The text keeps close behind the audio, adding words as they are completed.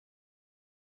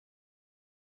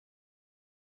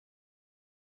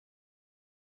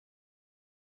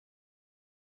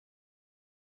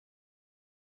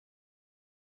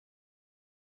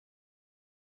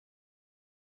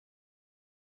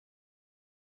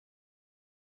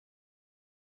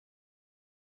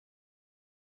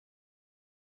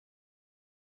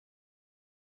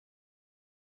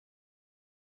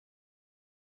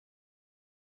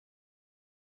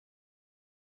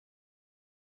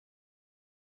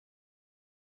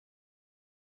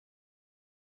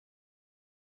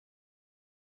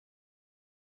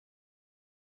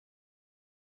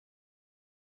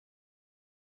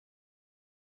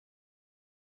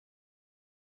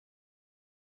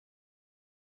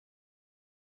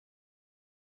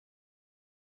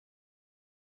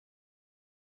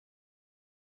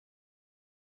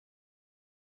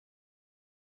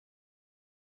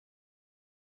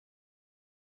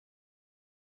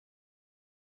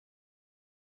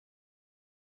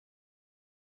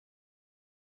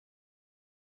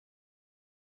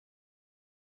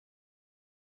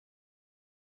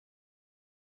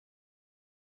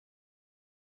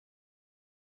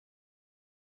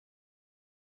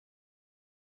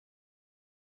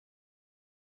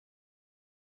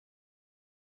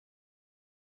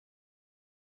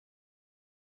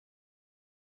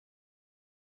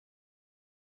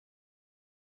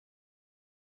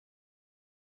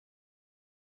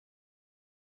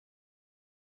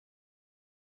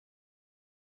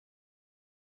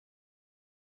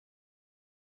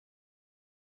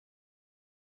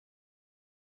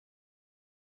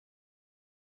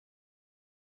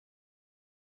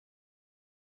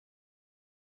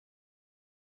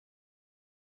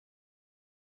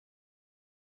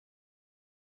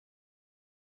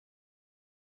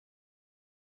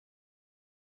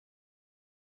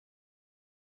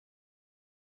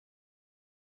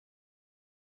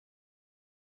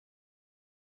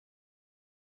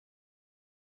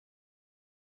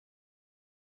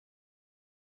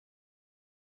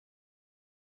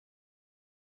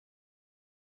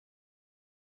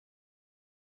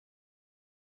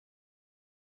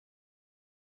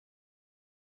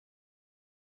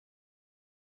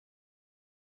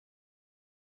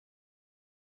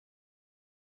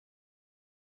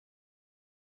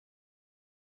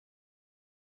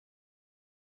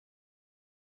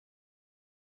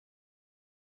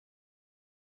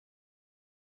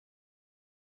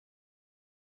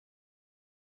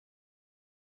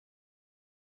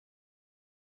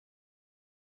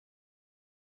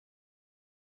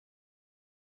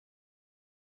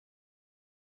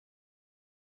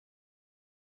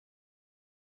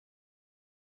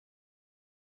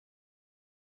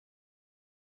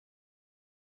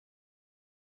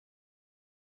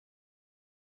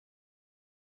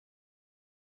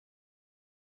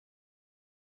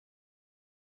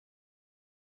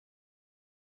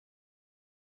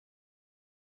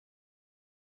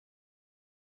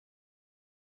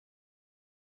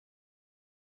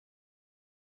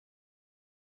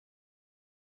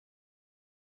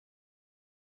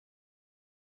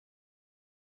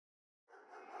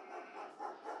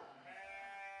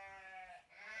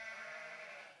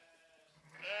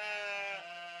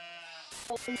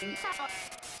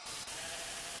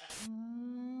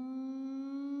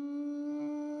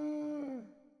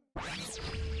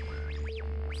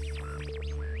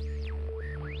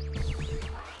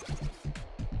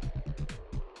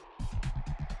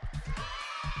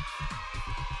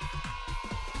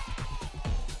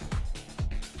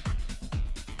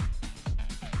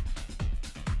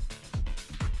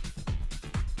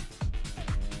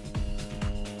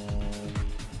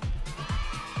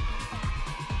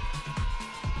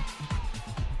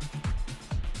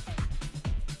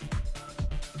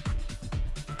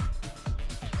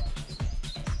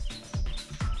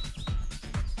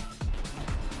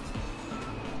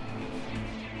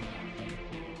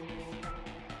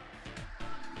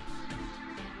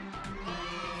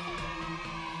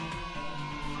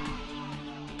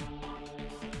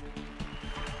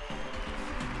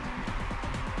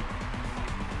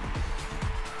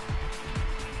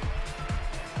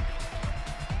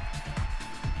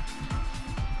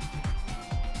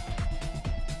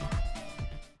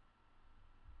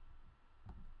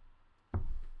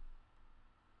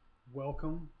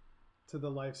Welcome to the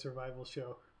Life Survival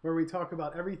Show, where we talk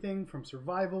about everything from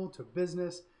survival to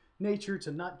business, nature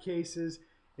to nutcases.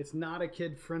 It's not a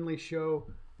kid-friendly show.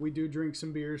 We do drink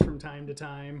some beers from time to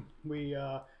time. We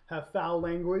have foul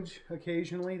language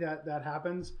occasionally. That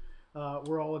happens.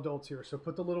 We're all adults here, so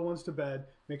put the little ones to bed.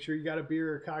 Make sure you got a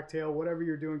beer or a cocktail, whatever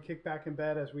you're doing. Kick back in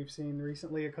bed, as we've seen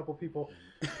recently. A couple people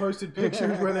posted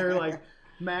pictures where they're like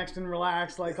maxed and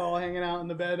relaxed, like all hanging out in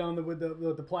the bed with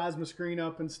the plasma screen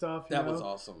up and stuff. That was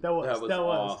awesome. That was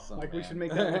awesome. Like, man. we should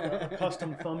make that a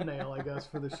custom thumbnail, I guess,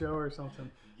 for the show or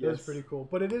something. Yes. It was pretty cool.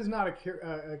 But it is not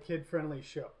a kid-friendly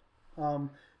show.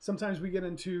 Sometimes we get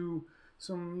into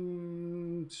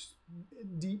some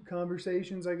deep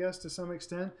conversations, I guess, to some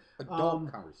extent.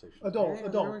 Adult conversations. Adult.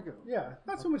 There we go. Yeah,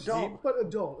 not so much deep, but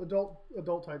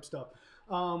adult type stuff.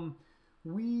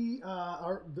 We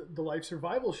are the Life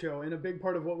Survival Show, and a big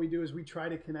part of what we do is we try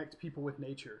to connect people with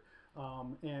nature.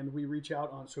 And we reach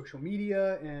out on social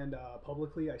media and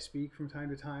publicly. I speak from time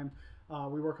to time.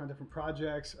 We work on different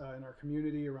projects in our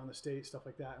community, around the state, stuff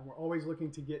like that. And we're always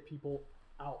looking to get people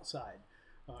outside.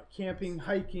 Camping,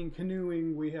 hiking,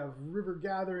 canoeing. We have river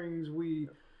gatherings.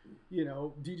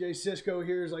 DJ Cisco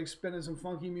here is like spinning some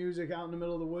funky music out in the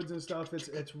middle of the woods and stuff.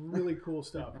 It's really cool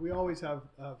stuff. We always have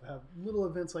little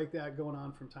events like that going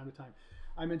on from time to time.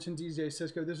 I mentioned DJ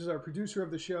Cisco. This is our producer of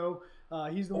the show.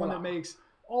 He's the one that makes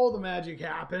all the magic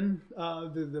happen.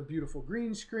 The beautiful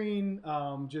green screen,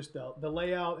 just the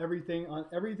layout,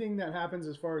 everything that happens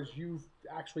as far as you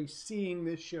actually seeing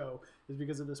this show is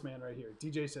because of this man right here,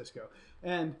 DJ Cisco.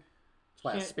 And that's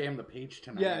why I spammed the page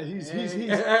tonight. Yeah, he's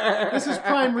this is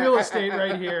prime real estate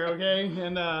right here, okay?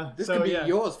 And this could be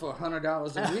yours for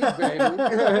 $100 a week,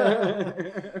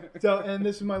 baby. And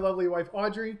this is my lovely wife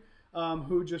Audrey,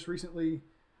 who just recently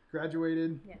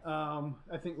graduated. Yes.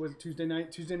 I think it was Tuesday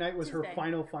night. Tuesday night was her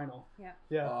final. Yeah.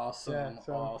 Yeah. Awesome. Yeah,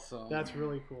 so awesome. That's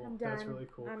really cool. I'm done. That's really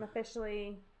cool. I'm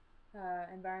officially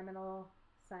environmental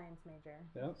science major.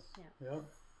 Yep. Yeah. Yep.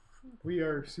 We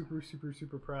are super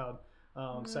proud.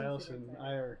 Silas and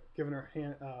I are giving our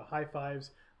high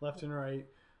fives left and right.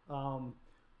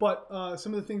 But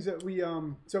some of the things that we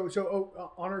on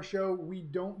our show, we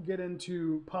don't get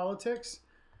into politics.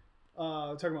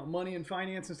 Talking about money and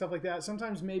finance and stuff like that.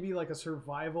 Sometimes maybe like a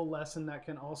survival lesson that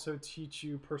can also teach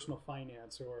you personal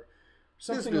finance or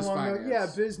something business along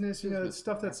finance. Business.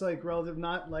 Stuff that's like relative,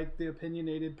 not like the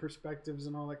opinionated perspectives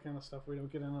and all that kind of stuff. We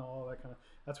don't get into all that kind of.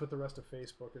 That's what the rest of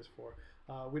Facebook is for.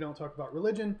 We don't talk about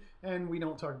religion and we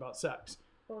don't talk about sex.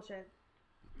 Bullshit.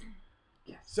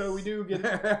 Yes. So we do get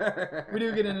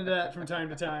into that from time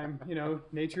to time.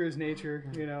 Nature is nature.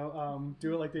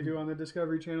 Do it like they do on the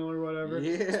Discovery Channel or whatever.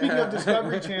 Yeah. Speaking of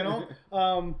Discovery Channel,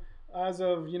 as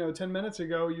of 10 minutes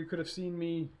ago, you could have seen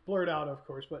me blurred out, of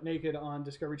course, but naked on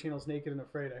Discovery Channel's Naked and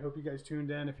Afraid. I hope you guys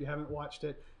tuned in. If you haven't watched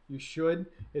it, you should.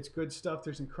 It's good stuff.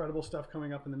 There's incredible stuff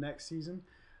coming up in the next season.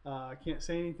 I can't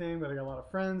say anything, but I got a lot of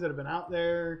friends that have been out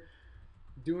there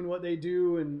doing what they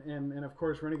do, and of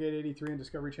course Renegade 83 and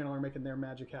Discovery Channel are making their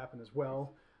magic happen as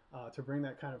well, to bring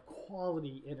that kind of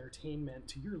quality entertainment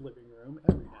to your living room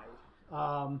every night.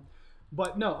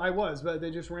 But they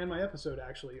just ran my episode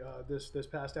actually this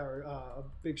past hour. A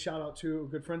big shout out to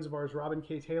good friends of ours, Robin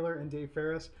K. Taylor and Dave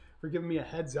Ferris, for giving me a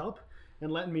heads up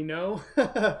and letting me know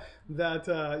that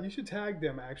you should tag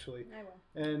them actually. I will.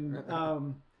 And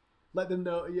let them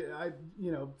know.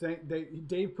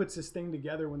 Dave puts this thing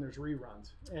together when there's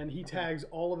reruns, and he tags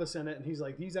all of us in it. And he's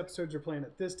like, "These episodes are playing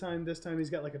at this time. This time." He's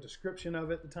got like a description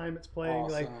of it, the time it's playing.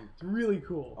 Awesome. Like, it's really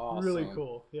cool. Awesome. Really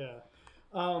cool. Yeah.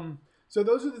 So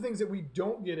those are the things that we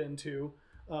don't get into.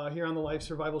 here on the Life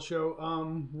Survival Show.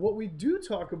 What we do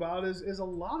talk about is a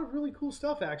lot of really cool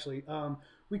stuff, actually.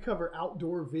 We cover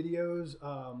outdoor videos.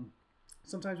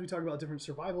 Sometimes we talk about different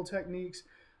survival techniques,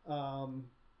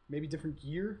 maybe different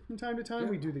gear from time to time.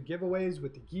 We do the giveaways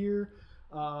with the gear.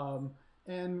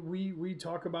 And we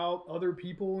talk about other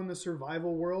people in the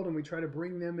survival world, and we try to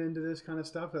bring them into this kind of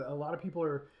stuff. A lot of people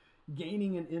are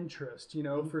gaining an interest,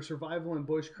 for survival and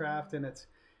bushcraft, and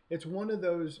it's one of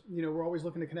those, we're always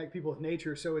looking to connect people with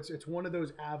nature, so it's one of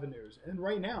those avenues. And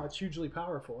right now, it's hugely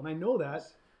powerful, and I know that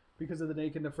because of the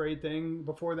Naked and Afraid thing.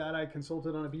 Before that, I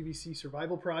consulted on a BBC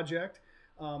survival project,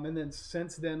 and then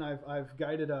since then, I've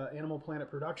guided a Animal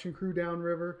Planet production crew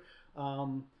downriver.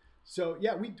 So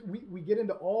yeah, we get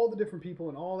into all the different people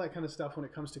and all that kind of stuff when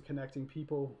it comes to connecting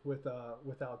people with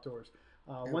outdoors.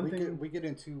 We get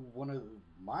into one of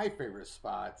my favorite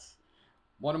spots,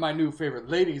 one of my new favorite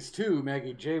ladies too,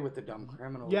 Maggie J with the Dumb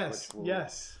Criminals.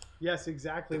 Yes,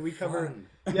 exactly. We cover.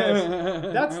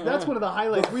 Yes, that's one of the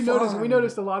highlights. We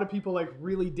noticed a lot of people like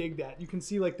really dig that. You can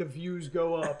see like the views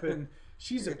go up, and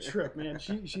she's a trip, man.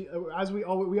 She as we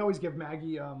always give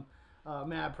Maggie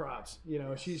mad props.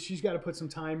 She's got to put some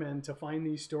time in to find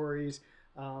these stories,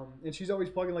 and she's always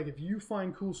plugging, like, if you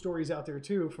find cool stories out there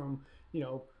too from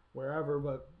wherever,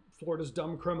 but Florida's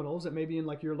Dumb Criminals, that may be in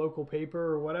like your local paper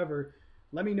or whatever,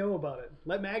 let me know about it.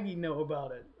 Let Maggie know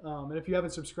about it. And if you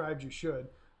haven't subscribed, you should.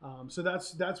 So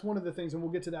that's one of the things, and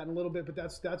we'll get to that in a little bit, but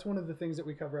that's one of the things that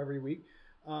we cover every week.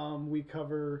 We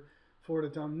cover Florida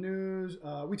Dumb News.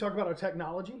 We talk about our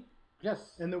technology.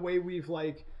 Yes. And the way we've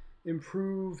like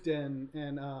improved and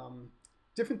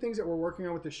different things that we're working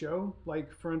on with the show.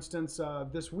 Like, for instance,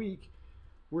 this week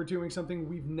we're doing something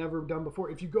we've never done before.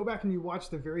 If you go back and you watch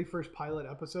the very first pilot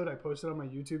episode I posted on my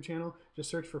YouTube channel, just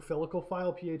search for Phillicle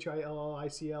File,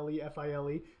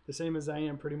 PHILLICLEFILE, the same as I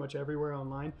am pretty much everywhere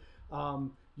online.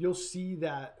 You'll see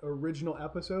that original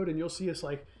episode, and you'll see us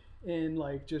like in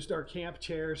like just our camp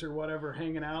chairs or whatever,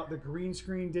 hanging out. The green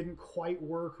screen didn't quite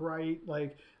work right.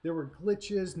 Like, there were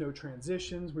glitches, no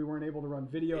transitions. We weren't able to run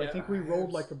video. I think we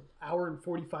rolled like an hour and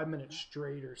 45 minutes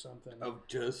straight or something. Of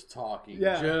just talking.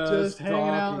 Yeah, just hanging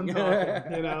out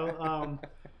and talking,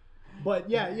 But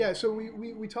yeah. So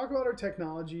we talk about our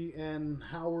technology and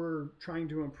how we're trying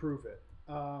to improve it.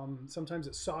 Sometimes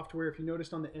it's software. If you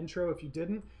noticed on the intro, if you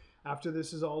didn't, after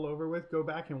this is all over with, go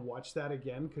back and watch that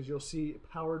again, because you'll see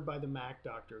Powered by the Mac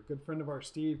Doctor, a good friend of ours,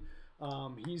 Steve.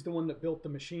 He's the one that built the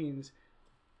machines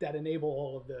that enable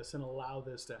all of this and allow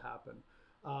this to happen.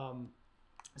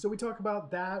 So we talk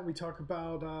about that. We talk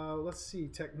about,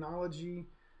 technology.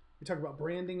 We talk about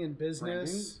branding and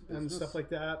business and stuff like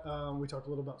that. We talk a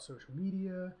little about social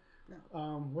media.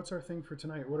 What's our thing for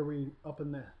tonight? What are we up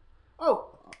in there?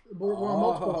 Oh, we're on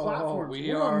multiple platforms.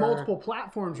 We're on multiple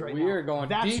platforms right now. We are going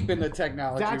deep into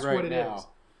technology right now. That's what it is.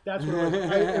 That's what it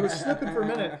was. It was slipping for a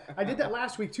minute. I did that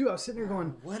last week too. I was sitting there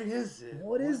going, "What is it?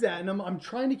 What is that?" And I'm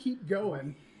trying to keep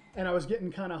going, and I was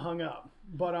getting kind of hung up.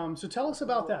 But so tell us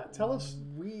about that. Tell us.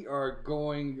 We are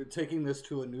taking this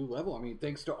to a new level. I mean,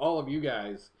 thanks to all of you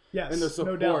guys. Yes, and the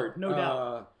support. No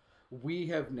doubt. We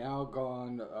have now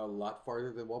gone a lot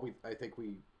farther than what I think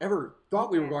we ever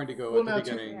thought we were going to go at the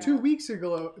beginning. Two weeks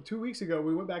ago,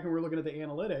 we went back and we were looking at the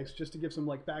analytics just to give some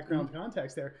like background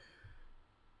context there.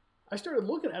 I started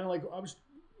looking at it like I was,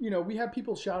 we had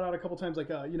people shout out a couple times like,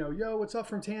 yo, what's up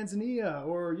from Tanzania,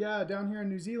 or yeah, down here in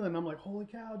New Zealand. I'm like, holy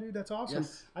cow, dude, that's awesome.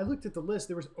 Yes. I looked at the list.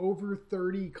 There was over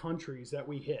 30 countries that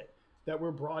we hit that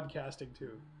we're broadcasting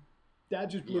to. That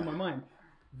just blew my mind.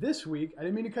 This week, I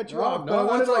didn't mean to cut you off, but I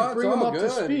wanted to bring them up to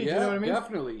speed. Yeah, you know what I mean?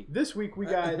 Definitely. This week we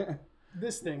got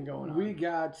this thing going on.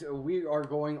 We are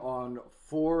going on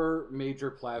 4 major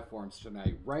platforms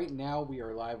tonight. Right now, we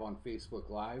are live on Facebook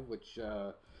Live, which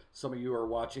some of you are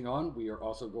watching on. We are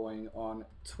also going on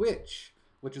Twitch,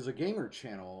 which is a gamer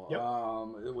channel,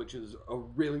 which is a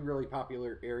really, really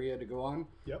popular area to go on.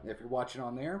 Yep. If you're watching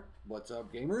on there, what's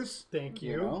up, gamers? Thank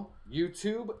you.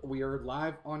 YouTube, we are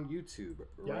live on YouTube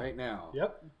right now.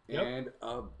 Yep. And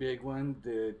a big one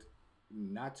that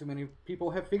not too many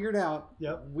people have figured out.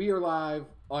 Yep. We are live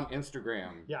on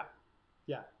Instagram. Yeah.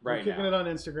 Right We're kicking it on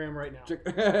Instagram right now.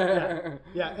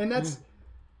 Yeah. And that's...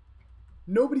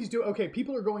 Nobody's doing... Okay,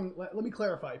 people are going... Let me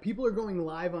clarify. People are going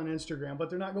live on Instagram, but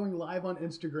they're not going live on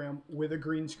Instagram with a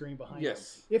green screen behind them.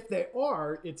 If they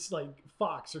are, it's like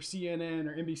Fox or CNN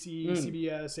or NBC,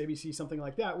 CBS, ABC, something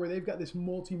like that, where they've got this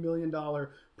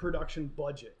multi-million-dollar production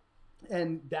budget.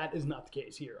 And that is not the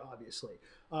case here, obviously.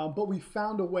 But we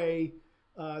found a way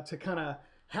to kind of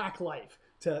hack life,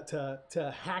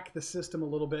 to hack the system a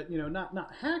little bit.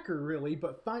 Not hacker really,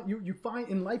 but you find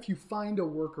in life, you find a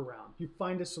workaround. You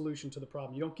find a solution to the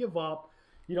problem. You don't give up.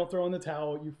 You don't throw in the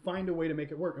towel. You find a way to make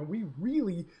it work. And we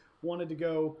really wanted to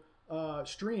go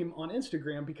stream on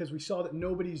Instagram because we saw that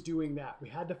nobody's doing that. We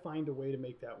had to find a way to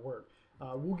make that work.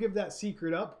 We'll give that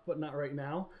secret up, but not right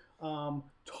now.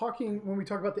 When we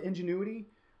talk about the ingenuity,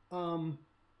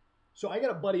 so I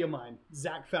got a buddy of mine,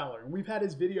 Zach Fowler, and we've had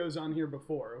his videos on here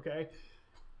before. Okay,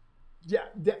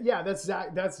 that's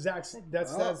Zach. That's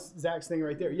Zach's thing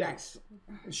right there. Yes,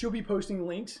 she'll be posting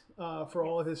links for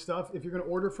all of his stuff. If you're going to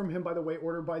order from him, by the way,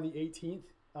 order by the 18th,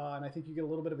 and I think you get a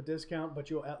little bit of a discount, but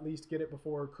you'll at least get it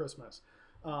before Christmas.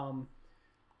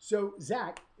 So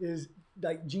Zach is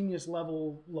like genius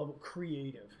level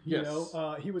creative. You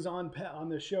know, he was on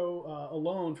the show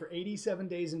alone for 87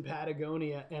 days in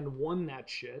Patagonia and won that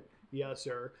shit. Yes,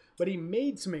 sir. But he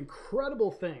made some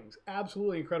incredible things,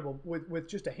 absolutely incredible, with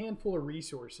just a handful of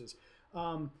resources.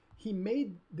 He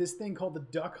made this thing called the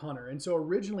Duck Hunter. And so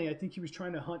originally, I think he was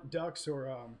trying to hunt ducks,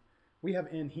 or we have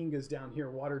anhingas down here,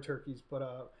 water turkeys, but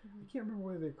I can't remember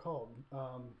what they're called.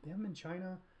 They have them in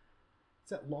China. It's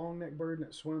that long neck bird and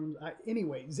it swims.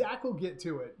 Anyway, Zach will get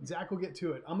to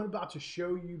it. I'm about to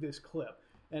show you this clip.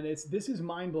 And this is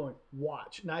mind blowing.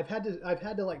 Watch. Now I've had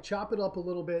to like chop it up a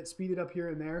little bit, speed it up here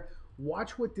and there.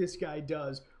 Watch what this guy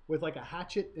does with like a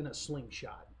hatchet and a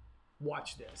slingshot.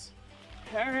 Watch this.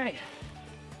 All right.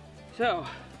 So,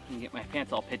 let me get my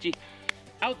pants all pitchy.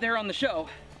 Out there on the show,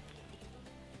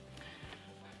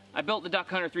 I built the Duck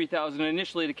Hunter 3000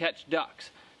 initially to catch ducks.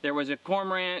 There was a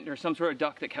cormorant or some sort of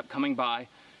duck that kept coming by.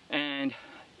 And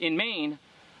in Maine,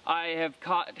 I have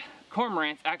caught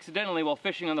cormorants accidentally while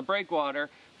fishing on the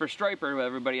breakwater for striper with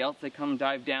everybody else. They come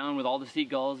dive down with all the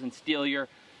seagulls and steal your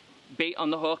bait on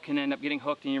the hook and end up getting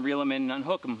hooked, and you reel them in and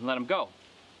unhook them and let them go.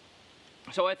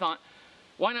 So I thought,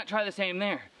 why not try the same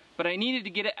there? But I needed to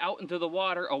get it out into the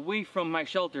water away from my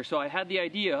shelter, so I had the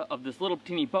idea of this little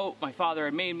teeny boat my father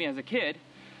had made me as a kid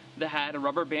that had a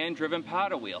rubber band driven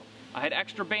paddle wheel. I had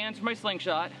extra bands for my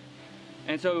slingshot,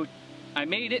 and so I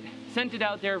made it, sent it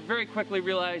out there, very quickly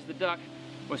realized the duck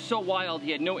was so wild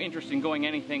he had no interest in going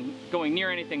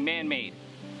near anything man-made.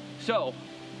 So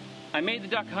I made the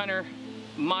Duck Hunter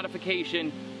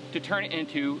modification to turn it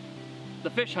into the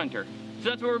Fish Hunter. So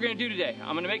that's what we're going to do today.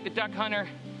 I'm going to make the Duck Hunter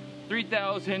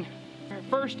 3000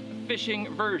 first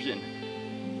fishing version.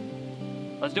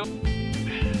 Let's do it.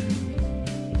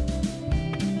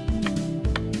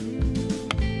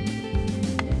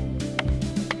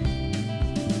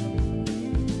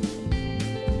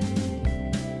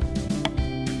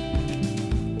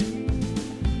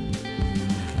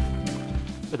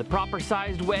 With a proper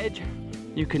sized wedge,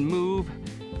 you can move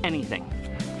anything.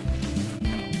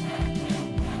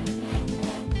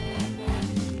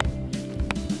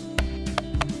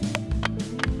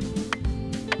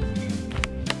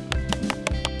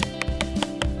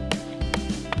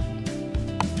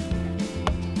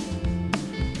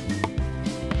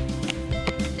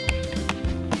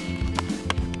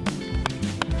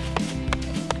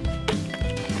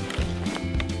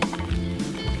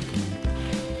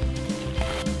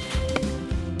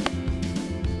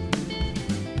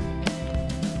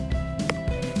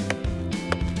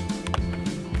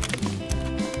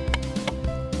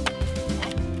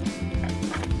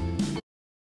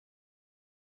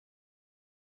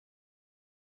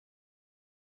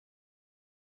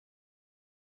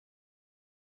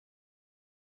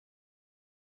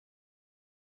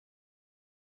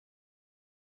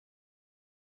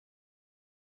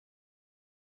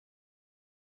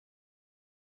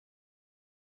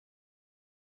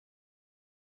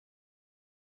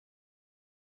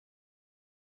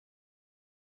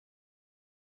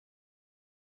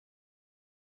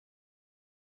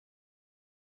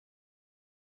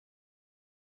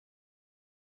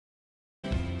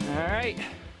 All right,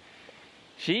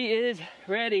 she is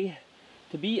ready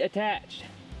to be attached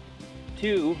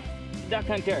to Duck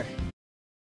Hunter.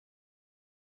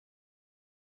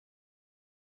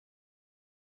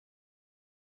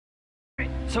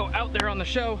 So out there on the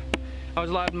show, I was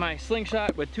allowed my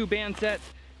slingshot with 2 band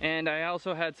sets, and I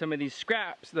also had some of these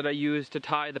scraps that I used to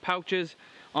tie the pouches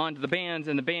onto the bands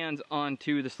and the bands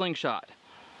onto the slingshot.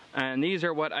 And these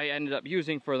are what I ended up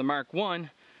using for the Mark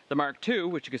 1. The Mark 2,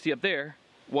 which you can see up there,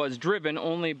 was driven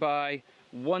only by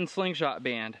 1 slingshot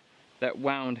band that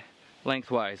wound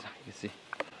lengthwise, you can see.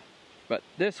 But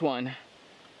this one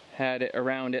had it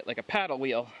around it like a paddle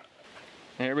wheel.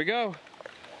 There we go.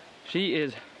 She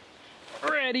is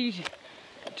ready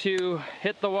to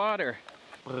hit the water.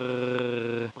 Alright,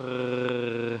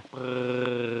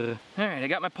 I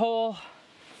got my pole.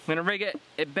 I'm gonna rig it.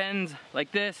 It bends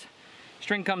like this.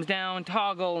 String comes down,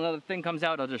 toggle, another thing comes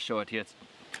out. I'll just show it to you.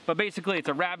 But basically it's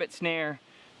a rabbit snare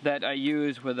that I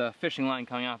use with a fishing line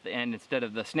coming off the end. Instead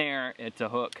of the snare, it's a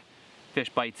hook. Fish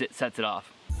bites it, sets it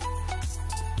off.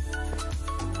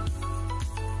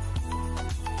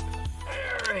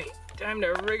 Alright, time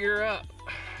to rig her up.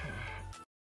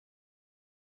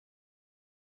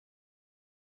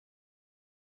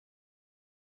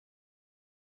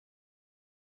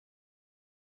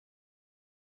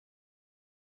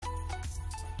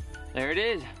 There it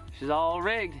is. She's all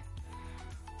rigged.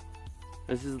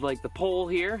 This is like the pole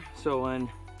here, so when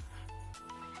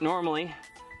normally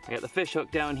I got the fish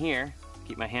hook down here,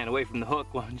 keep my hand away from the hook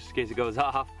just in case it goes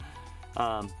off.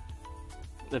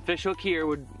 The fish hook here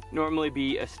would normally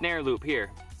be a snare loop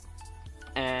here,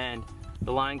 and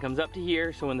the line comes up to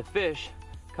here, so when the fish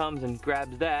comes and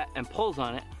grabs that and pulls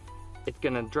on it, it's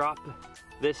gonna drop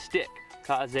this stick,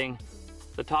 causing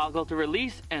the toggle to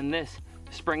release and this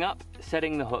spring up,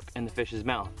 setting the hook in the fish's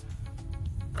mouth.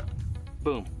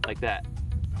 Boom, like that.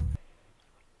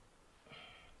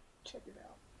 Check it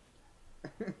out.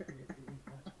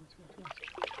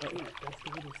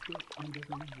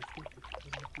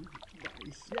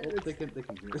 Yeah, they can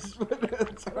hear us, but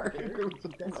it's hard.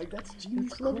 That's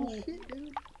genius level shit,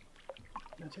 dude.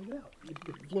 Now check it out.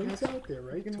 It floats out there,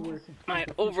 right? To where My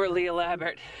overly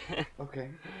elaborate Okay.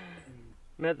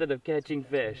 method of catching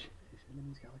fish. and then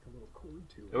he's got like a little cord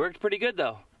to It worked pretty good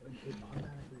though. It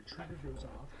automatically trigger goes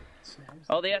off. Snags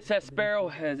Oh, the SS Sparrow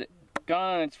has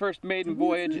gone on its first maiden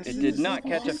voyage. It did not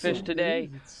catch a fish today.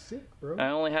 It's sick, bro. I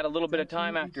only had a little bit of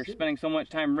time after spending so much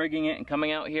time rigging it and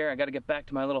coming out here. I got to get back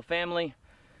to my little family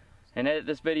and edit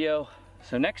this video.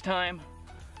 So next time,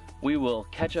 we will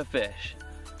catch a fish.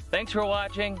 Thanks for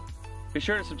watching. Be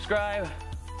sure to subscribe.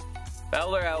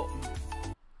 Fowler out.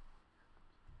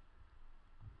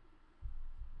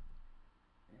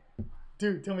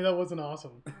 Dude, tell me that wasn't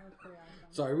awesome.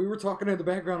 Sorry, we were talking in the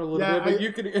background a little Yeah, bit, but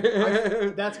you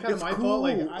could. That's kind of It's my fault.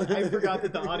 Like, cool. I forgot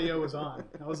that the audio was on.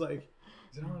 I was like,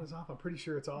 is it on? It's off. I'm pretty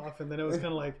sure it's off. And then it was kind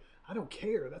of like, I don't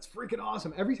care. That's freaking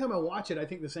awesome. Every time I watch it, I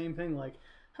think the same thing. Like,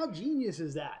 how genius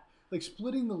is that? Like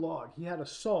splitting the log. He had a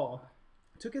saw,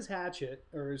 took his hatchet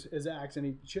or his axe, and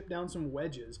he chipped down some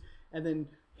wedges, and then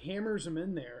hammers them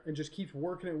in there, and just keeps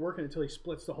working and working until he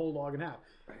splits the whole log in half.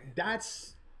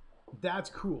 That's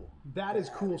cool. That is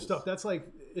cool stuff. That's like,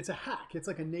 it's a hack. It's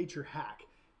like a nature hack.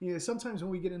 You know, sometimes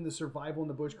when we get into survival in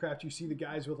the bushcraft, you see the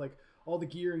guys with like all the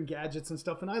gear and gadgets and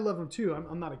stuff, and I love them too.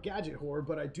 I'm not a gadget whore,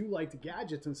 but I do like the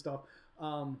gadgets and stuff.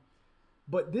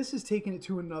 But this is taking it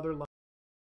to another level.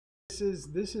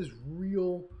 This is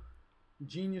real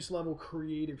genius level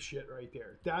creative shit right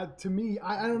there. That to me,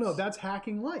 I don't know. That's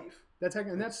hacking life. That's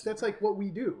hacking, and that's like what we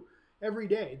do every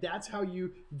day.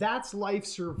 That's life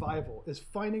survival, is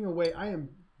finding a way. I am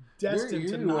destined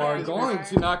to You are going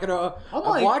to knock it off. I'm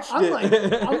on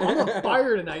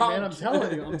fire tonight, man. I'm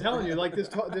telling you. Like this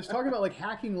talking about like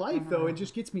hacking life though, it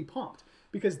just gets me pumped,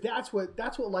 because that's what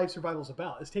life survival is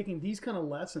about. Is taking these kind of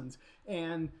lessons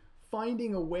and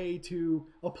finding a way to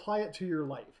apply it to your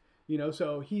life. You know,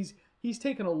 so he's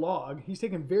taken a log, he's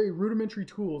taken very rudimentary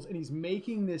tools, and he's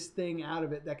making this thing out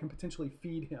of it that can potentially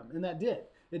feed him, and that did.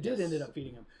 It did end up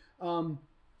feeding him.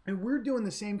 And we're doing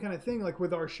the same kind of thing like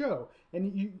with our show.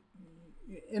 And you,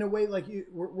 in a way, like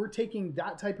we're taking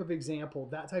that type of example,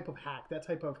 that type of hack, that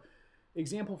type of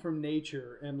example from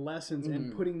nature and lessons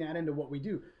and putting that into what we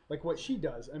do. Like what she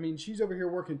does. I mean, she's over here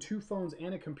working 2 phones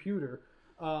and a computer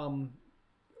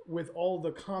with all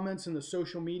the comments and the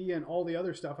social media and all the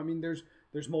other stuff. I mean, there's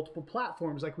multiple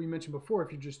platforms, like we mentioned before,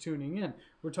 if you're just tuning in.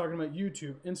 We're talking about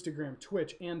YouTube, Instagram,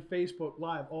 Twitch, and Facebook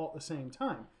Live all at the same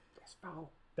time. That's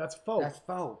foul. That's faux. That's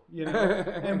foul. You know?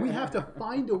 And we have to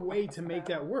find a way to make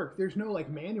that work. There's no like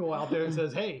manual out there that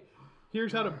says, hey,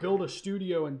 here's how to build a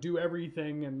studio and do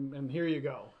everything, and here you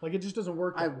go. Like, it just doesn't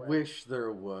work that way. I wish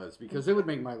there was, because it would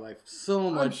make my life so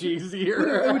much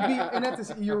easier. It would be,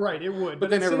 and you're right, it would. But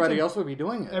then everybody else would be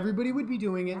doing it. Everybody would be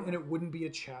doing it, and it wouldn't be a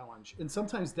challenge. And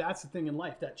sometimes that's the thing in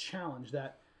life, that challenge,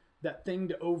 that thing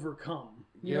to overcome.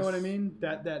 You know what I mean?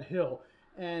 That hill.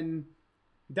 And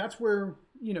that's where,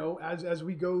 you know, as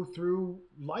we go through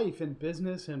life and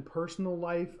business and personal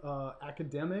life,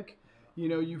 academic, you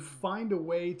know, you find a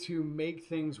way to make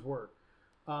things work.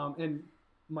 And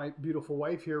my beautiful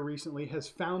wife here recently has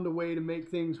found a way to make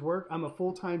things work. I'm a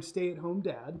full-time stay-at-home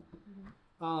dad.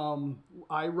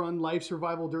 I run life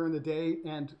survival during the day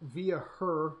and via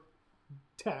her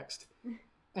text.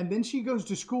 And then she goes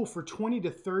to school for 20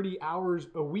 to 30 hours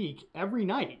a week every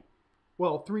night.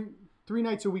 Well, three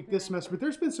nights a week this semester, but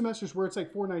there's been semesters where it's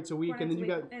like 4 nights a week, and then you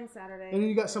got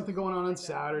Saturday, something going on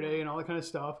Saturday and all that kind of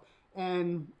stuff.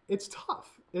 And it's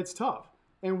tough.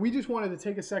 And we just wanted to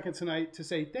take a second tonight to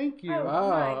say thank you. Oh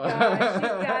my gosh, you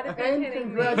gotta be And kidding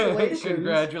congratulations.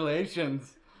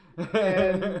 Congratulations.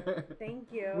 And me. Thank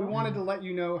you. we wanted to let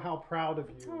you know how proud of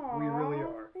you we really Aw,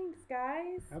 are. Thanks,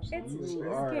 guys. Absolutely. It's You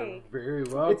are cheesecake. very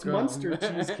welcome. It's Munster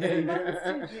cheesecake.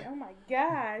 Oh my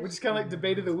gosh. Which is kind of like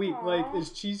debate of the week. Aw. Like,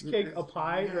 is cheesecake a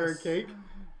pie or a cake?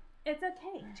 It's a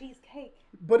cake, cheesecake.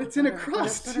 But it's in a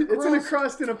crust. It's in a It's in a crust.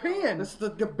 crust in a pan. That's the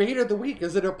debate of the week.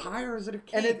 Is it a pie or is it a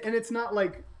cake? And it's not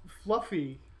like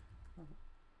fluffy.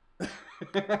 I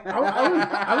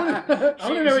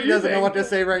She know what you doesn't know think. what to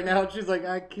say right now. She's like,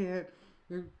 I can't.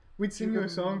 We'd sing you a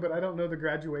song, but I don't know the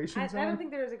graduation I song. don't think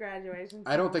there was a graduation.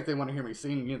 I don't think they want to hear me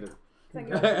sing either. Thank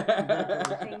you.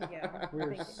 Thank you.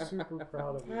 We're Thank you. super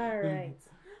proud of you. All right.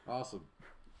 Awesome.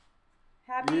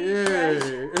 Happy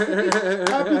Yay!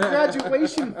 Happy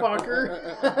graduation, fucker.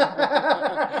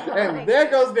 And there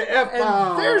goes the F And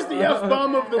bomb. there's the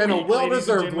F-bomb of the and week, a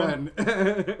well-deserved ladies and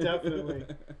one. Definitely.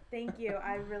 Thank you.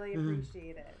 I really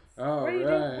appreciate it. All what are you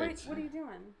doing? right. What are you doing?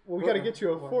 Well, we got to get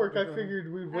you a fork. I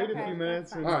figured we'd wait a Okay, few minutes.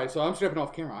 that's And... All right, so I'm stepping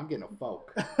off camera. I'm getting a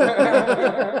fork.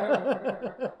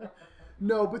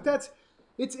 No, but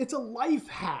it's a life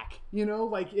hack, you know,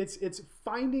 like it's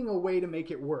finding a way to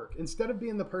make it work instead of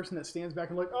being the person that stands back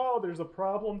and like, oh, there's a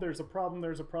problem, and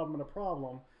a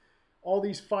problem. All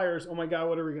these fires, oh my God,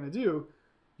 what are we gonna do?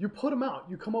 You put them out.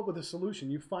 You come up with a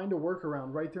solution. You find a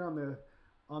workaround right there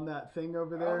on that thing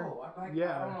over there. Oh, I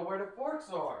Yeah, don't know where the forks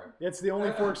are. it's the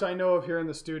only forks I know of here in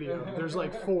the studio. There's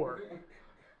like 4.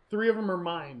 3 of them are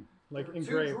mine, like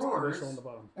engraved. drawers. They're on the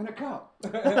bottom. And a cup.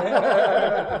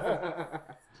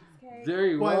 Okay. There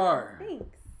you But- are.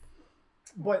 Thanks.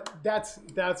 But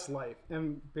that's life,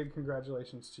 and big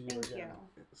congratulations to you Thank again.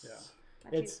 you. Yeah. My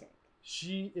It's- cheesecake.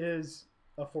 She is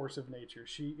a force of nature.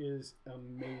 She is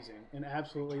amazing, an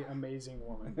absolutely amazing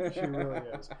woman. She really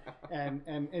is.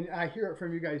 And I hear it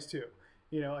from you guys too.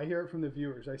 You know, I hear it from the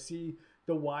viewers. I see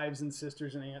the wives and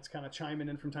sisters and aunts kind of chiming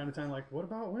in from time to time, like, "What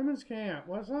about women's camp?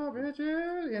 What's up,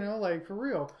 bitches?" You know, like for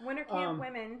real. Winter Camp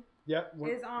Women Yep.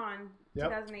 is on Yep.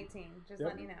 2018. Just Yep.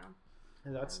 letting you know.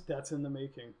 And that's in the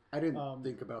making. I didn't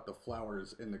think about the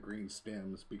flowers and the green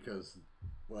stems because,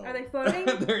 well... Are they floating?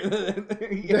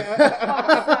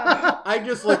 Yeah. I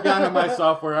just looked down at my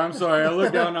software. I'm sorry. I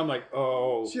looked down and I'm like,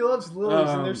 oh. She loves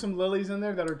lilies, and there's some lilies in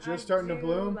there that are just I starting to do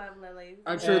bloom. love lilies.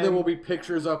 I'm sure there And- will be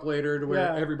pictures up later to where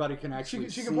Yeah. everybody can actually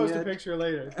She see can post it. a picture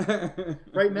later.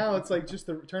 Right now, it's like just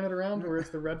turn it around where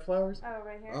it's the red flowers. Oh,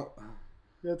 right here. Oh.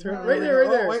 Yeah, turn Oh, right there, right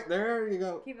there. Oh, wait, there you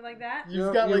go. Keep it like that. You've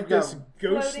Yep, got you've like this got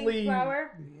Floating ghostly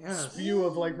flower. Yes. spew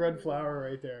of like red flower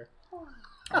right there.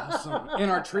 Awesome. In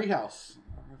our treehouse.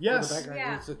 Yes. For the background,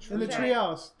 Yeah. it's a tree. In the Okay.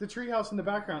 treehouse in the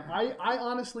background. I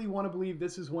honestly want to believe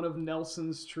this is one of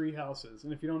Nelson's tree houses.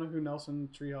 And if you don't know who Nelson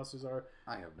tree houses are,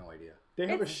 I have no idea. they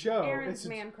have It's a show. Aaron's a-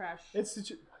 man crush. It's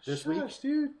the This shush, week?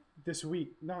 dude. This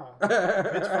week, nah.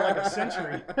 It's for like a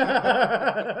century.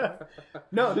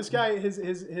 No, this guy, his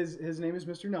name is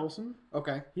Mr. Nelson.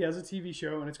 Okay. He has a TV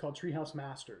show and it's called Treehouse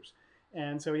Masters.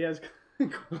 And so he has.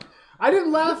 I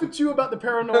didn't laugh at you about the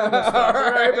paranormal stuff,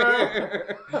 all right,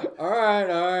 bro? All right.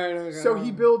 Okay. So he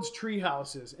builds tree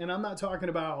houses, and I'm not talking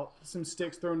about some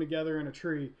sticks thrown together in a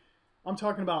tree. I'm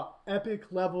talking about epic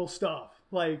level stuff.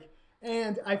 Like,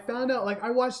 and I found out, like,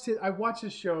 I watched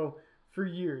his show for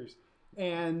years,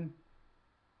 and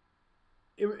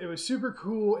it was super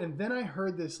cool. And then I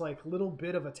heard this like little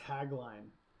bit of a tagline,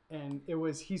 and it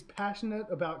was, he's passionate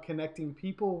about connecting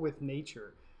people with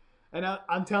nature. And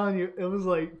I'm telling you, it was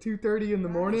like 2:30 in the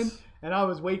morning, and I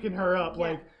was waking her up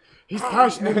like, he's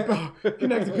passionate about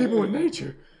connecting people with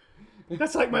nature.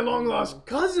 That's like my long lost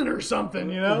cousin or something,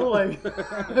 you know? Like,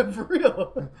 for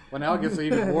real. Well, now it gets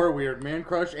even more weird. Man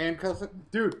crush and cousin.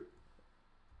 Dude.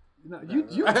 No, you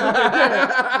took it there.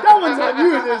 That one's on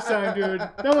you this time, dude.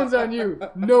 That one's on you.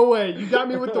 No way. You got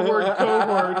me with the word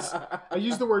cohorts. I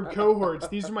used the word cohorts.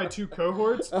 These are my 2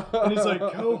 cohorts. And he's like,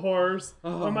 cohorts?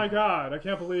 Oh my God. I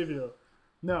can't believe you.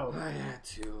 No. I had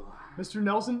to. Mr.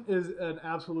 Nelson is an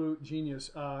absolute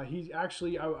genius. He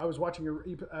actually, I was watching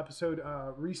an episode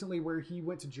recently where he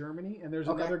went to Germany, and there's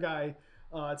another guy,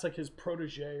 it's like his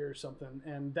protege or something,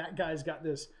 and that guy's got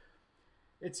this,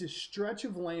 it's a stretch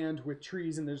of land with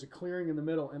trees, and there's a clearing in the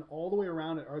middle, and all the way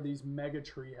around it are these mega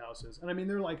tree houses. And I mean,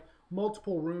 they're like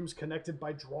multiple rooms connected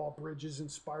by drawbridges and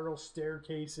spiral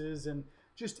staircases and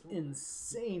just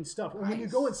insane stuff. And when you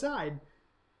go inside,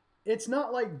 it's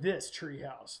not like this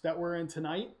treehouse that we're in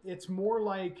tonight. It's more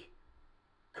like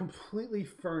completely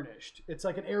furnished. It's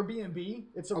like an Airbnb.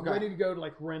 It's ready to go to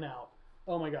like rent out.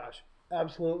 Oh my gosh.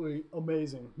 Absolutely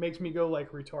amazing. Makes me go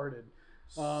like retarded.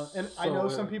 And I know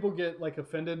some people get like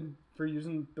offended for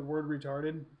using the word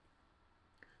retarded.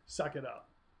 suck it up.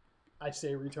 I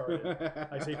say retarded.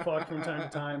 I say fuck from time to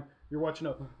time. You're watching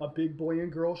a big boy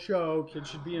and girl show. Kids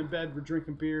should be in bed. We're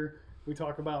drinking beer. We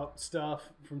talk about stuff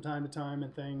from time to time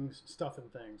and things, stuff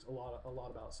and things. A lot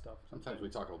about stuff. Sometimes we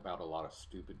talk about a lot of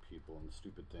stupid people and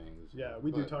stupid things. Yeah,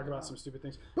 we do talk about some stupid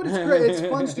things, but it's great. It's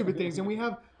fun, stupid things, and we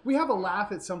have a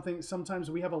laugh at something. Sometimes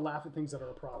we have a laugh at things that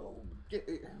are a problem,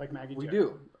 like Maggie J. We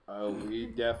do. We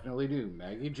definitely do.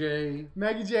 Maggie J.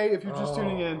 Maggie J. If you're just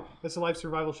tuning in, it's a life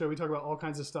survival show. We talk about all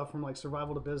kinds of stuff from like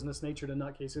survival to business, nature to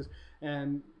nutcases,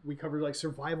 and we cover like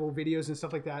survival videos and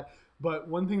stuff like that. But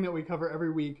one thing that we cover every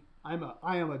week. I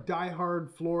am a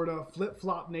diehard Florida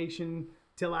flip-flop nation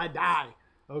till I die,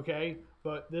 okay?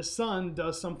 But this son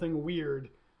does something weird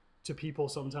to people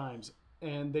sometimes,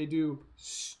 and they do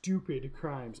stupid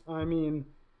crimes. I mean,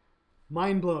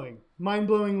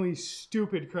 mind-blowingly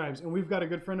stupid crimes. And we've got a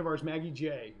good friend of ours, Maggie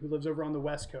J., who lives over on the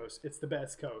West Coast. It's the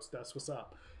best coast. That's what's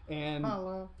up. And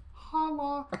holla.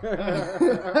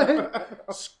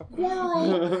 Squirrel.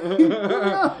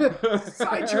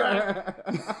 Sidetrack.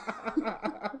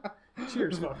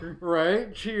 Cheers, fucker.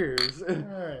 Right? Cheers. All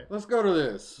right. Let's go to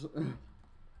this.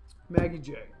 Maggie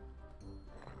J.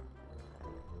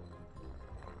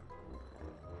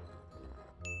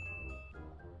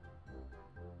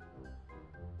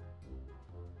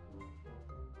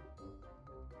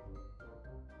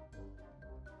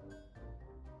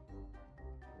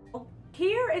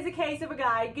 Here is a case of a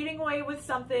guy getting away with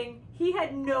something he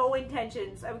had no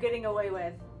intentions of getting away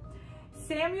with.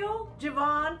 Samuel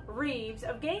Javon Reeves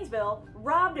of Gainesville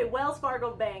robbed a Wells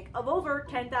Fargo bank of over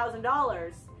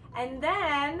 $10,000 and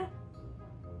then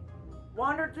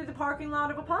wandered through the parking lot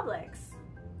of a Publix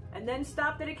and then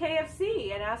stopped at a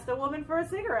KFC and asked a woman for a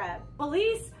cigarette.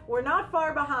 Police were not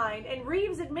far behind and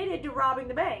Reeves admitted to robbing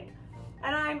the bank.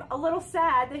 And I'm a little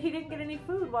sad that he didn't get any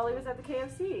food while he was at the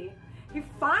KFC. He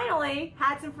finally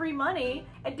had some free money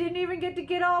and didn't even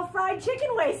get all fried chicken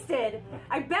wasted.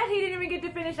 I bet he didn't even get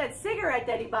to finish that cigarette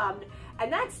that he bummed. And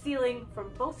that's stealing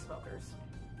from both smokers.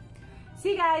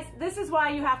 See guys, this is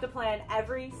why you have to plan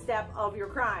every step of your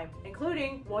crime,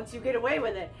 including once you get away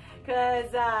with it. Because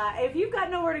if you've got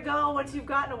nowhere to go once you've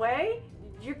gotten away,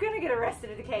 you're gonna get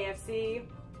arrested at the KFC.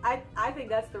 I think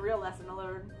that's the real lesson to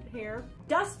learn here.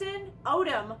 Dustin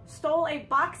Odom stole a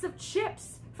box of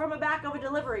chips from the back of a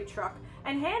delivery truck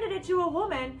and handed it to a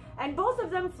woman, and both of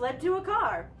them fled to a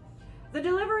car. The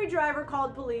delivery driver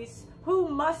called police, who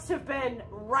must have been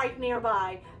right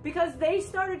nearby, because they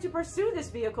started to pursue this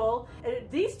vehicle.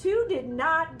 These two did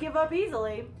not give up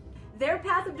easily. Their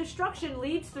path of destruction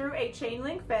leads through a chain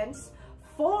link fence,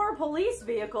 4 police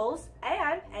vehicles,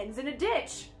 and ends in a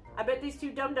ditch. I bet these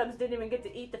two dum-dums didn't even get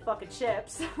to eat the fucking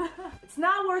chips. It's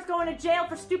not worth going to jail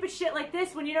for stupid shit like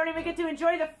this when you don't even get to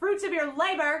enjoy the fruits of your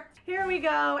labor. Here we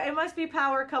go. It must be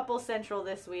Power Couple Central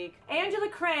this week. Angela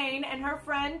Crane and her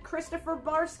friend Christopher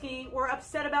Barsky were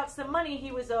upset about some money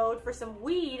he was owed for some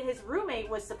weed his roommate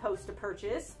was supposed to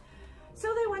purchase.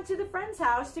 So they went to the friend's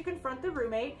house to confront the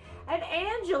roommate, and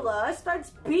Angela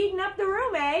starts beating up the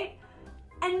roommate,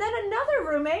 and then another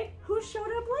roommate who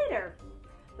showed up later.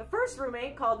 The first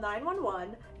roommate called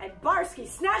 911, and Barsky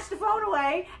snatched the phone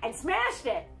away and smashed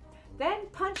it, then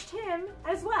punched him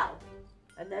as well.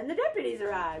 And then the deputies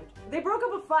arrived. They broke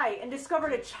up a fight and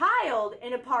discovered a child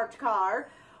in a parked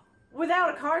car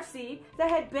without a car seat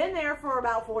that had been there for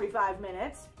about 45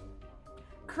 minutes.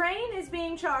 Crane is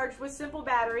being charged with simple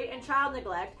battery and child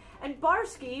neglect, and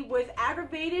Barsky with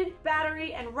aggravated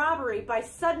battery and robbery by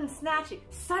sudden snatching.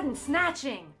 Sudden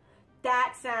snatching!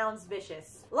 That sounds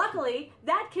vicious. Luckily,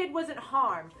 that kid wasn't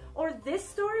harmed, or this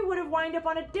story would have wound up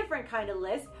on a different kind of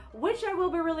list, which I will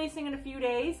be releasing in a few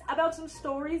days, about some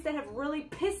stories that have really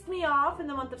pissed me off in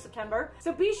the month of September.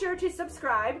 So be sure to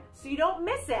subscribe so you don't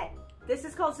miss it. This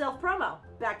is called self-promo.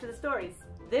 Back to the stories.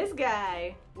 This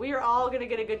guy, we are all gonna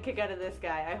get a good kick out of this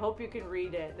guy. I hope you can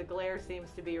read it. The glare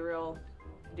seems to be real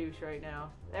douche right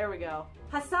now. There we go.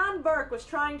 Hassan Burke was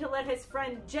trying to let his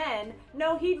friend Jen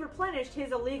know he'd replenished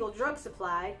his illegal drug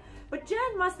supply, but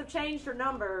Jen must have changed her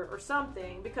number or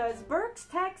something, because Burke's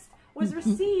text was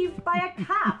received by a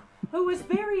cop who was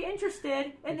very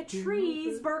interested in the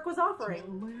trees Burke was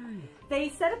offering. They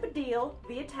set up a deal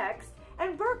via text,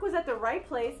 and Burke was at the right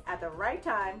place at the right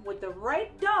time with the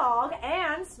right dog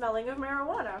and smelling of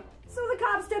marijuana. So the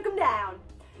cops took him down.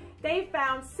 They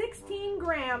found 16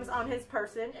 grams on his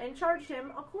person and charged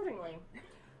him accordingly.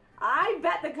 I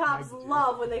bet the cops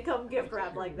love when they come gift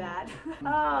wrap like that.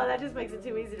 Oh, that just makes it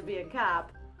too easy to be a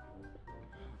cop.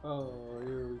 Oh,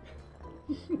 here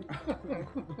we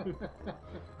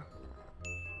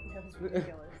That was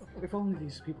ridiculous. If only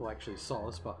these people actually saw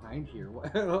us behind here.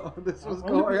 This was I'm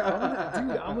gonna going be- on.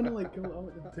 dude, I'm gonna like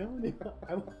go. I'm telling you,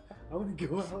 I'm gonna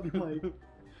go out and like.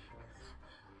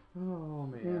 Oh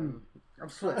man, I'm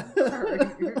sweating.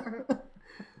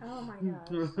 Oh my gosh.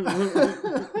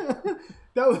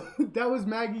 that was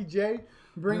Maggie J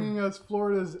bringing us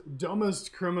Florida's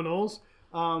dumbest criminals.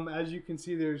 As you can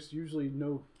see, there's usually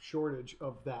no shortage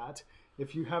of that.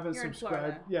 If you haven't You're in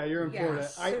subscribed, Florida. yeah, you're in Florida.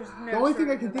 Yes. There's no The only thing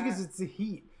I shortage can of think that. is it's the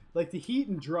heat. Like the heat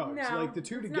and drugs, No, like the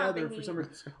two it's not together the for some heat.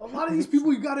 reason. A lot of these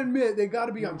people, you got to admit, they got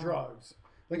to be on drugs.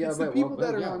 Like it's the people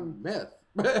that are on meth.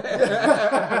 Well,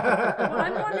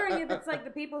 I'm wondering if it's like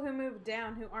the people who moved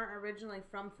down who aren't originally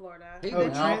from Florida. Hey, Oh,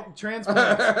 now.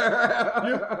 transplants.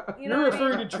 You You're know what I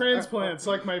referring mean? to transplants,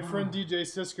 like my friend DJ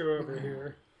Cisco over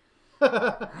here.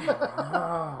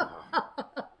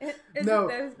 Is No.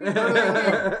 it those people?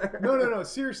 No.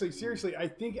 Seriously. I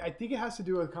think it has to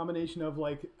do with a combination of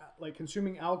like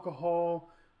consuming alcohol,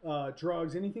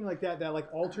 drugs, anything like that like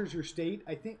alters your state.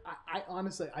 I think I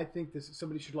honestly think this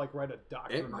somebody should like write a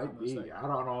doctrine. It might on this be. thing. I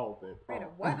don't know. Wait,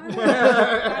 what?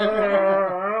 I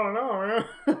don't know.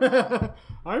 Man.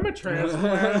 I'm a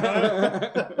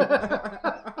transplant.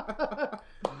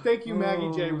 Thank you,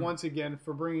 Maggie J, once again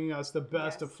for bringing us the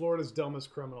best of Florida's dumbest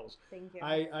criminals. Thank you.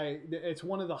 It's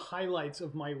one of the highlights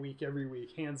of my week every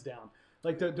week, hands down.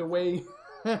 Like the way,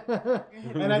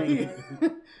 and I think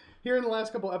here in the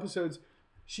last couple episodes,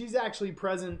 she's actually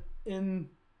present in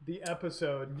the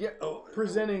episode,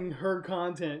 presenting her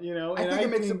content. You know, I and think it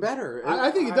makes it better.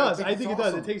 I think it does. I it's think it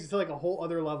does. awesome. It takes it to like a whole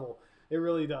other level. It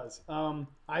really does.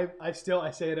 I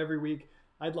say it every week.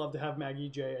 I'd love to have Maggie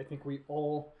J. I think we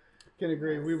all can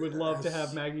agree. We would love to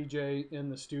have Maggie J in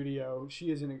the studio. She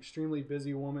is an extremely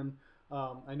busy woman.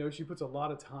 I know she puts a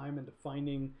lot of time into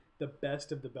finding the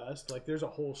best of the best. Like there's a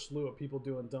whole slew of people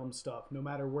doing dumb stuff, no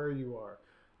matter where you are.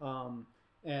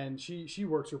 And she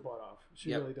works her butt off.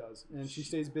 She really does. And she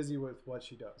stays busy with what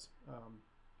she does.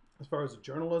 As far as a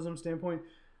journalism standpoint,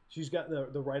 she's got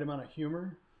the right amount of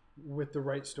humor with the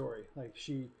right story. Like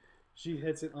she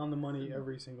hits it on the money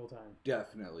every single time.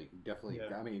 Definitely.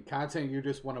 Yeah. I mean, content you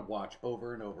just want to watch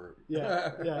over and over.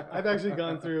 Yeah. I've actually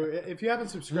gone through. If you haven't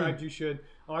subscribed, you should.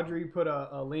 Audrey put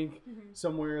a link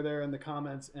somewhere there in the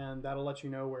comments, and that'll let you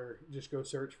know where. Just go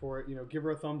search for it. You know, give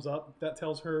her a thumbs up. That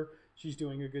tells her she's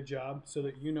doing a good job, so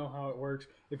that you know how it works.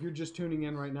 If you're just tuning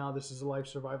in right now, this is a life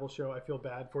survival show. I feel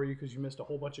bad for you because you missed a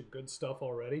whole bunch of good stuff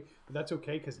already, but that's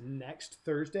okay because next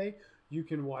Thursday you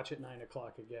can watch at 9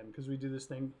 o'clock again because we do this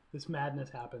thing. This madness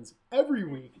happens every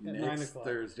week at 9 Next o'clock.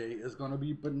 Thursday is going to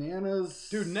be bananas.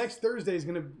 Dude, next Thursday is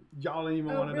going to... Y'all don't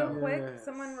even want to real know. quick, Yes.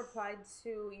 someone replied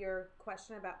to your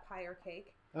question about pie or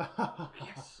cake.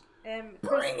 Yes.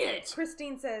 Bring it!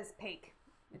 Christine says pake.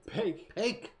 It's Pake.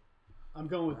 Cake. I'm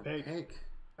going with pake. Cake.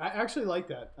 I actually like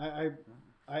that.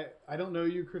 I don't know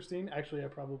you, Christine. Actually, I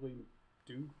probably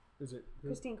do. Is it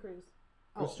Christine Cruz.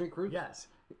 Christine Cruz? Yes.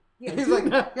 He's like,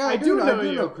 yeah, I do know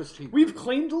you. you. Christine. We've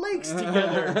cleaned lakes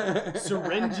together.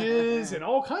 Syringes and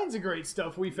all kinds of great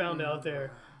stuff we found out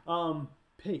there.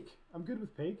 Pake. I'm good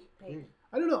with pake. Pake.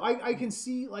 I don't know. I can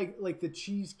see like the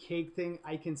cheesecake thing.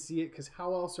 I can see it because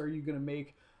how else are you going to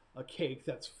make a cake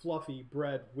that's fluffy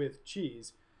bread with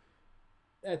cheese?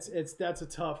 That's a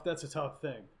tough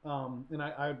thing. And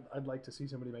I'd like to see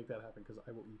somebody make that happen because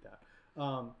I will eat that.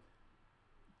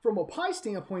 From a pie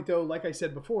standpoint, though, like I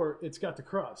said before, it's got the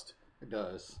crust. It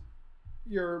does.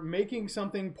 You're making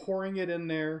something, pouring it in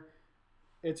there.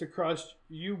 It's a crust.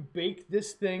 You bake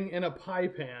this thing in a pie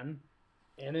pan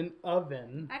in an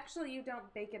oven. Actually, you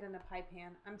don't bake it in a pie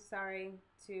pan. I'm sorry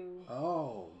to...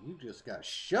 Oh, you just got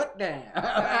shut down.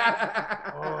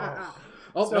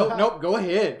 So nope. Go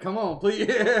ahead. Come on, please.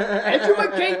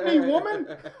 Educate me, woman.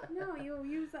 No, you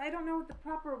use... I don't know the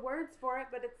proper words for it,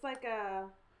 but it's like a...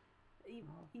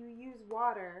 You use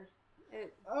water.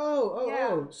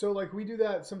 Yeah. So like we do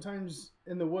that sometimes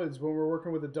in the woods when we're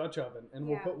working with a Dutch oven, and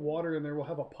we'll Yeah. put water in there. We'll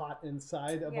have a pot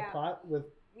inside of Yeah. a pot with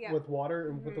water,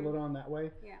 and put the lid on that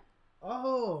way. Yeah.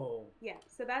 Oh. Yeah,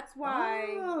 so that's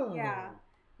why... Oh. Yeah.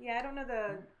 Yeah, I don't know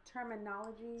the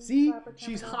terminology. See, proper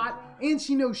she's terminology. hot, and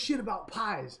she knows shit about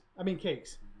pies. I mean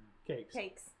cakes. Cakes.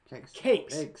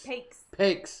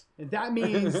 Cakes. And that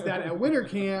means that at winter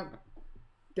camp,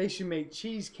 they should make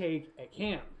cheesecake at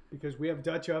camp because we have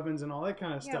Dutch ovens and all that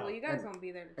kind of Yeah, stuff. well, you guys won't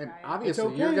be there to try And it. obviously,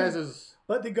 It's your okay. guys is...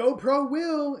 But the GoPro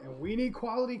will, and we need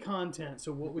quality content.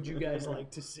 So what would you guys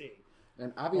like to see?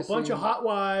 And A obviously... bunch of hot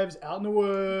wives out in the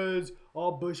woods,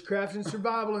 all bushcraft and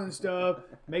survival and stuff,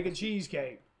 making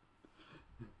cheesecake.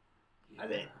 I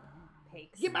mean,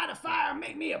 Cakes. get by the fire and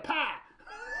make me a pie.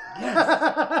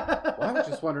 Yes. Well, I was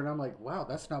just wondering. I'm like, wow,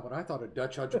 that's not what I thought a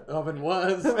Dutch oven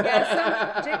was.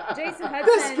 Yeah, Jason Hudson.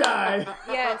 This guy.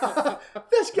 Yes.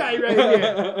 This guy right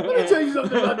here. Let me tell you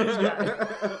something about this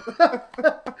guy.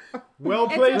 Well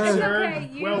played, it's sir.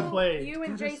 Okay. Well played. You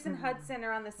and Jason Hudson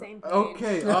are on the same page.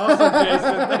 Okay, awesome,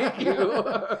 Jason. Thank you.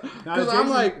 Because I'm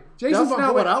like, Jason's that's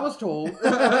not what I was told.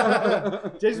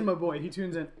 Jason's my boy. He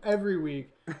tunes in every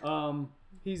week.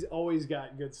 He's always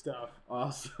got good stuff.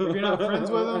 Awesome. If you're not friends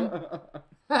with him,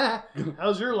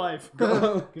 how's your life?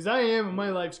 Because I am, and my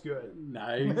life's good.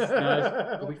 Nice.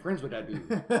 Go be friends with that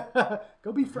dude.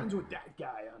 Go be friends with that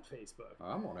guy on Facebook.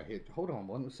 I'm gonna hit. Hold on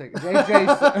 1 second.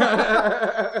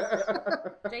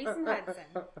 Jason Hudson.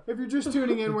 If you're just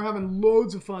tuning in, we're having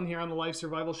loads of fun here on the Life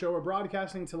Survival Show. We're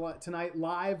broadcasting tonight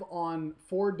live on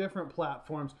 4 different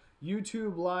platforms.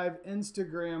 YouTube Live,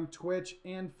 Instagram, Twitch,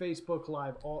 and Facebook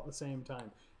Live all at the same time.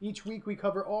 Each week we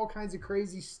cover all kinds of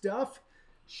crazy stuff.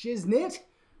 Shiznit.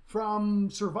 From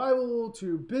survival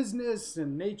to business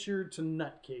and nature to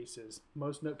nutcases.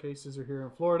 Most nutcases are here in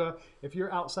Florida. If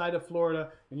you're outside of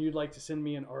Florida and you'd like to send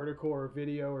me an article or a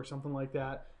video or something like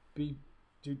that,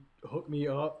 hook me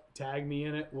up, tag me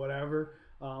in it, whatever.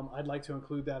 I'd like to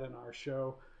include that in our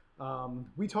show.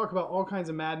 We talk about all kinds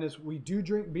of madness. We do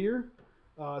drink beer,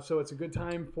 so it's a good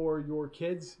time for your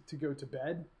kids to go to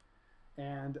bed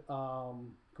and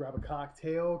grab a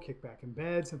cocktail, kick back in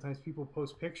bed. Sometimes people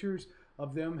post pictures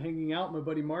of them hanging out. My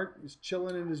buddy Mark is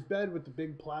chilling in his bed with the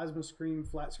big plasma screen,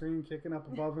 flat screen kicking up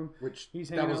above him. Which he's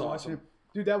hanging that was out awesome. watching.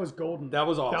 Dude, that was golden. That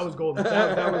was awesome. That was golden.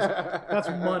 That's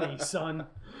money, son.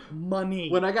 Money.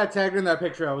 When I got tagged in that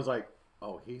picture, I was like,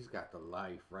 oh, he's got the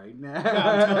life right now.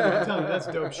 Yeah, I'm telling you, that's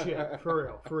dope shit.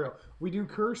 For real. We do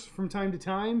curse from time to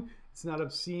time. It's not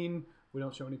obscene. We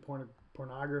don't show any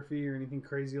pornography or anything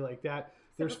crazy like that.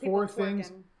 There's 4 things.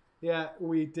 Twerking. Yeah,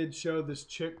 we did show this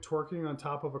chick twerking on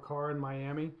top of a car in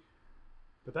Miami.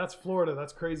 But that's Florida.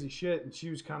 That's crazy shit. And she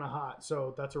was kind of hot.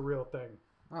 So that's a real thing.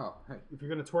 Oh, hey. If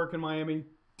you're going to twerk in Miami,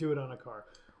 do it on a car.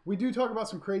 We do talk about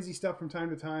some crazy stuff from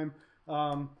time to time.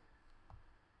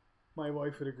 My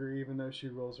wife would agree, even though she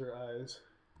rolls her eyes.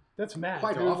 That's mad,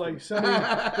 Quite dude. often. Like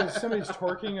somebody's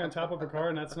twerking on top of a car,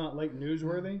 and that's not like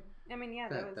newsworthy. I mean, yeah,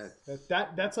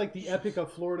 That's like the epic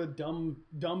of Florida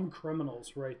dumb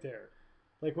criminals right there.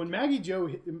 Like when Maggie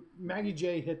J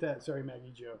hit that. Sorry,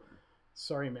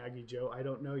 Maggie Jo. I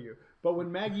don't know you. But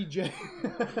when Maggie J,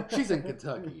 she's in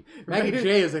Kentucky. Maggie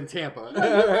J is in Tampa. You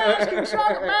guys can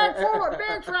suck a bag full of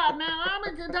dicks right now. I'm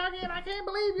in Kentucky, and I can't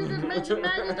believe you just mentioned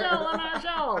Maggie Jo on our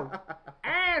show.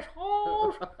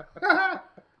 Assholes.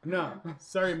 No,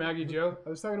 sorry, Maggie Jo. I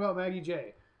was talking about Maggie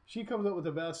J. She comes up with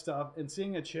the best stuff, and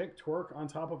seeing a chick twerk on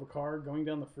top of a car going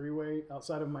down the freeway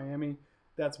outside of Miami,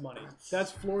 that's money.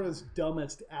 That's Florida's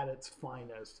dumbest at its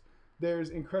finest. There's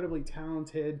incredibly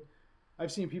talented.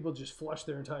 I've seen people just flush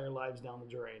their entire lives down the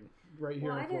drain right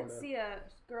here in Florida. I didn't see a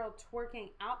girl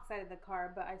twerking outside of the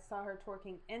car, but I saw her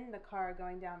twerking in the car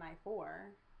going down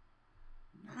I-4.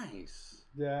 Nice.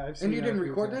 Yeah, I've seen. And you that didn't a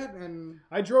few record times. that? And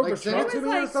I drove like, a truck to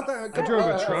me or something? I drove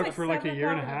a truck like for like a 7 year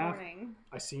and a o'clock in the half. morning.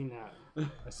 I seen that.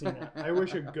 I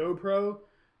wish a GoPro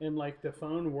and like the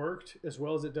phone worked as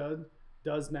well as it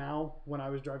does now when I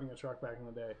was driving a truck back in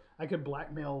the day. I could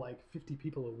blackmail like 50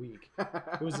 people a week.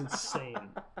 It was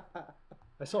insane.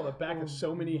 I saw the back of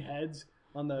so many heads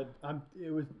on the. I'm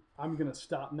gonna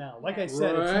stop now. Like I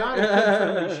said, it's not a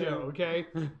kid-friendly show. Okay.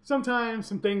 Sometimes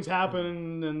some things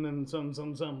happen, and then some.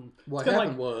 what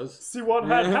happened was. See what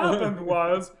had happened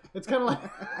was. It's kind of like.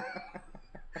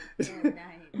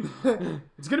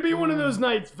 It's gonna be one of those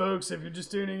nights, folks. If you're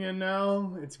just tuning in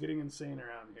now, it's getting insane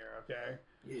around here. Okay.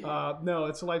 Yeah. No,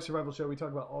 it's a life survival show. We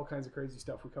talk about all kinds of crazy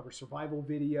stuff. We cover survival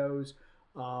videos.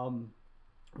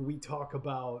 We talk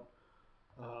about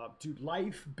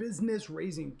life, business,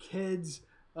 raising kids,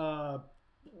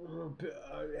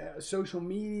 social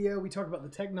media. We talk about the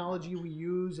technology we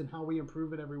use and how we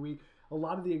improve it every week. A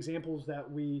lot of the examples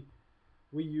that we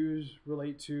use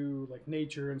relate to like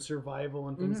nature and survival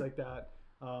and things like that.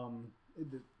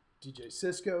 DJ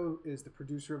Cisco is the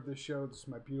producer of this show. This is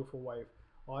my beautiful wife,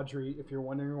 Audrey. If you're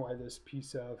wondering why this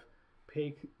piece of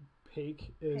cake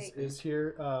is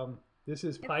here, this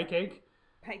is pie cake.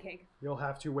 Pie cake. You'll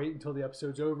have to wait until the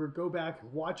episode's over. Go back,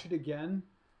 watch it again.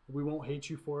 We won't hate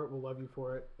you for it. We'll love you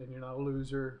for it. And you're not a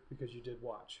loser because you did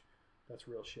watch. That's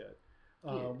real shit.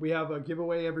 We have a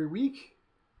giveaway every week.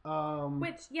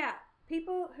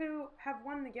 People who have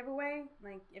won the giveaway,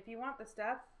 like, if you want the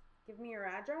stuff, give me your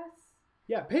address.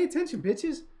 Yeah, pay attention,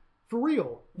 bitches. For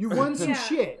real. You won some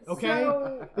shit, okay?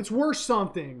 So, it's worth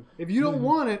something. If you don't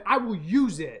want it, I will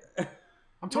use it.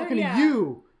 I'm talking to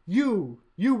you. You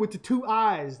You with the 2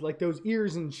 eyes, like those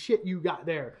ears and shit you got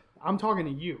there. I'm talking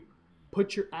to you.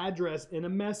 Put your address in a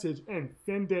message and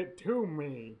send it to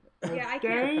me. Yeah, I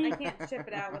can't ship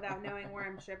it out without knowing where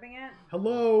I'm shipping it.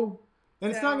 Hello?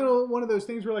 And it's not gonna one of those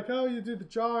things where like, oh, you do the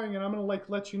drawing and I'm gonna like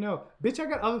let you know. Bitch, I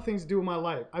got other things to do in my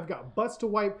life. I've got butts to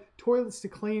wipe, toilets to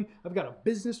clean, I've got a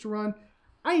business to run.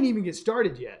 I ain't even get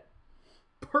started yet.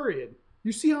 Period.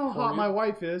 You see how hot my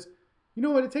wife is. You know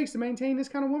what it takes to maintain this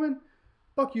kind of woman?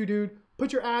 Fuck you, dude.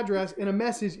 Put your address in a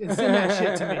message and send that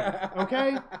shit to me.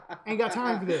 Okay? Ain't got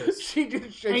time for this. She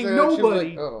just shakes Ain't her head. nobody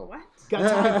Like, oh. What? got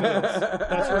time for this.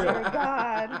 That's Oh real. my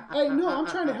God. Hey, no, I'm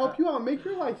trying to help you out, make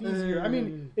your life easier. I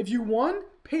mean, if you won,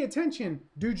 pay attention.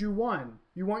 Dude, you won.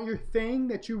 You want your thing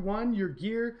that you won, your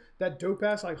gear, that dope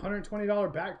ass like $120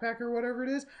 backpack or whatever it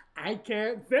is? I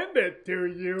can't send it to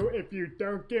you if you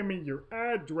don't give me your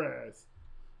address.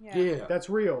 Yeah. That's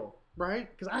real, right?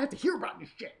 Because I have to hear about this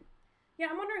shit. Yeah,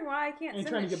 I'm wondering why I can't And send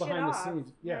trying to this get shit behind off. the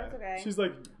scenes. Yeah. No, it's okay. She's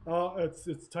like,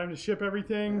 it's time to ship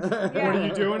everything. Yeah. What are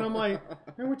you doing? I'm like,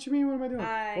 hey, what you mean? What am I doing?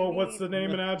 Well, what's the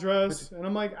name and address? And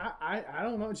I'm like, I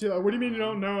don't know. She's like, what do you mean you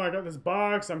don't know? I got this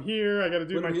box. I'm here. I got to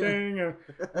do my thing.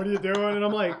 What are you doing? And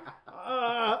I'm like,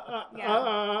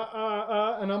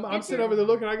 and I'm sitting over there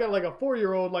looking. I got like a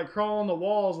 4-year-old like crawling the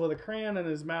walls with a crayon in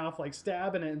his mouth, like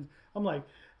stabbing it. And I'm like,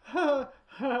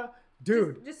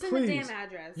 dude, just send please. the damn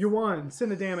address. You won.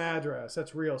 Send a damn address.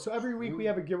 That's real. So every week we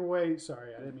have a giveaway.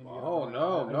 Sorry, I didn't mean to. Oh,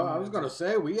 no. I was going to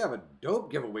say, we have a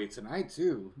dope giveaway tonight,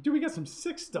 too. Dude, we got some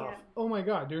sick stuff. Yeah. Oh my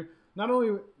god, dude. Not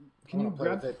only can you play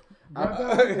grab with it.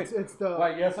 that? It's the.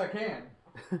 Like, yes, I can.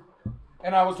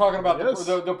 And I was talking about Yes.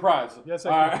 the prize. Yes,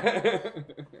 All I can.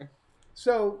 right.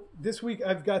 So this week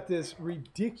I've got this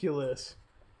ridiculous.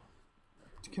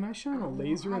 Can I shine a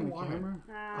laser in the camera?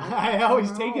 I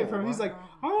always take it from. He's like,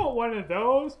 I want one of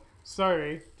those.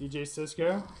 Sorry, DJ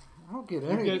Cisco. I don't get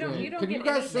anything. You don't Can get you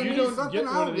guys send anything. me something? Get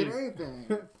I one don't of get these.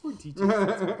 anything. Poor DJ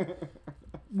Cisco.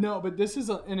 No, but this is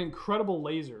an incredible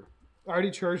laser. I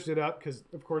already charged it up because,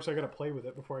 of course, I got to play with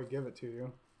it before I give it to you.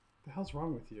 What the hell's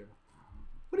wrong with you?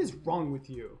 What is wrong with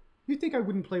you? You think I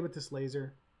wouldn't play with this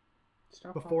laser?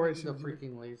 Stop Before I talking to the should-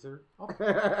 freaking laser.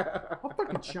 I'll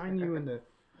fucking shine you in the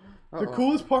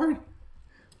coolest part.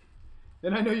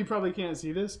 And I know you probably can't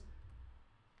see this,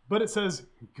 but it says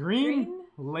green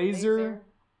laser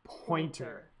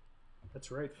pointer. That's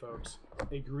right, folks.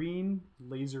 A green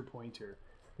laser pointer.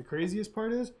 The craziest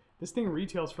part is this thing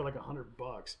retails for like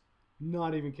 $100.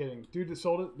 Not even kidding. Dude that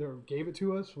sold it, or gave it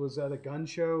to us, was at a gun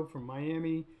show from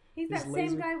Miami. He's His that laser-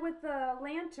 same guy with the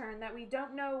lantern that we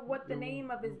don't know what the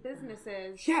name of his business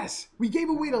is. Yes, we gave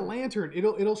away the lantern.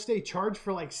 It'll stay charged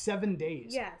for like 7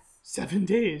 days. Yes. 7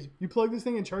 days. You plug this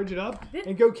thing and charge it up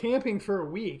and go camping for a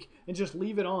week and just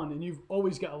leave it on and you've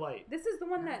always got light. This is the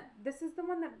one that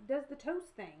does the toast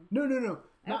thing. No.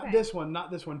 Not Okay. this one,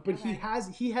 not this one. But Okay.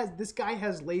 this guy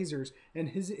has lasers and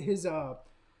his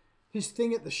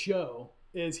thing at the show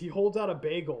is he holds out a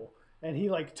bagel and he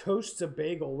like toasts a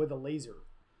bagel with a laser.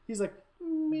 He's like,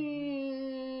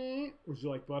 meh. Would you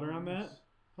like butter on that?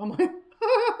 I'm like,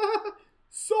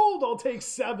 sold. I'll take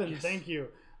 7. Yes. Thank you.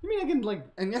 You mean I can like?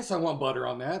 And yes, I want butter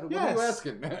on that. What Yes. are you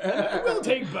asking? I will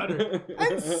take butter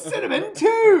and cinnamon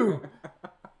too.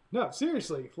 No,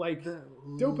 seriously, like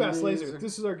dope ass laser.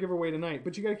 This is our giveaway tonight.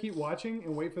 But you got to keep watching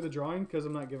and wait for the drawing because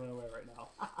I'm not giving it away right now.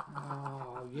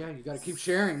 Oh yeah, you got to keep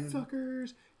sharing.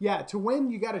 Suckers. Yeah, to win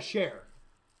you got to share.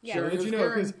 Yeah. Sharing Did is you know?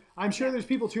 caring. Because I'm sure there's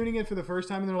people tuning in for the first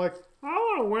time and they're like, I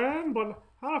want to win, but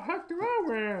how the heck do I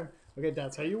win? Okay,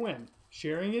 that's how you win.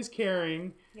 Sharing is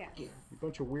caring. Yeah. A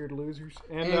bunch of weird losers.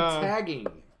 And tagging.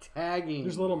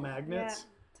 There's little magnets.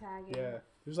 Yeah. Tagging. Yeah,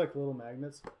 there's like little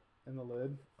magnets in the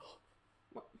lid.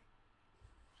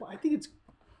 Well, I think it's.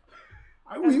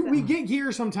 We get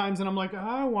gear sometimes, and I'm like,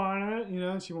 I want it. You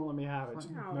know, she won't let me have it.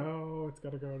 She's like, no, it's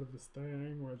got to go to this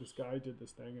thing where this guy did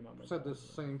this thing, and I'm like, said the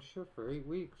same shit for 8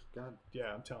 weeks. God.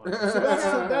 yeah, I'm telling you.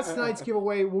 So that's tonight's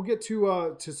giveaway. We'll get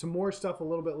to some more stuff a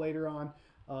little bit later on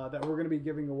that we're going to be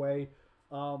giving away.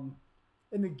 And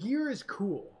the gear is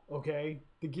cool. Okay,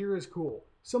 the gear is cool.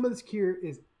 Some of this gear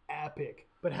is epic,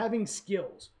 but having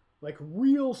skills, like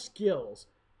real skills.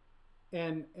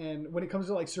 And when it comes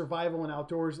to like survival and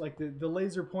outdoors, like the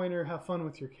laser pointer, have fun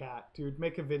with your cat, dude.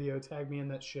 Make a video, tag me in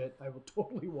that shit. I will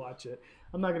totally watch it.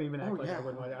 I'm not gonna even act like I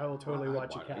wouldn't watch it. I will totally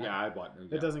watch your cat. Yeah, I'd watch it.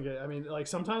 Yeah. It doesn't get. I mean, like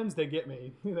sometimes they get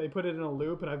me. They put it in a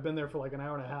loop, and I've been there for like an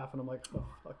hour and a half, and I'm like, oh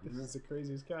fuck, this is the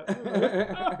craziest cat.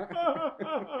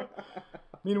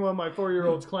 Meanwhile, my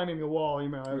 4-year-old's climbing the wall. You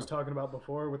know, I was talking about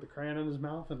before with the crayon in his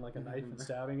mouth and like a knife and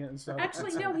stabbing it and stuff.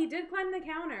 Actually, no, he did climb the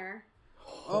counter.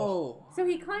 Oh. So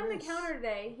he climbed the counter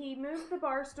today. He moved the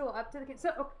bar stool up to the.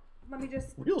 let me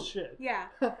just... Real shit. Yeah.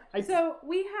 So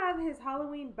we have his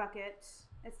Halloween bucket.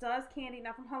 It still has candy,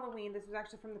 not from Halloween. This was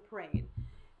actually from the parade.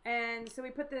 And so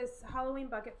we put this Halloween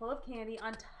bucket full of candy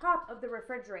on top of the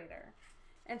refrigerator.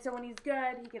 And so when he's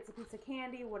good, he gets a piece of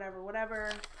candy, whatever.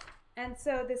 And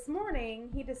so this morning,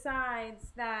 he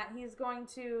decides that he's going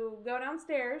to go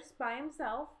downstairs by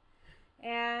himself.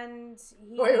 And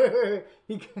he... Wait.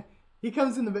 He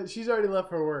comes in the bed. She's already left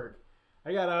for work.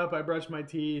 I got up. I brushed my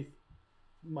teeth.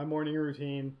 My morning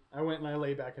routine. I went and I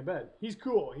lay back in bed. He's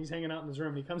cool. He's hanging out in his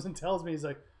room. He comes and tells me, he's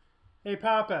like, "Hey,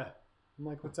 Papa." I'm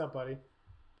like, "What's up, buddy?"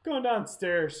 "Going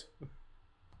downstairs."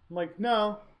 I'm like,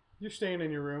 "No, you're staying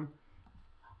in your room."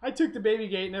 I took the baby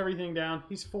gate and everything down.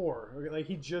 He's 4. Like,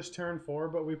 he just turned 4,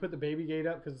 but we put the baby gate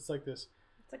up because it's like this.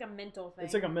 It's like a mental thing.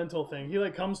 It's like a mental thing. He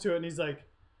like comes to it and he's like,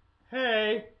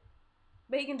 "Hey."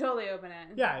 But he can totally open it.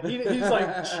 Yeah, he's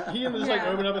like, he can just like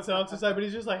open up and sit off to the side, but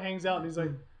he's just like hangs out and he's like,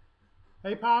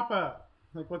 "Hey, Papa."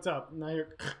 Like, "What's up?" And I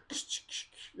hear,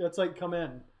 that's like, "Come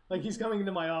in." Like, he's coming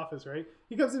into my office, right?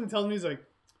 He comes in and tells me, he's like,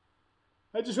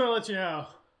 "I just want to let you know,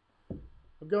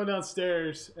 I'm going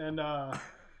downstairs and I'm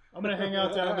going to hang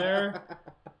out down there.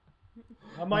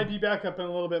 I might be back up in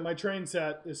a little bit. My train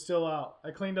set is still out.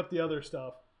 I cleaned up the other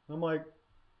stuff." I'm like,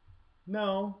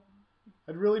 "No,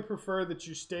 I'd really prefer that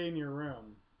you stay in your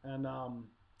room and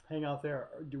hang out there.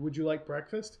 Would you like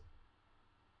breakfast?"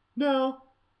 "No.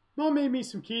 Mom made me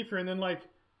some kefir, and then like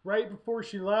right before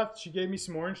she left, she gave me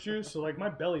some orange juice. So like my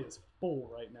belly is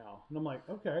full right now." And I'm like,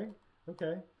 okay,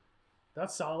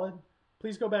 that's solid.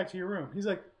 Please go back to your room." He's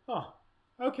like, "Oh,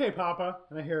 okay, Papa."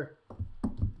 And I hear,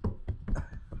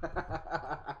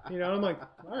 I'm like,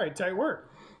 all right, tight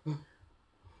work.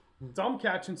 So I'm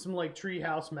catching some like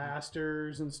Treehouse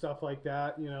Masters and stuff like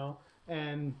that,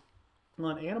 and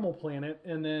on Animal Planet,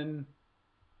 and then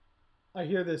I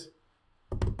hear this.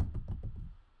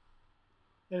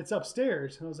 And it's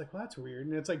upstairs. And I was like, well, that's weird.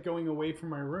 And it's like going away from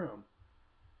my room.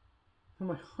 I'm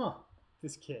like,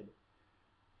 this kid.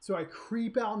 So I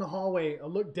creep out in the hallway. I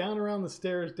look down around the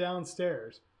stairs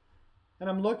downstairs. And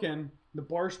I'm looking. The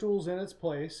bar stool's in its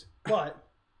place. But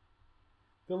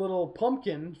the little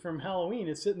pumpkin from Halloween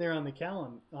is sitting there on the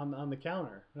on the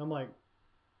counter. And I'm like,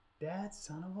 that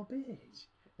son of a bitch.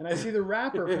 And I see the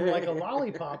wrapper from like a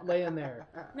lollipop laying there.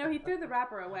 No, he threw the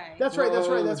wrapper away. That's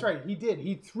right. He did.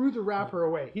 He threw the wrapper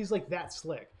away. He's like that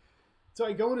slick. So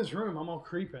I go in his room. I'm all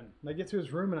creeping. And I get to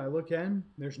his room and I look in.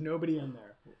 There's nobody in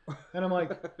there. And I'm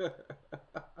like,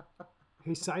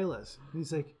 "Hey, Silas." And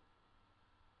he's like,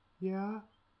 "Yeah?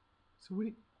 So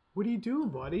what are you doing,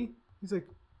 buddy?" He's like,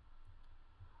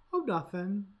 "Oh,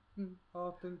 nothing.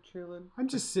 Often chilling. I'm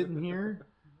just sitting here."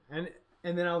 And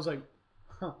then I was like,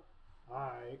 all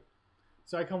right.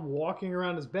 So I come walking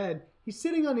around his bed. He's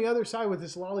sitting on the other side with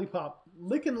this lollipop,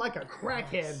 licking like a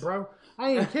crackhead, bro.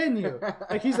 I ain't kidding you.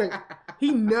 Like, he's like,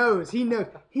 he knows.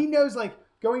 Like,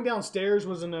 going downstairs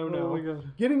was a no-no. Oh my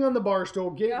God. Getting on the bar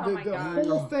stool, the God.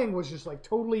 whole thing was just like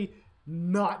totally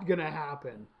not gonna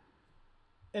happen.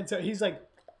 And so he's like,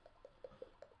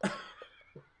 I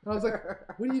was like,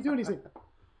 "What are you doing?" He's like,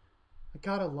 "I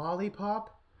got a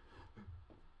lollipop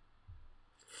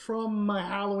from my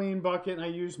Halloween bucket and I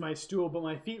used my stool, but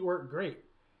my feet worked great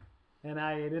and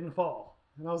I didn't fall."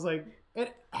 And I was like, and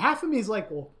half of me is like,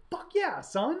 "Well, fuck yeah,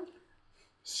 son.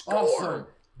 Score." Awesome.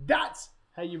 That's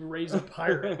how you raise a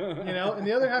pirate, And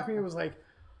the other half of me was like,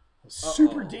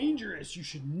 "Super dangerous. You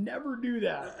should never do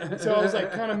that." And so I was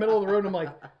like kind of middle of the road. And I'm like,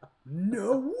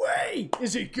 "No way.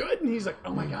 Is it good?" And he's like,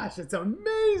 "Oh my gosh, it's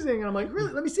amazing." And I'm like,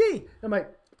 "Really? Let me see." And I'm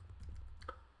like,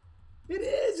 "It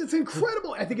is. It's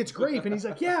incredible. I think it's grape." And he's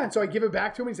like, "Yeah." And so I give it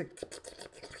back to him. He's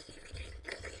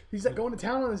like going to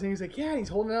town on this thing. He's like, "Yeah." And he's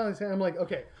holding it out in his hand. I'm like,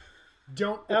 "Okay,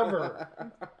 don't ever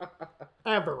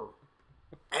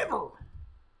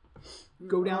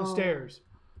go downstairs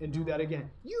and do that again.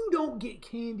 You don't get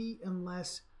candy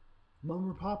unless Mom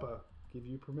or Papa give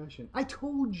you permission. I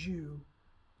told you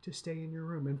to stay in your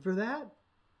room. And for that,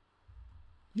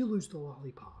 you lose the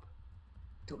lollipop.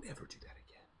 Don't ever do that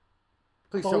again."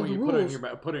 Please tell me you put it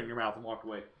in your mouth and walk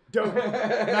away. Don't.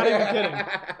 Not even kidding.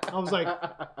 I was like,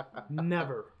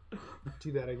 never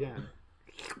do that again.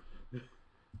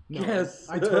 No, Yes.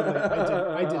 I did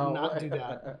not do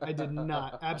that. I did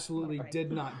not. Absolutely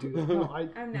did not do that. No,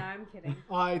 I'm kidding.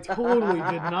 I totally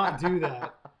did not do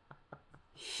that.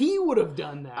 He would have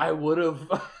done that. I would have.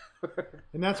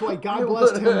 And that's why God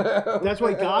blessed him. That's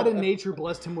why God and nature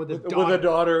blessed him with a daughter. With a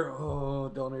daughter.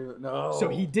 Oh, don't even. No. So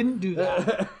he didn't do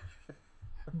that.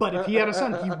 But if he had a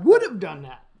son, he would have done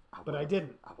that. But I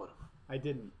didn't. I would have. I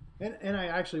didn't. And I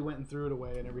actually went and threw it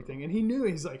away and everything. And he knew.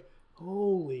 He's like,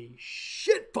 holy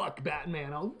shit, fuck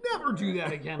Batman. I'll never do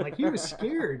that again. Like, he was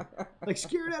scared. Like,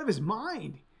 scared out of his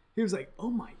mind. He was like, oh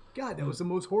my God, that was the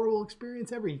most horrible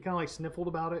experience ever. He kind of like sniffled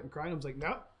about it and cried. I was like,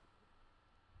 no.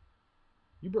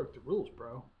 You broke the rules,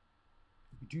 bro.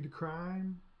 You do the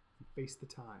crime, you face the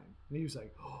time. And he was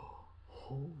like, oh,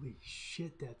 holy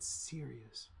shit, that's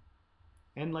serious.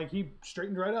 And like, he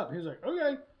straightened right up. He was like,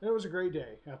 okay, it was a great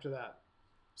day after that.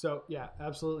 So yeah,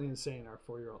 absolutely insane. Our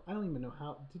 4-year-old. I don't even know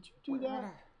how. Did you do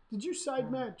that? Did you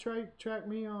track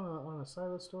me on a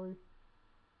Silas story?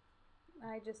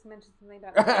 I just mentioned something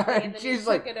about it, and then She's you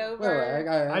like, took it over.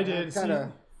 well, I did.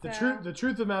 Kinda... The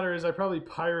truth of the matter is, I probably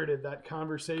pirated that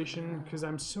conversation because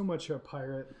I'm so much a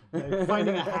pirate. Like,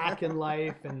 finding a hack in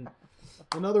life and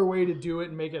another way to do it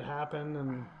and make it happen.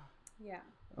 And yeah.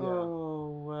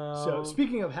 Oh, well. So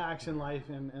speaking of hacks in life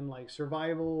and like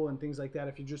survival and things like that,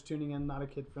 if you're just tuning in, not a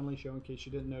kid-friendly show in case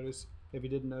you didn't notice. If you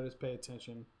didn't notice, pay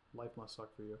attention. Life must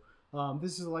suck for you.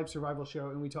 This is a life survival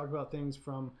show, and we talk about things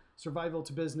from survival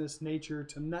to business, nature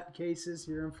to nutcases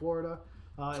here in Florida.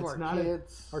 It's not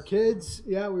kids. Our kids.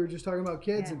 Yeah, we were just talking about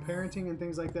kids and parenting and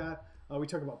things like that. We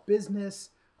talk about business,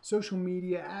 social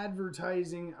media,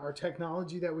 advertising, our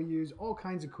technology that we use, all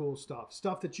kinds of cool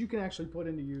stuff that you can actually put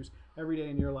into use every day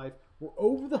in your life. We're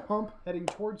over the hump, heading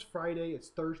towards Friday. It's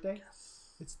Thursday.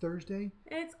 Yes. It's Thursday.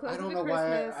 It's close I don't to know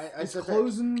Christmas. why it's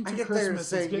closing to I get Christmas. there to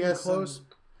say it's getting yes, close.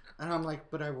 And I'm like,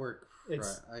 but I work.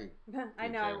 I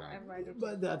know.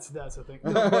 But that's the thing.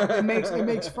 No, but it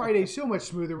makes Friday so much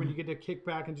smoother when you get to kick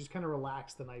back and just kind of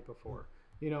relax the night before.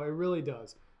 You know, it really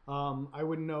does. I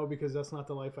wouldn't know because that's not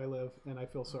the life I live, and I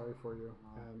feel sorry for you.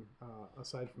 And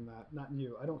aside from that, not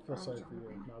you. I don't feel sorry for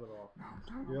you, not at all.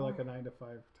 You're like a 9 to 5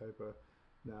 type of.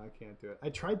 No, I can't do it. I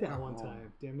tried that one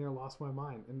time. Damn near lost my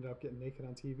mind. Ended up getting naked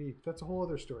on TV. That's a whole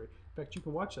other story. In fact, you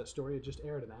can watch that story. It just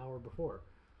aired an hour before.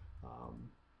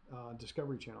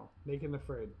 Discovery Channel, Naked and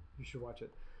Afraid. You should watch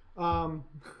it,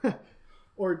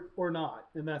 or not,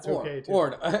 and that's okay too.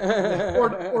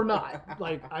 Or not.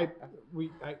 Like I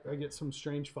get some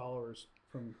strange followers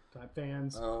from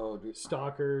fans,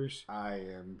 stalkers. I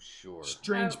am sure.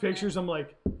 Strange pictures. I'm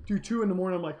like, dude, 2 a.m.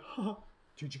 I'm like, huh.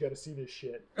 Dude, you got to see this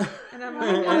shit. And I'm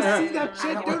I want to see that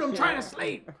shit, dude. I'm trying to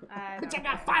sleep. Bitch, I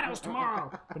got finals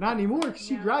tomorrow. But not anymore because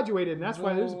she graduated, and that's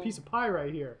why there's a piece of pie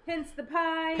right here. Hence the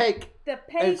pie. Cake. The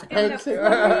cake and the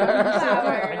flowers.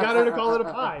 I got her to call it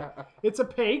a pie. It's a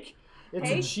cake.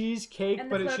 It's a cheesecake,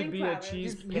 but it should be a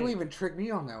cheese. You even tricked me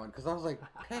on that one because I was like,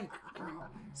 cake.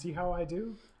 See how I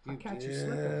do? I catch you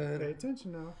slipping. Pay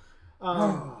attention now.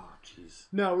 Jeez.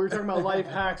 No, we were talking about life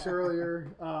hacks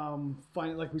earlier.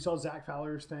 Like we saw Zach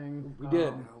Fowler's thing. We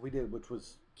did, which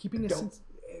was keeping a sense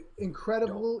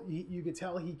incredible. You could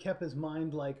tell he kept his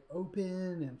mind like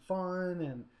open and fun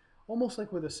and almost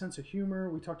like with a sense of humor.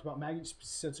 We talked about Maggie's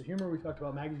sense of humor. We talked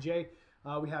about Maggie J.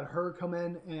 We had her come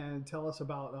in and tell us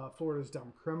about Florida's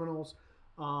dumb criminals.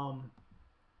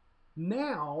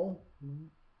 Now,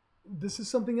 this is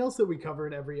something else that we cover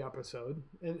in every episode,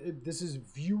 and this is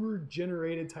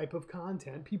viewer-generated type of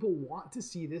content. People want to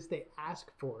see this. They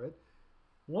ask for it.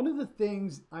 One of the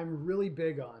things I'm really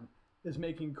big on is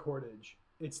making cordage.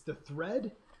 It's the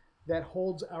thread that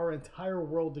holds our entire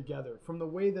world together, from the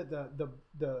way that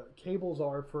the cables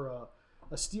are for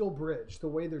a steel bridge, the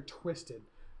way they're twisted,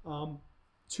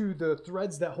 to the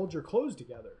threads that hold your clothes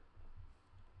together.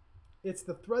 It's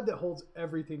the thread that holds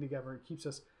everything together and keeps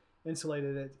us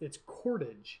insulated. It's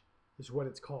cordage is what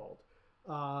it's called.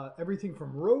 Everything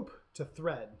from rope to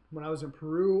thread. When I was in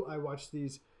Peru, I watched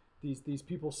these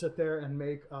people sit there and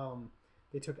make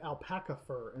they took alpaca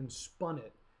fur and spun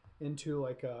it into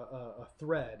like a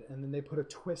thread, and then they put a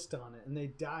twist on it and they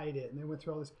dyed it and they went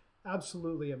through all this.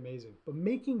 Absolutely amazing. But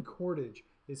making cordage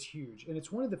is huge, and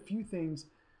it's one of the few things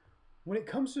when it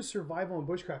comes to survival and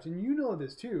bushcraft, and you know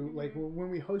this too, like when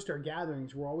we host our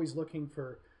gatherings, we're always looking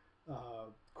for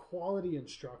quality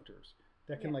instructors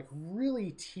that can like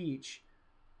really teach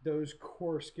those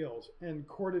core skills, and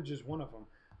cordage is one of them.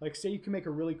 Like, say you can make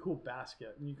a really cool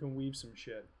basket and you can weave some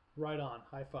shit. Right on,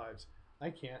 high fives. I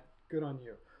can't. Good on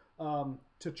you.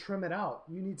 To trim it out,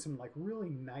 you need some like really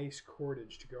nice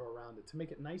cordage to go around it, to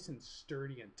make it nice and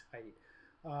sturdy and tight.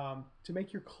 To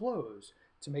make your clothes,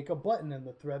 to make a button and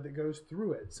the thread that goes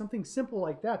through it. Something simple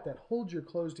like that holds your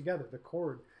clothes together. The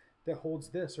cord that holds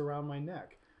this around my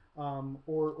neck.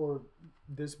 Or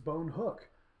this bone hook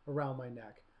around my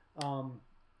neck.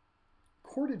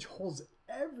 Cordage holds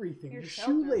everything. Your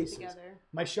shoelaces,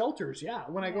 my shelters. Yeah,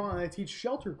 when I go on, I teach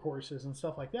shelter courses and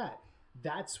stuff like that.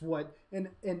 That's what, and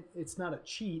it's not a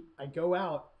cheat. I go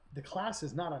out. The class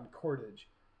is not on cordage.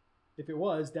 If it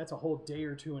was, that's a whole day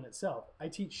or two in itself. I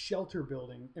teach shelter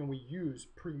building, and we use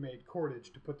pre-made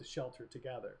cordage to put the shelter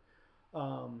together.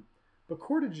 But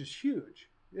cordage is huge.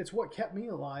 It's what kept me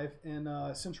alive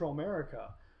in Central America.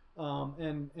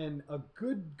 And a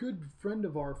good friend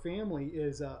of our family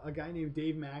is a guy named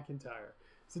Dave McIntyre.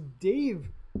 So Dave,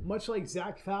 much like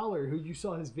Zach Fowler, who you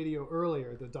saw his video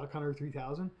earlier, the Duck Hunter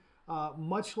 3000,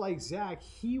 much like Zach,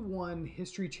 he won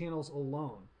History Channel's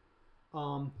Alone.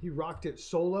 He rocked it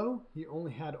solo. He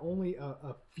had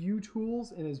a few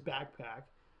tools in his backpack,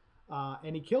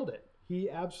 and he killed it. He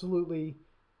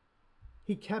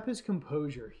kept his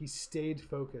composure. He stayed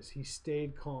focused. He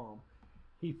stayed calm.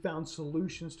 He found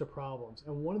solutions to problems.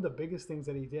 And one of the biggest things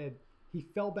that he did, he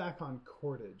fell back on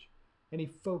cordage, and he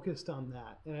focused on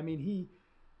that. And I mean,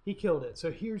 he killed it.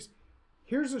 So here's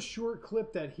a short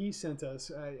clip that he sent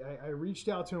us. I reached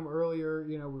out to him earlier.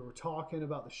 You know, we were talking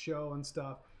about the show and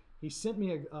stuff. He sent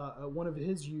me one of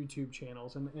his YouTube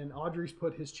channels, and Audrey's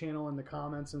put his channel in the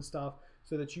comments and stuff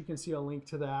so that you can see a link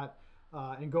to that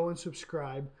and go and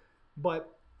subscribe.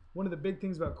 But one of the big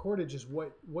things about cordage is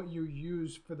what you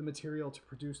use for the material to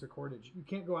produce the cordage. You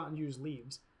can't go out and use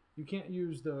leaves. You can't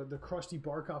use the crusty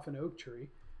bark off an oak tree.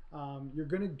 You're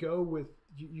going to go with,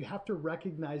 you have to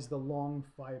recognize the long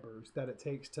fibers that it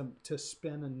takes to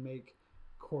spin and make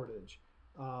cordage.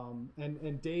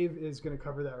 And Dave is going to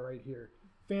cover that right here.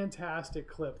 Fantastic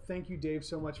clip. Thank you, Dave,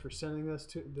 so much for sending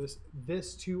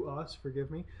this to us.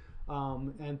 Forgive me,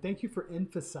 and thank you for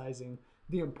emphasizing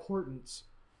the importance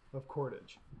of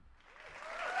cordage.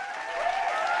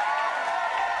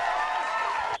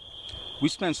 We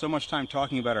spend so much time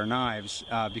talking about our knives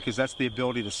because that's the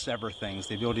ability to sever things,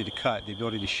 the ability to cut, the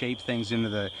ability to shape things into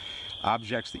the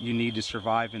objects that you need to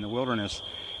survive in the wilderness.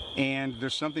 And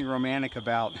there's something romantic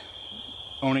about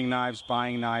owning knives,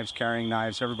 buying knives, carrying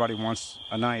knives. Everybody wants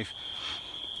a knife.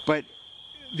 But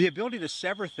the ability to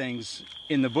sever things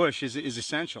in the bush is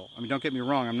essential. I mean, don't get me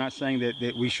wrong. I'm not saying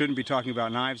that we shouldn't be talking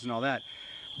about knives and all that.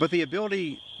 But the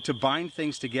ability to bind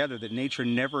things together that nature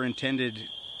never intended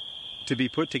to be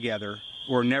put together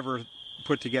or never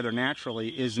put together naturally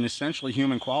is an essentially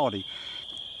human quality.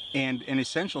 And an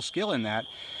essential skill in that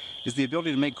is the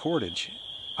ability to make cordage.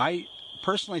 I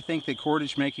personally think that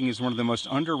cordage making is one of the most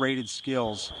underrated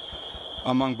skills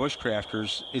among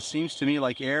bushcrafters. It seems to me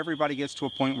like everybody gets to a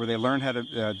point where they learn how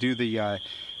to do the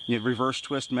reverse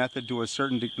twist method to a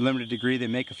certain limited degree. They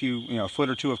make a few, a foot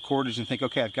or two of cordage and think,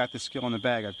 okay, I've got this skill in the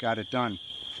bag, I've got it done.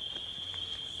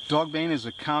 Dogbane is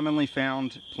a commonly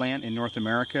found plant in North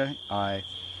America.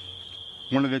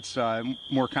 One of its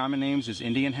more common names is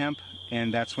Indian hemp,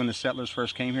 and that's when the settlers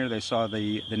first came here. They saw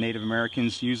the Native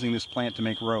Americans using this plant to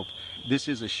make rope. This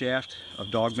is a shaft of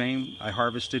dogbane I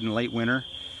harvested in late winter.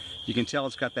 You can tell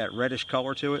it's got that reddish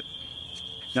color to it.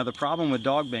 Now the problem with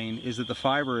dogbane is that the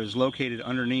fiber is located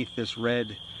underneath this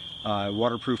red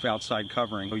waterproof outside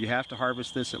covering. So you have to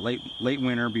harvest this at late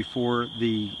winter before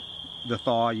the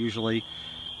thaw usually.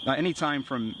 Anytime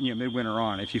from midwinter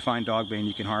on, if you find dogbane,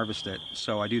 you can harvest it.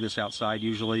 So I do this outside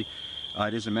usually.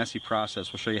 It is a messy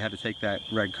process. We'll show you how to take that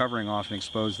red covering off and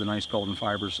expose the nice golden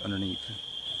fibers underneath.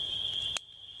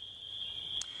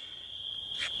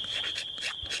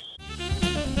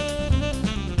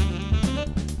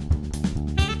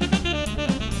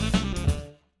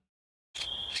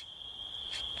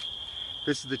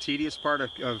 This is the tedious part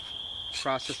of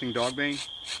processing dogbane.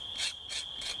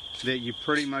 That you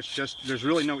pretty much there's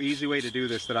really no easy way to do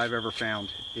this that I've ever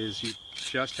found, is you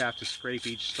just have to scrape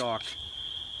each stalk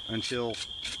until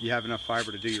you have enough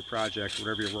fiber to do your project,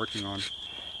 whatever you're working on.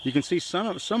 You can see some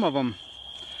of them,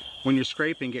 when you're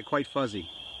scraping, get quite fuzzy.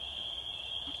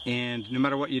 And no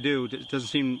matter what you do, it doesn't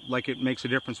seem like it makes a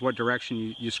difference what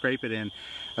direction you scrape it in.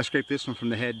 I scraped this one from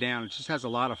the head down. It just has a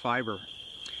lot of fiber.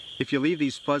 If you leave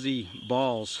these fuzzy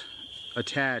balls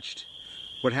attached,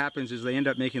 what happens is they end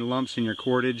up making lumps in your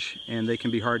cordage, and they can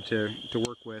be hard to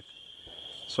work with.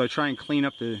 So I try and clean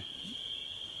up the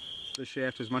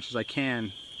shaft as much as I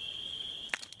can.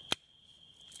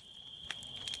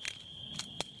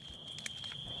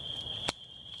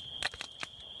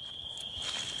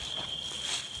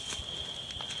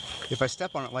 If I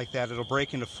step on it like that, it'll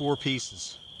break into 4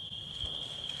 pieces.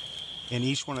 And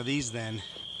each one of these then,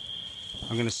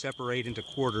 I'm going to separate into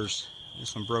quarters.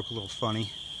 This one broke a little funny.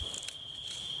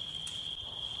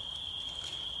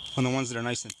 On the ones that are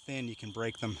nice and thin, you can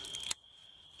break them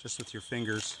just with your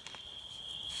fingers.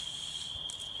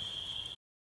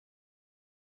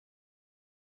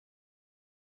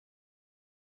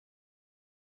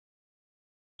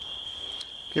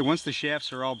 Okay, once the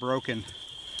shafts are all broken,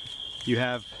 you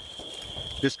have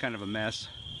this kind of a mess.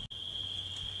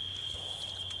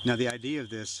 Now the idea of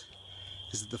this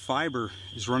is that the fiber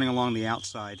is running along the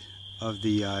outside of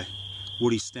the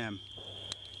woody stem.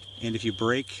 And if you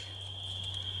break,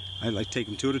 I like to take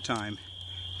them two at a time,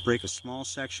 break a small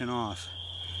section off,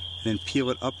 and then peel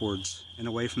it upwards and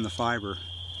away from the fiber.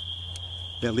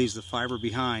 That leaves the fiber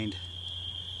behind,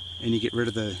 and you get rid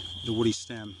of the woody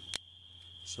stem.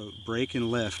 So break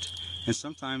and lift. And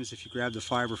sometimes if you grab the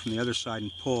fiber from the other side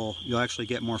and pull, you'll actually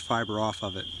get more fiber off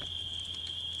of it.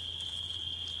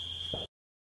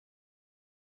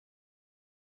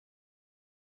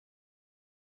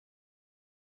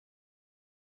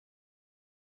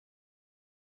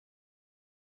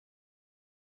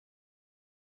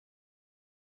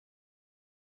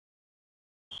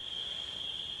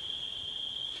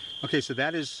 Okay, so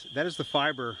that is the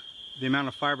fiber, the amount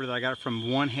of fiber that I got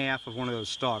from one half of one of those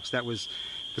stalks. That was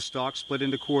the stalk split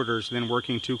into quarters, then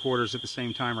working 2 quarters at the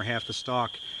same time, or half the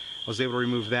stalk. I was able to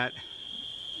remove that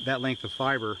length of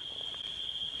fiber,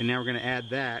 and now we're going to add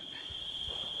that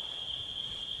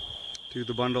to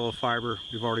the bundle of fiber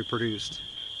we've already produced.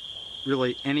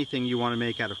 Really, anything you want to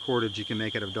make out of cordage, you can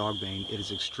make out of dogbane. It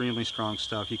is extremely strong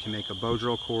stuff. You can make a bow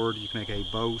drill cord, you can make a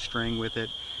bow string with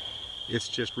it. It's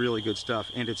just really good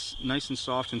stuff, and it's nice and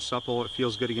soft and supple. It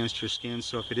feels good against your skin,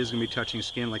 so if it is going to be touching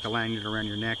skin, like a lanyard around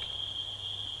your neck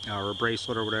or a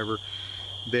bracelet or whatever,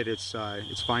 that it's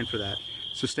fine for that.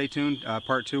 So stay tuned.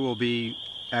 Part 2 will be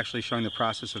actually showing the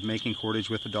process of making cordage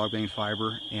with the dogbane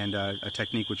fiber, and a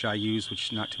technique which I use,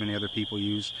 which not too many other people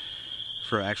use,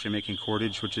 for actually making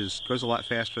cordage, which goes a lot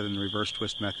faster than the reverse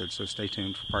twist method. So stay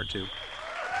tuned for Part 2.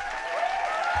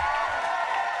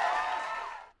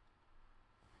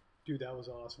 Dude, that was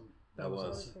awesome. That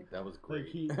was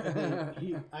great.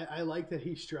 I like that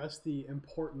he stressed the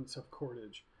importance of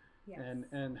cordage, Yes.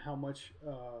 and how much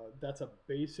that's a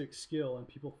basic skill, and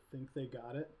people think they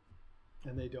got it,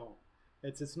 and they don't.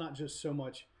 It's not just so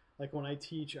much like when I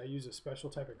teach, I use a special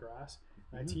type of grass,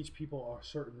 and I teach people a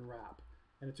certain wrap,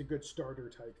 and it's a good starter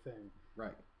type thing.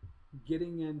 Right.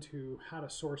 Getting into how to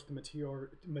source the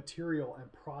material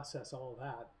and process all of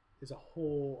that is a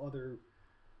whole other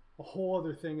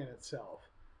thing in itself.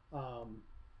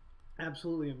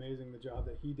 Absolutely amazing the job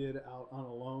that he did out on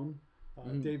Alone.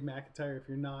 Dave McIntyre, if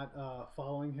you're not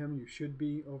following him, you should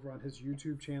be, over on his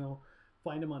YouTube channel.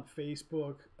 Find him on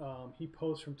Facebook. He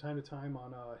posts from time to time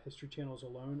on History Channel's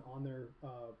Alone on their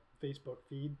Facebook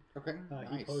feed. Okay,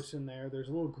 He nice. posts in there. There's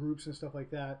little groups and stuff like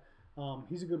that.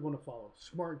 He's a good one to follow.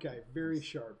 Smart guy, very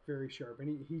sharp,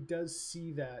 and he does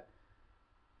see that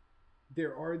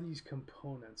there are these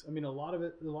components. I mean, a lot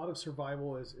of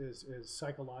survival is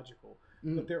psychological,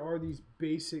 but there are these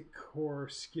basic core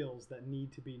skills that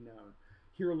need to be known.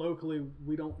 Here locally,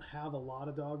 we don't have a lot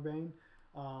of dogbane,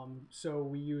 so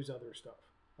we use other stuff.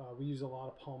 We use a lot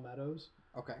of palmettos.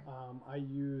 Okay. I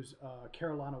use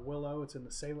Carolina willow. It's in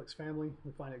the salix family.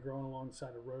 We find it growing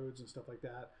alongside of roads and stuff like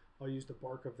that. I'll use the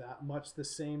bark of that, much the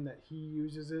same that he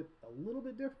uses it, a little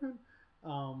bit different.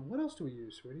 What else do we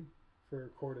use, sweetie,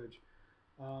 for cordage?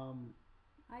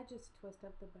 I just twist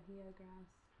up the bahia grass.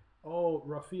 Oh,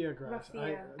 raffia grass.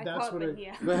 Raffia. I That's call what it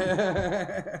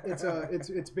bahia.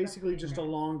 it's basically just a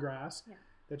long grass Yeah.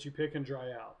 that you pick and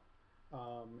dry out.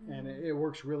 And it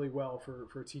works really well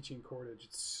for teaching cordage.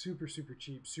 It's super, super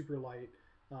cheap, super light.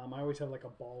 I always have like a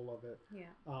ball of it. Yeah.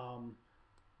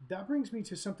 That brings me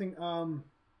to something,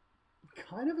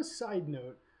 kind of a side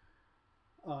note.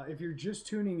 If you're just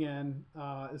tuning in,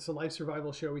 it's a life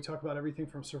survival show. We talk about everything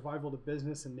from survival to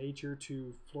business and nature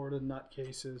to Florida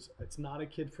nutcases. It's not a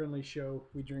kid-friendly show.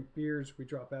 We drink beers. We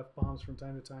drop F-bombs from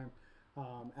time to time.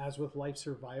 As with Life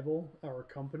Survival, our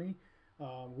company,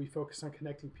 we focus on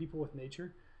connecting people with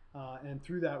nature. And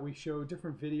through that, we show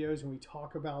different videos and we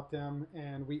talk about them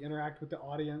and we interact with the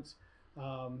audience.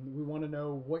 We want to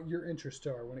know what your interests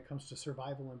are when it comes to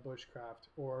survival and bushcraft,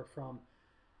 or from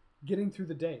getting through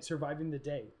the day,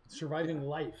 surviving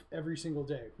life every single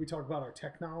day. We talk about our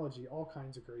technology, all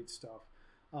kinds of great stuff.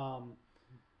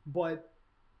 But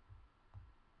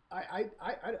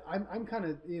I'm kind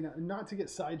of, not to get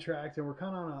sidetracked, and we're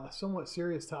kind of on a somewhat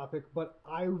serious topic, but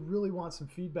I really want some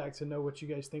feedback to know what you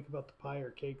guys think about the pie or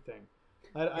cake thing.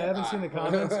 I haven't seen the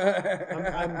comments.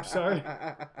 I'm sorry.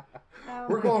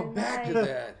 We're going back to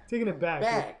that. Taking it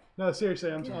back. No,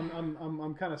 seriously, I'm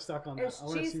kind of stuck on that. Is I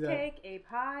want to see that. cheesecake a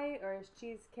pie or is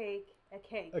cheesecake a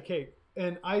cake? A cake,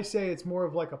 and I say it's more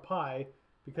of like a pie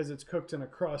because it's cooked in a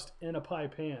crust in a pie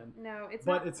pan. No, it's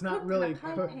but not. It's not cooked really in a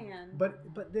pie cooked. pan.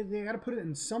 But they got to put it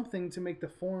in something to make the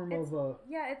form of a.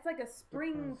 Yeah, it's like a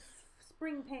spring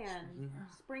pan.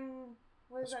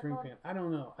 What is that spring called? pan. I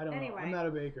don't know. Anyway. I'm not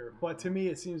a baker, but to me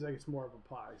it seems like it's more of a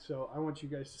pie. So I want you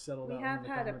guys to settle We that. have in the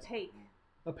had comments. a pake.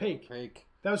 A pake. Fake.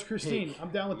 That was Christine. Cake. I'm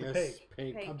down with the Yes,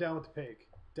 cake. Cake. I'm down with the cake.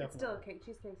 Definitely. It's still a cake.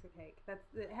 Cheesecake's a cake.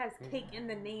 It has cake in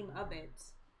the name of it.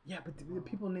 Yeah, but the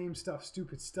people name stuff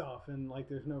stupid stuff, and like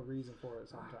there's no reason for it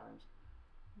sometimes.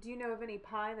 Do you know of any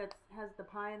pie that has the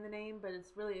pie in the name, but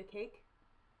it's really a cake?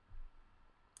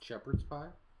 Shepherd's pie.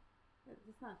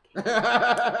 It's not cake.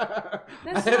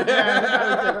 That's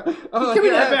Give me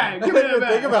that bag. Give me that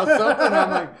bag. Think about something.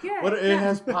 I'm like, Yeah, what? It yeah.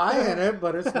 has pie in it,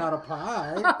 but it's not a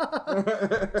pie.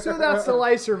 So that's the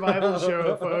Life Survival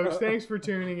Show, folks. Thanks for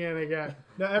tuning in again.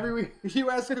 Now every week, You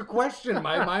asked a question.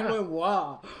 My mind went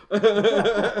wow.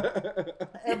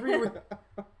 every week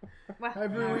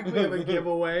we have a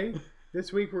giveaway.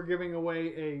 This week we're giving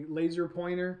away a laser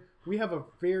pointer. We have a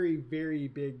very, very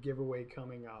big giveaway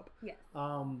coming up. Yes.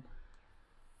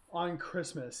 On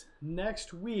Christmas.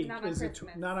 Next week Not on is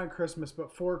Christmas. not on Christmas,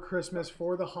 but for Christmas,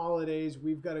 for the holidays,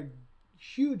 we've got a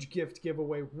huge gift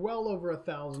giveaway, well over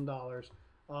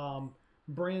 $1,000.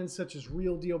 Brands such as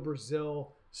Real Deal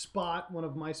Brazil, Spot, one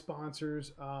of my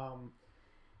sponsors.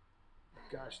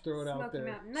 Throw it out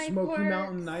there. Smoky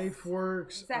Mountain Knife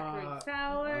Works. Zachary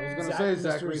Fowler. I was going to say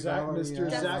Zachary Fowler. Mr.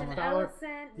 yeah. Zach Fowler.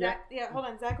 Ellison. Hold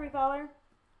on. Zachary Fowler.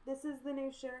 This is the new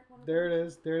shirt. There it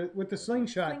is. There with the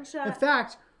slingshot. Slingshot. In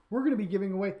fact, we're going to be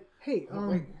giving away. Hey,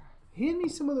 wait. hand me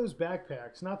some of those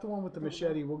backpacks. Not the one with the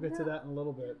machete. We'll get to that in a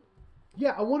little bit.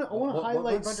 Yeah, I want to What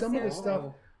highlight about some of the the-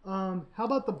 stuff. How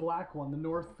about the black one, the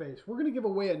North Face? We're going to give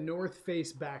away a North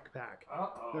Face backpack.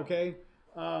 Okay.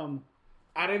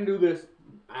 I didn't do this.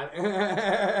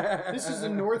 This is a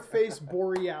North Face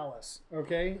Borealis.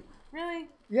 Okay. Really?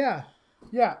 Yeah.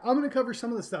 I'm going to cover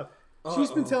some of the stuff.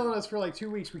 She's been telling us for like 2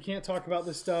 weeks we can't talk about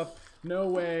this stuff. No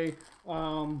way.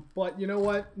 But you know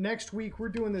what? Next week we're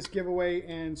doing this giveaway,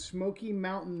 and Smoky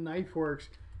Mountain Knife Works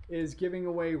is giving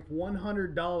away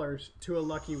 $100 to a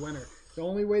lucky winner. The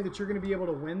only way that you're going to be able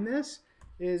to win this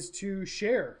is to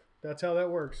share. That's how that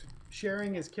works.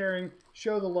 Sharing is caring.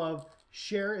 Show the love.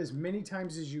 Share as many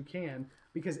times as you can,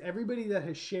 because everybody that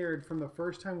has shared from the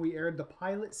first time we aired the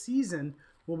pilot season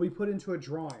will be put into a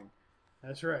drawing.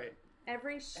 That's right.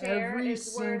 Every share Every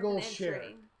is single worth an share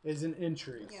entry. is an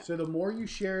entry. Yeah. So the more you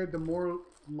share, the more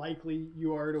likely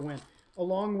you are to win.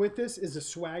 Along with this is a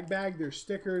swag bag. There's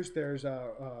stickers. There's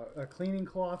a cleaning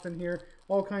cloth in here.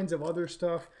 All kinds of other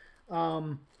stuff.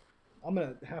 I'm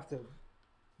going to have to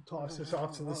toss this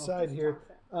off to the side here.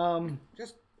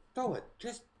 Just throw it.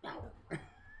 Just throw it.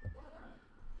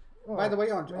 By the way,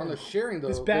 on the sharing though,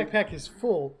 This backpack is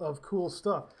full of cool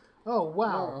stuff. Oh,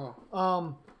 wow.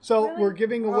 Oh. So Really? we're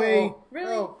giving away...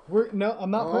 Really? Oh. No,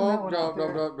 I'm not putting that one out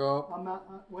there. No. I'm not...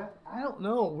 what? I don't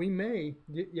know. We may.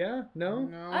 Yeah? No?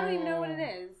 I don't even know what it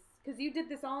is because you did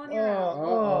this all on Oh, your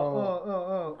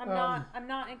own. oh. I'm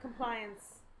not in compliance,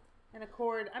 in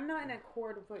accord. I'm not in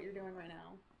accord with what you're doing right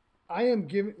now. I am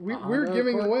giving... We're no,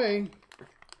 giving of away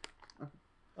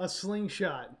a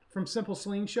slingshot from Simple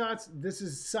Slingshots. This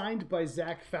is signed by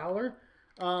Zach Fowler.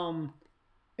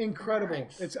 Incredible.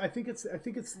 Nice. I think it's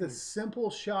the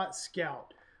Simple Shot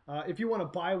Scout. If you want to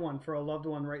buy one for a loved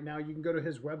one right now, you can go to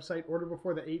his website, order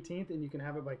before the 18th, and you can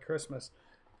have it by Christmas.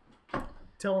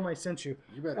 Tell him I sent you.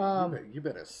 You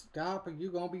better stop, or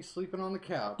you're gonna be sleeping on the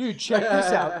couch. Dude, check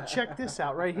this out. Check this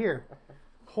out right here.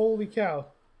 Holy cow.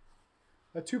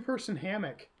 A 2-person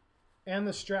hammock and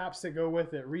the straps that go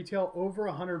with it retail over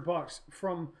 $100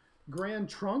 from Grand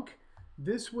Trunk.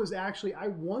 This was actually, I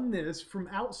won this from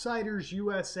Outsiders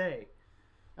USA.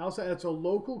 It's a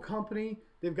local company.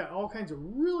 They've got all kinds of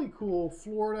really cool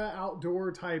Florida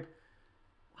outdoor type,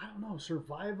 I don't know,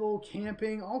 survival,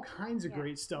 camping, all kinds of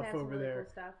great stuff that's over really there.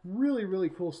 cool stuff. Really, really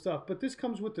cool stuff. But this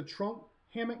comes with the trunk,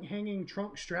 hammock hanging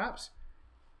trunk straps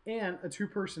and a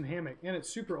 2-person hammock. And it's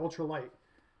super ultra light.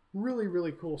 Really,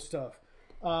 really cool stuff.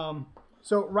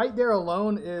 So right there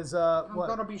alone is I'm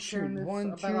gonna be sharing this one,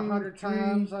 about 2, 100 3.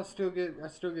 times. I still get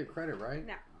credit, right?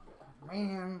 No.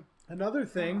 Man. Another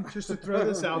thing, just to throw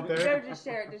this out Go, there. just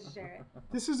share it. Just share it.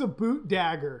 This is a boot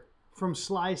dagger from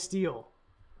Sly Steel.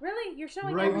 Really? You're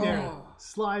showing Right everything? there.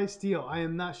 Sly Steel. I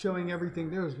am not showing everything.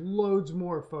 There's loads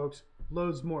more, folks.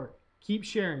 Loads more. Keep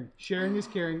sharing. Sharing is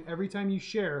caring. Every time you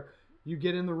share, you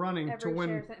get in the running to Every win.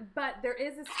 share something. But there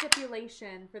is a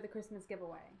stipulation for the Christmas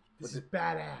giveaway. This is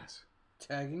badass.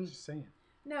 Tagging? Just saying.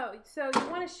 No, so you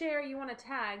want to share, you want to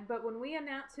tag, but when we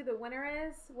announce who the winner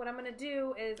is, what I'm going to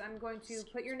do is I'm going to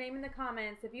put your name in the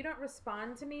comments. If you don't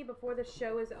respond to me before the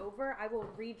show is over, I will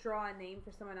redraw a name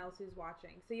for someone else who's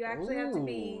watching. So you actually have to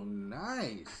be... Ooh,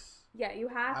 nice. Yeah, you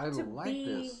have to like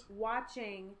be this.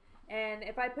 watching. And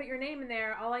if I put your name in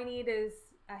there, all I need is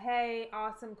a hey,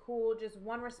 awesome, cool, just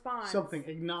one response. Something.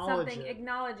 Acknowledge it.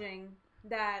 Acknowledging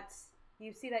that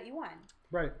you see that you won.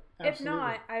 Right. If Absolutely.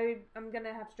 not, I'm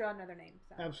gonna have to draw another name.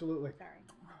 So. Absolutely. Sorry.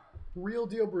 Real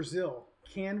Deal Brazil,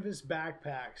 canvas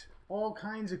backpacks, all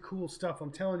kinds of cool stuff.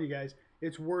 I'm telling you guys,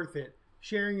 it's worth it.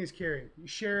 Sharing is caring. You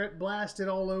share it, blast it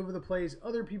all over the place.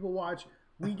 Other people watch.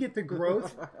 We get the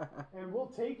growth, and we'll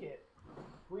take it.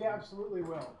 We absolutely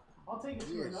will. I'll take it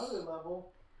to another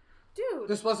level. Dude.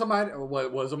 This wasn't my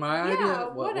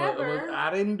idea. Whatever.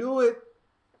 I didn't do it.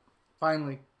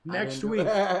 Finally. Next week,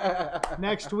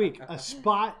 a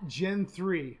Spot Gen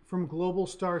 3 from Global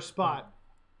Star Spot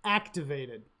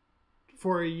activated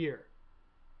for a year.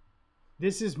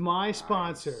 This is my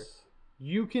sponsor.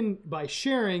 You can, by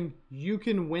sharing, you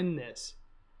can win this.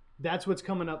 That's what's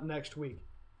coming up next week.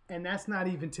 And that's not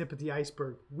even tip of the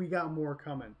iceberg. We got more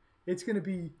coming. It's going to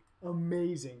be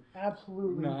amazing.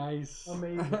 Absolutely nice.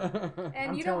 Amazing.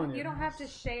 And you don't have to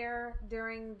share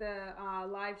during the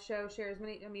live show. Share as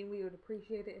many. I mean, we would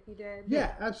appreciate it if you did.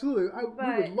 Yeah, absolutely.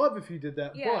 We would love if you did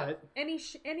that. Yeah, but any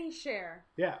share.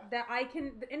 Yeah.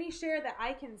 Any share that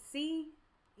I can see,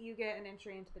 you get an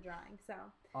entry into the drawing. So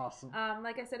awesome.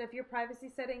 Like I said, if your privacy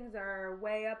settings are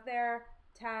way up there,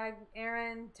 tag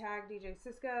Aaron, tag DJ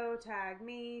Cisco, tag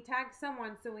me, tag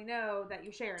someone so we know that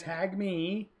you shared it. Tag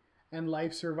me and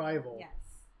Life Survival. Yes.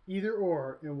 Either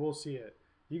or, and we'll see it.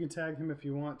 You can tag him if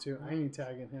you want to. I ain't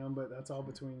tagging him, but that's all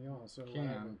between y'all. So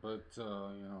but you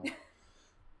know,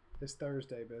 it's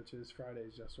Thursday, bitches.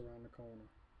 Friday's just around the corner.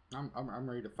 I'm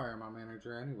ready to fire my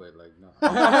manager anyway. Like no.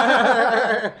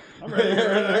 I'm ready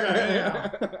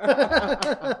to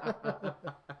fire.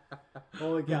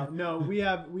 Holy cow! No, we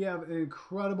have an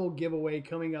incredible giveaway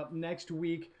coming up next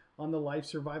week on the Life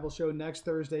Survival Show next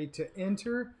Thursday. To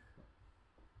enter,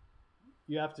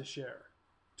 you have to share.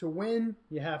 To win,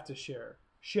 you have to share.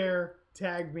 Share,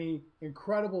 tag me.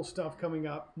 Incredible stuff coming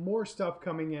up. More stuff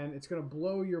coming in. It's going to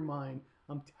blow your mind.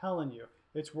 I'm telling you,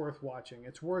 it's worth watching.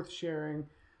 It's worth sharing.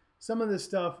 Some of this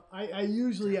stuff, I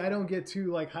usually don't get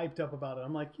too like hyped up about it.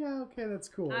 I'm like, yeah, okay, that's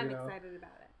cool. I'm excited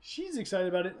about it. She's excited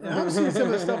about it, and I'm seeing some of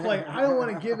the stuff like I don't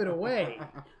want to give it away.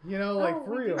 You know, like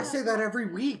for real. I say that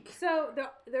every week. So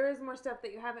there is more stuff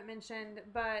that you haven't mentioned,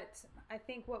 but I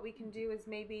think what we can do is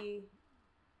maybe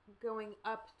going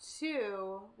up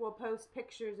to, we'll post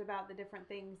pictures about the different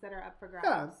things that are up for grabs.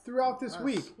 Yeah, throughout this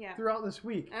week. Yeah. Throughout this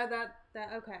week. That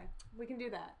okay. We can do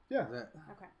that. Yeah.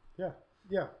 Okay.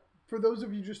 Yeah. For those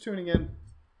of you just tuning in,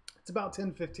 it's about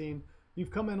 10:15.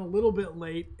 You've come in a little bit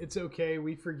late. It's okay.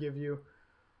 We forgive you.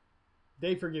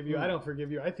 They forgive you. I don't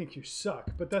forgive you. I think you suck,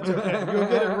 but that's okay. You'll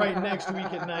get it right next week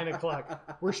at 9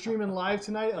 o'clock. We're streaming live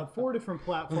tonight on 4 different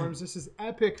platforms. This is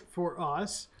epic for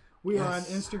us. We are on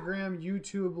Instagram,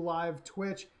 YouTube, Live,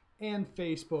 Twitch, and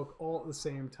Facebook all at the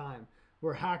same time.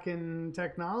 We're hacking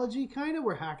technology, kind of.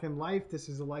 We're hacking life. This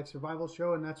is a life survival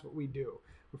show, and that's what we do.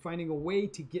 We're finding a way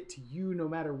to get to you no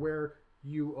matter where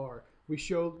you are. We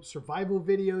show survival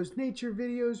videos, nature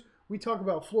videos. We talk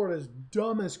about Florida's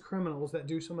dumbest criminals that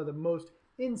do some of the most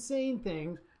insane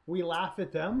things. We laugh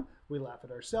at them. We laugh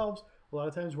at ourselves. A lot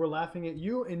of times we're laughing at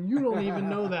you, and you don't even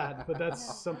know that, but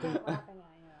that's something...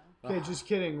 Okay, just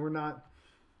kidding. We're not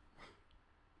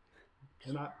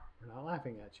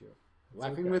laughing at you. It's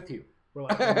laughing with you. We're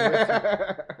laughing with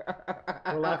you.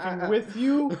 We're laughing with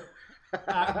you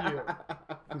at you.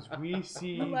 Because we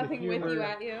see We're laughing the humor. with you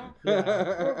at you.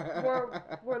 Yeah.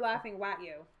 We're laughing at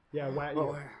you. Yeah, wat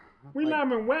you. We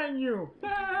laughing at you.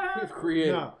 We've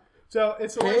created. No. So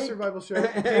it's a life survival show.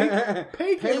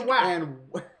 Pake and whack.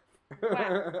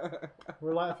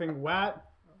 We're laughing wat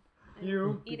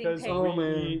you because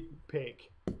we eat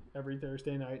pake every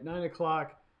Thursday night, 9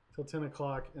 o'clock till 10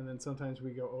 o'clock, and then sometimes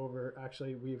we go over.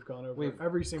 Actually, we've gone over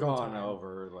every single time.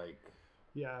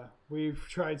 Yeah, we've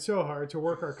tried so hard to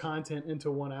work our content into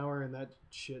 1 hour, and that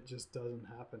shit just doesn't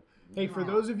happen. Hey, for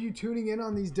those of you tuning in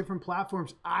on these different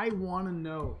platforms, I want to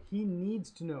know, he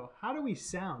needs to know, how do we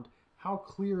sound? How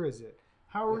clear is it?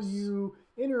 How are you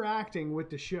interacting with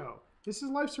the show? This is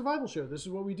a life survival show. This is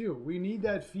what we do. We need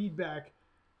that feedback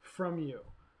from you.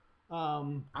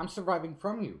 I'm surviving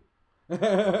from you.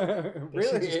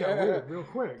 Really? Just got weird real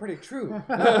quick. Pretty true.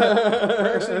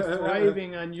 We're actually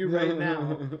thriving on you right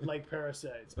now, like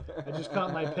parasites. I just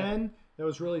caught my pen. That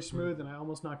was really smooth, and I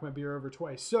almost knocked my beer over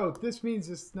twice. So this means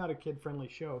this is not a kid-friendly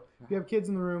show. If you have kids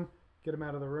in the room, get them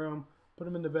out of the room, put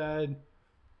them into bed.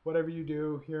 Whatever you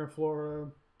do here in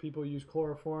Florida, people use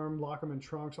chloroform, lock them in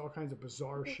trunks, all kinds of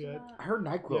bizarre shit. I heard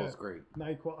NyQuil is great.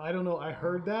 NyQuil. I don't know. I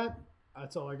heard that.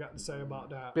 That's all I got to say about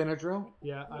that. Benadryl?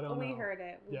 Yeah, I don't know. We heard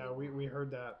it. We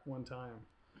heard that one time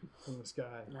from this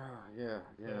guy. Yeah.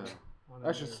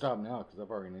 I should stop now because I've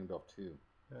already named off 2.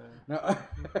 No.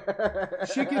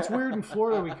 Shit gets weird in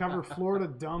Florida. We cover Florida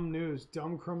dumb news,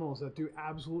 dumb criminals that do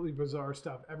absolutely bizarre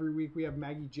stuff. Every week we have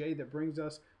Maggie J that brings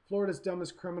us Florida's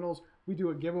dumbest criminals. We do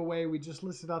a giveaway. We just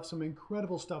listed off some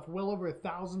incredible stuff. Well over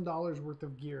 $1,000 worth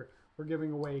of gear we're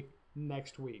giving away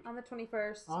next week. On the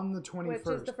 21st. On the 21st. Which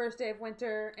is the first day of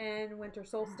winter and winter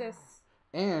solstice.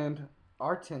 And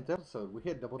our 10th episode, we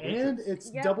hit double digits. And it's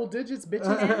double digits,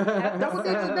 bitches. And, double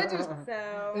digits, bitches.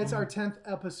 So It's our 10th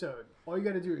episode. All you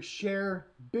got to do is share.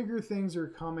 Bigger things are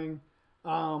coming.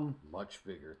 Much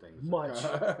bigger things.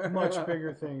 Much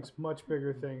bigger things. Much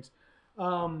bigger things.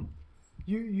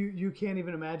 You can't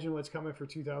even imagine what's coming for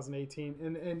 2018.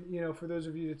 And you know, for those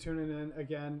of you tuning in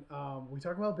again, we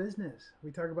talk about business.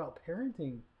 We talk about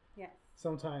parenting. yes.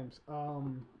 Sometimes.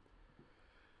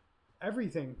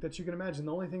 Everything that you can imagine.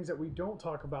 The only things that we don't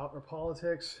talk about are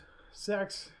politics,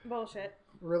 sex, Bullshit.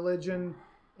 religion,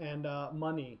 and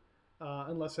money,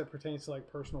 unless it pertains to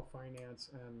like personal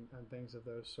finance and things of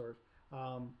those sorts.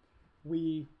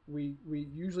 We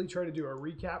usually try to do a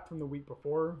recap from the week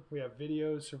before. We have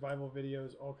videos, survival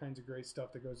videos, all kinds of great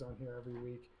stuff that goes on here every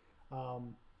week.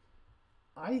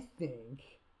 I think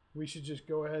we should just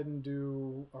go ahead and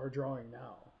do our drawing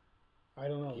now. I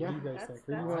don't know. Yeah. What do you guys think?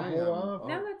 Are you That's going to hold off?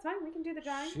 No, that's fine. We can do the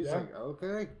drawing. She's Yeah. like,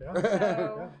 okay. Yeah.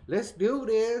 So- Let's do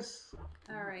this.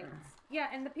 All right. Yeah,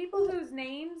 and the people whose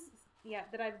names,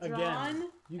 that I've drawn. Again,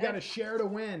 you got to share to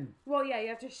win. Well, yeah, you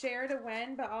have to share to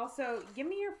win, but also give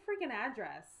me your freaking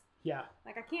address. Yeah.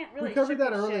 Like, I can't really. We covered ship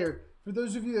that you shit. earlier. For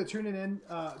those of you that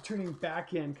tuning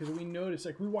back in, because we noticed,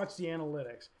 like, we watch the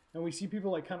analytics and we see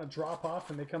people like kind of drop off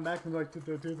and they come back and they're like, did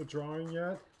they do the drawing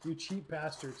yet? You cheap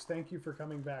bastards! Thank you for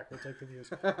coming back. We'll take the views.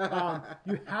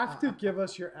 You have to give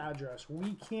us your address.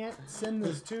 We can't send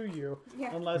this to you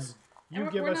unless you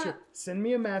And give we're us your. not- Send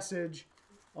me a message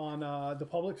on the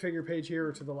public figure page here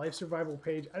or to the life survival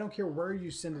page. I don't care where you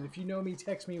send it. If you know me,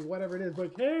 text me, whatever it is.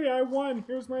 Like, hey, I won.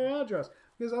 Here's my address.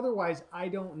 Because otherwise, I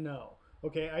don't know.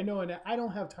 Okay, I know, and I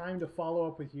don't have time to follow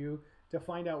up with you to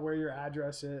find out where your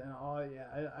address is. And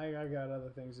I got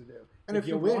other things to do. And if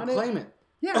you win, want claim it.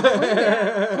 Yeah, claim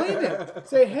it. Claim it.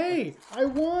 Say, hey, I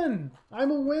won. I'm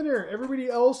a winner. Everybody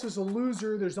else is a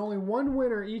loser. There's only one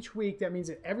winner each week. That means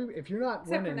that if you're not Except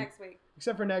winning, for next week.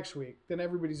 except for next week, then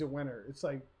everybody's a winner. It's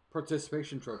like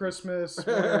Participation trophy. Christmas,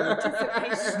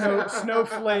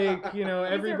 snowflake. You know,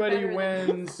 everybody better than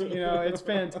wins. You know, it's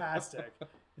fantastic.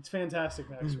 It's fantastic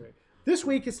next week. This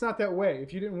week, it's not that way.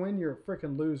 If you didn't win, you're a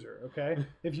freaking loser, okay?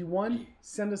 If you won,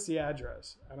 send us the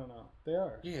address. I don't know. They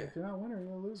are. Yeah. If you're not a winner,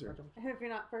 you're a loser. If you're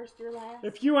not first, you're last.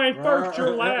 If you ain't first,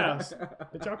 you're last.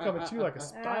 Bitch, I'll come at you like a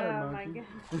spider Oh my monkey.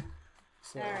 god.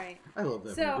 So, All right. I love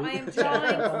that So movie. I am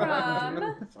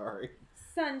drawing from Sorry.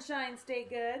 Sunshine State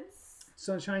Goods.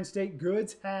 Sunshine State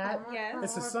Goods hat. Yes.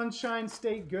 It's a Sunshine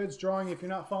State Goods drawing. If you're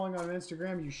not following on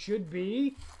Instagram, you should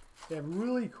be. They have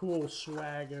really cool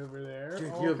swag over there.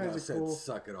 Dude, all you kinds of said cool.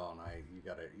 suck it all night. You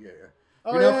gotta,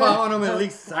 Oh, You're not yeah. following them, at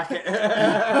least suck it.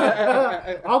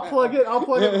 I'll plug it. I'll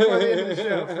plug it before the end of the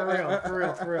show.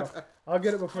 For real. I'll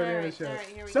get it before the end of the show. All right,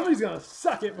 here we Somebody's gonna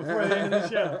suck it before the end of the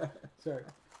show. Sorry.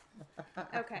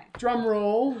 Okay. Drum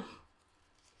roll.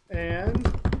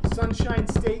 And Sunshine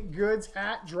State Goods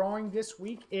hat drawing this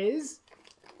week is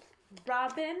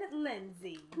Robin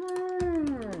Lindsay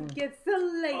Mm. gets the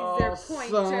laser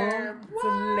pointer. It's a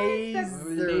laser.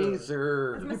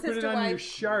 Laser. You My put it sister on your wife.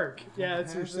 shark. Yeah,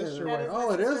 it's your sister That wife. is Oh,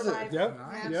 my it is sister it? wife. Yep,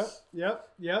 Nice.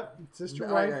 yep. Sister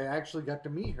I wife. actually got to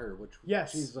meet her, which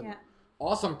Yes. she's an Yeah.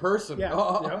 awesome person. Yeah,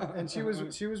 yep. And she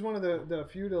was one of the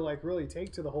few to like really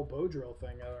take to the whole bow drill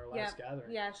thing at our last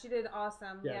gathering. Yeah, she did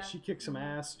awesome. Yeah, she kicked some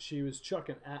ass. She was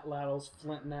chucking atlatls,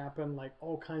 flint napping, like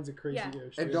all kinds of crazy. Yeah.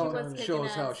 Shit. And was don't kicking show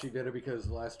us how ass. she did it, because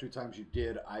the last two times you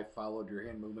did, I followed your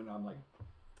hand movement. I'm like,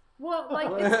 Well, like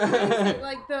it's crazy.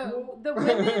 Like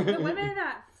the women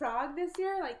at Frog this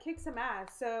year like kicked some ass.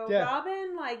 So Yeah.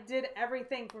 Robin like did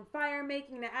everything from fire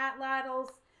making to atlatls,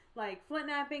 like flint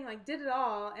napping, like did it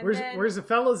all. And Where's the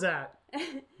fellas at?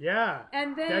 Yeah.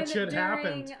 And then That shit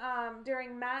during happened.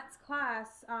 during Matt's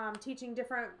class, teaching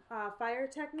different fire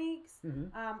techniques,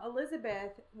 Mhm.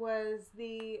 Elizabeth was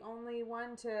the only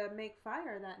one to make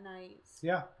fire that night.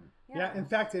 Yeah. In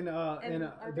fact, our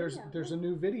video. there's a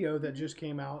new video that just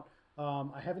came out.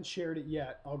 I haven't shared it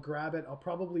yet. I'll grab it. I'll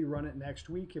probably run it next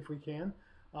week if we can.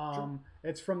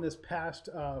 It's from this past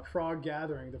frog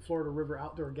gathering, the Florida River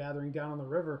Outdoor Gathering down on the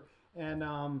river. And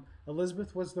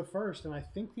Elizabeth was the first, and I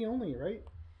think the only, right?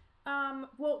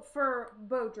 Well, for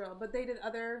bow drill, but they did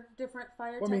other different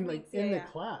fire Well, I mean, like techniques. in the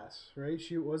class, right?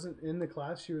 She wasn't in the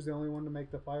class. She was the only one to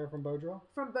make the fire from bow drill.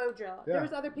 From bow drill. Yeah. There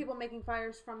was other people making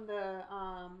fires from the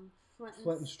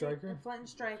Flint and Striker. Flint and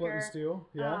Striker. Flint and Steel.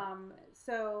 Yeah.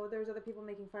 So there's other people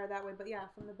making fire that way, but yeah,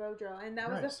 from the bow drill, and that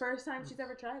was the first time she's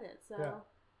ever tried it. So. Yeah.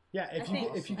 Yeah,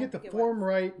 if you get the it form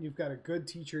right, you've got a good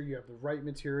teacher, you have the right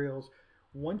materials.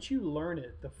 Once you learn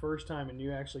it the first time and you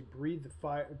actually breathe the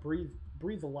fire,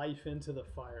 breathe life into the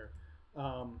fire,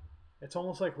 it's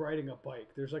almost like riding a bike.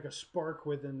 There's like a spark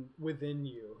within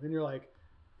you, and you're like,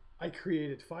 I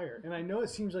created fire. And I know it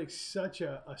seems like such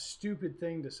a stupid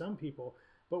thing to some people,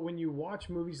 but when you watch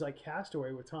movies like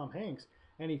Castaway with Tom Hanks,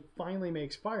 and he finally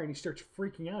makes fire, and he starts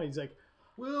freaking out, he's like,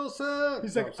 Wilson!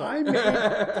 He's like, I made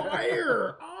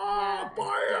fire! Ah,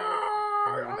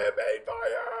 fire! I made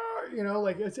fire! You know,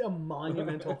 like, it's a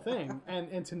monumental thing.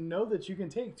 And to know that you can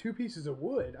take 2 pieces of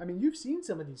wood, I mean, you've seen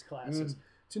some of these classes.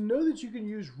 To know that you can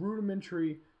use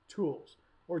rudimentary tools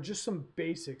or just some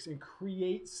basics and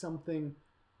create something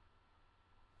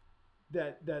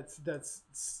that's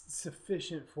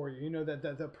sufficient for you, you know,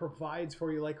 that provides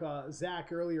for you, like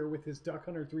Zach earlier with his Duck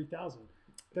Hunter 3000.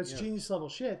 That's genius level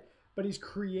shit. But he's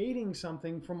creating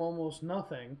something from almost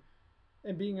nothing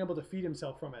and being able to feed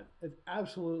himself from it. It's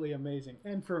absolutely amazing.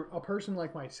 And for a person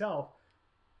like myself,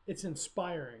 it's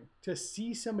inspiring. To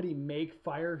see somebody make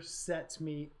fire sets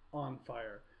me on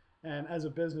fire. And as a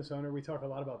business owner, we talk a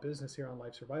lot about business here on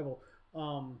Life Survival.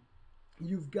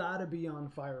 You've got to be on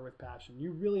fire with passion.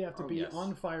 You really have to be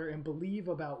on fire and believe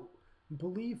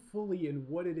fully in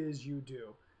what it is you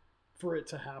do for it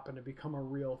to happen, to become a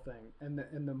real thing.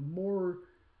 And the more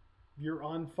you're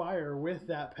on fire with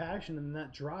that passion and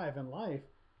that drive in life,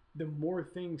 the more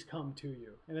things come to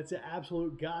you. And it's an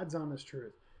absolute God's honest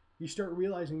truth. You start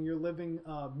realizing you're living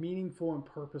a meaningful and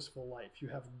purposeful life. You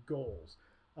have goals.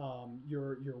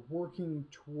 You're working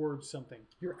towards something.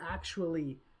 You're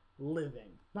actually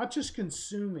living, not just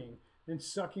consuming and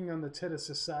sucking on the tit of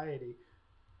society.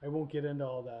 I won't get into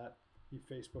all that, you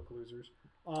Facebook losers.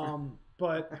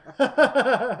 But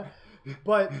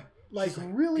like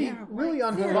really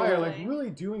on fire, like really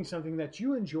doing something that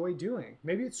you enjoy doing.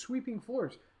 Maybe it's sweeping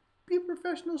floors. Be a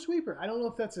professional sweeper. I don't know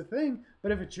if that's a thing,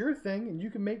 but if it's your thing and you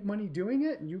can make money doing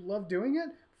it and you love doing it,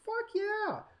 fuck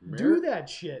yeah. Do that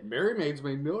shit. Mary Maids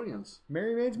made millions.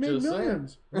 Mary Maids made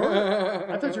millions.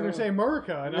 I thought you were going to say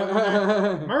America. And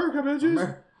America,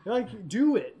 bitches. Like,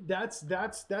 do it. That's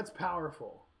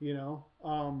powerful, you know?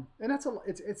 And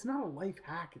it's not a life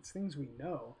hack. It's things we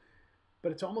know.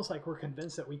 But it's almost like we're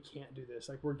convinced that we can't do this.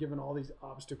 Like, we're given all these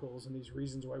obstacles and these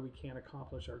reasons why we can't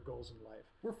accomplish our goals in life.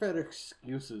 We're fed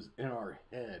excuses in our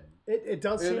head. It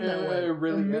does seem that way.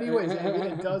 Really, in many ways,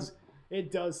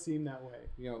 it does seem that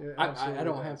way. You know, I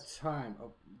don't have time.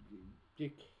 You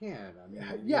can. I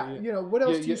mean, you know, what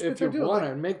else do you spend time doing? If you want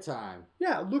to make time.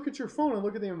 Yeah, look at your phone and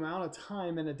look at the amount of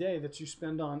time in a day that you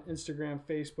spend on Instagram,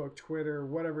 Facebook, Twitter,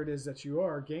 whatever it is that you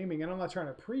are gaming. And I'm not trying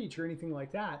to preach or anything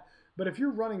like that. But if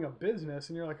you're running a business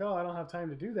and you're like, oh, I don't have time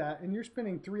to do that, and you're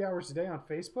spending 3 hours a day on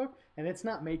Facebook and it's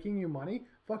not making you money,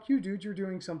 fuck you, dude, you're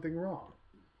doing something wrong.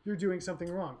 You're doing something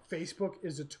wrong. Facebook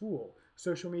is a tool.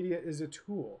 Social media is a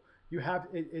tool.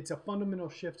 It's a fundamental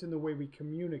shift in the way we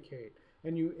communicate.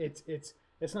 And it's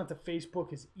not that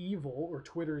Facebook is evil or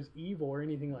Twitter is evil or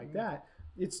anything like that.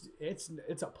 It's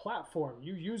a platform.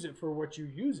 You use it for what you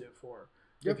use it for.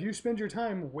 Yep. If you spend your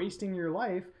time wasting your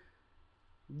life,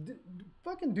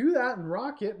 fucking do that and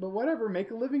rock it, but whatever,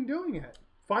 make a living doing it.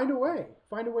 Find a way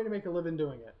to make a living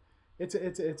doing it.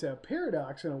 It's a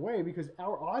paradox in a way, because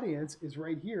our audience is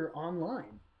right here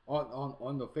online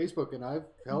on the Facebook, and I've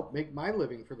helped make my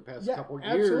living for the past couple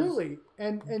years. Absolutely,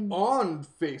 and on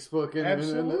Facebook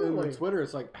and Twitter,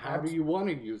 it's like, how do you want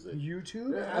to use it?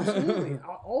 YouTube, absolutely,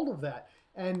 all of that.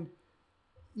 And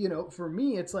you know, for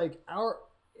me, it's like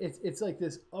it's like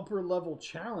this upper level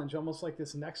challenge, almost like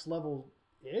this next level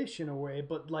ish in a way,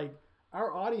 but like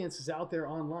our audience is out there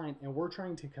online and we're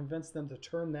trying to convince them to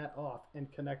turn that off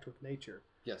and connect with nature.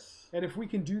 Yes. And if we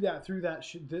can do that through that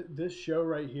this show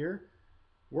right here,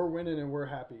 we're winning and we're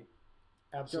happy.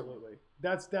 Absolutely.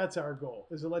 Yep. That's our goal,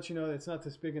 is to let you know that it's not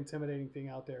this big intimidating thing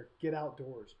out there. Get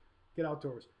outdoors.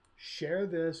 Share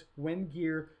this, win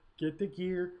gear, get the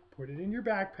gear, put it in your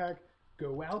backpack,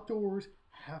 go outdoors,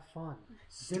 have fun.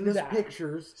 Send us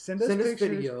pictures. Send us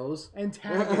videos. And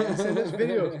tag it. Send us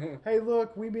videos. Hey,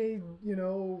 look, we made,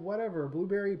 whatever,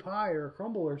 blueberry pie or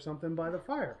crumble or something by the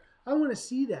fire. I want to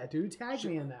see that, dude. Tag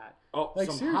me in that. Oh, like,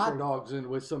 some seriously. Hot dogs in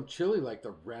with some chili, like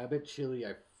the rabbit chili.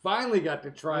 I finally got to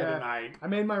try tonight. I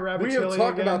made my rabbit chili. We have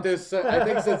talked about this, I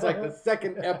think, since like the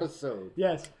second episode.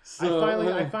 Yes. So,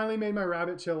 I finally made my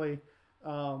rabbit chili.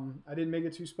 I didn't make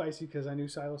it too spicy because I knew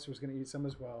Silas was going to eat some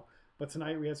as well. But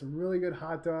tonight we had some really good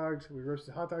hot dogs. We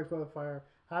roasted hot dogs by the fire,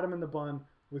 had them in the bun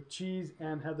with cheese,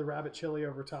 and had the rabbit chili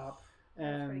over top.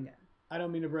 And I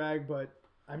don't mean to brag, but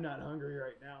I'm not hungry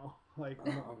right now. Like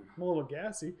I'm a little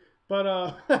gassy, but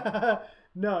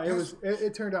no,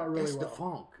 it turned out really well. The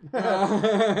funk.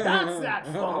 That's that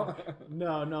funk.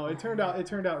 No, it turned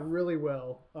out really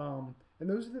well. And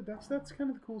that's kind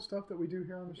of the cool stuff that we do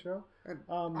here on the show.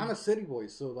 I'm a city boy,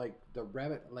 so like the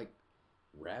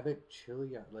rabbit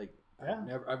chili, like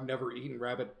Yeah. I've never eaten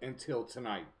rabbit until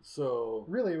tonight. So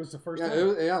Really, it was the first time.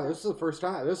 This is the first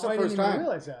time. This is the I first didn't even time.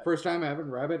 realize that. First time having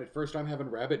rabbit. First time having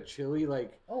rabbit chili.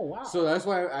 Like, Oh wow. so that's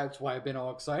why I've been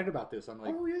all excited about this. I'm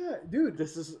like, Oh yeah, dude.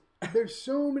 this is There's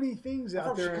so many things I'm out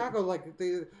from there. Chicago. Like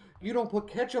you don't put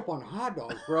ketchup on hot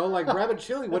dogs, bro. Like rabbit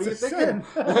chili. What are you That's a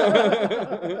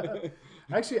thinking? sin.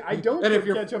 Actually, I don't And if put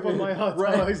you're ketchup on my hot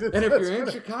right, dogs. and if That's you're in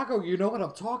funny. Chicago, you know what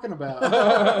I'm talking about.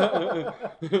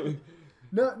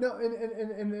 No,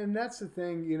 and that's the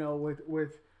thing, you know,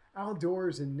 with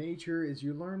outdoors and nature is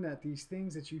you learn that these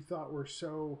things that you thought were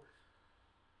so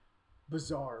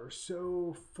bizarre, or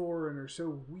so foreign, or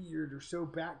so weird, or so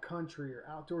backcountry, or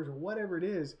outdoors, or whatever it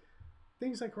is,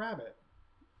 things like rabbit.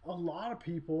 A lot of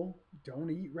people don't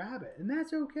eat rabbit, and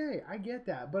that's okay. I get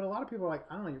that, but a lot of people are like,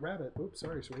 I don't eat rabbit. Oops,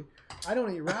 sorry, sweet. I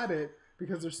don't eat rabbit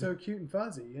because they're so cute and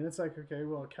fuzzy, and it's like, okay,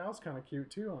 well, a cow's kind of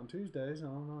cute too on Tuesdays. I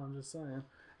don't know, I'm just saying.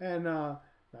 And no,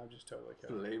 I'm just totally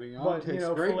kidding. Filet mignon But tastes you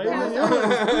know, great. filet though. mignon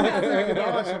is freaking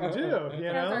awesome too.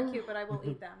 You Cows are know, cute, but I will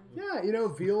eat them. yeah, you know,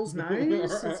 veal's nice.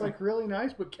 It's like really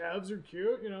nice, but calves are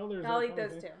cute. You know, there's. I'll that eat kind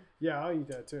of those thing. too. Yeah, I'll eat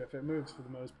that too. If it moves, for the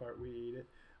most part, we eat it.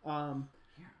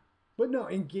 But no,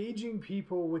 engaging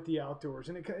people with the outdoors,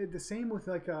 and the same with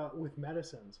with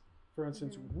medicines. For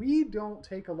instance, we don't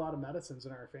take a lot of medicines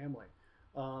in our family.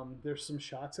 There's some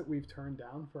shots that we've turned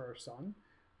down for our son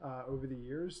over the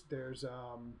years. There's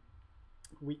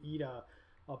we eat a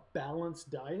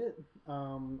balanced diet.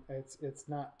 It's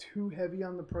not too heavy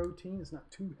on the protein. It's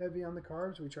not too heavy on the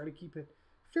carbs. We try to keep it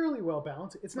fairly well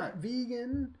balanced. It's not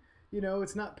vegan. You know,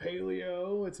 it's not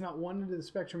paleo. It's not one end of the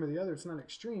spectrum or the other. It's not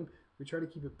extreme. We try to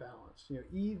keep it balanced. You know,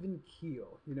 even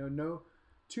keel. You know, no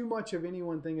too much of any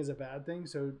one thing is a bad thing.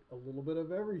 So a little bit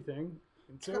of everything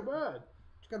isn't so bad.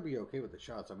 It's gotta be okay with the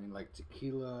shots. I mean, like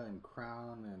tequila and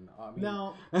Crown and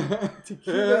No,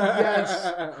 tequila,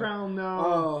 yes. Crown, no.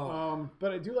 Oh.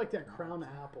 But I do like that Crown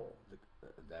Apple.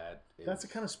 That's the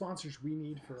is- kind of sponsors we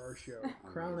need for our show.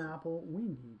 Crown Apple, we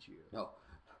need you. No,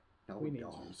 We we need you.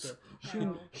 don't. So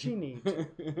No. she needs you.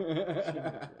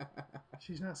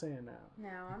 She's not saying no. No,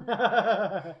 I'm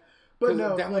not. But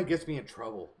no, that one like, gets me in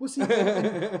trouble. well, see,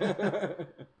 but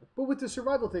with the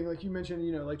survival thing, like you mentioned,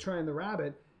 you know, like trying the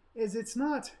rabbit, it's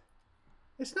not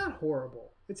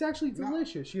horrible. It's actually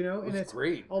delicious, you know, and it's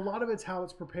great. A lot of it's how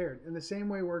it's prepared, and the same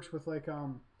way works with like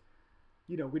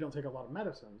you know, we don't take a lot of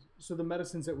medicines, so the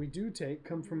medicines that we do take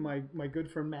come from my good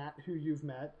friend Matt, who you've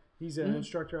met. He's an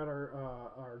instructor at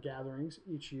our gatherings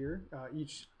each year,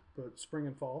 each spring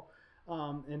and fall,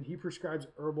 and he prescribes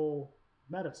herbal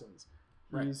medicines.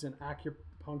 He's an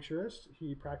acupuncturist.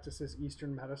 He practices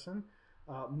Eastern medicine.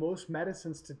 Most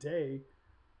medicines today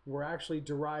were actually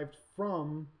derived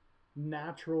from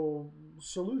natural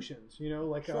solutions. You know,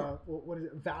 like what is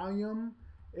it? Valium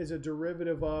is a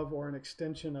derivative of or an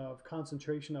extension of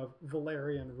concentration of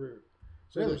valerian root.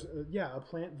 So there's a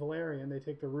plant valerian. They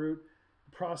take the root,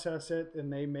 process it,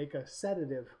 and they make a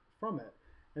sedative from it.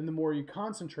 And the more you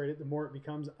concentrate it, the more it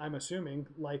becomes, I'm assuming,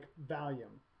 like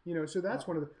Valium. You know, so that's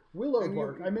one of the willow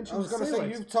bark. I mentioned. I was going to say,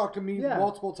 Salix. you've talked to me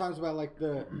multiple times about like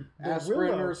the aspirin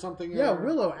willow. or something. Yeah,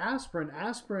 willow aspirin.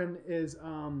 Aspirin is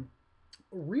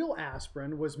real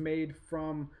aspirin was made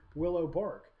from willow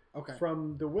bark. Okay.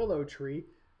 From the willow tree,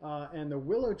 and the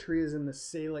willow tree is in the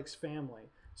Salix family.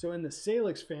 So in the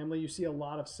Salix family, you see a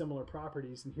lot of similar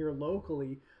properties. And here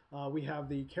locally, we have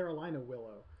the Carolina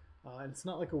willow. And it's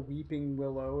not like a weeping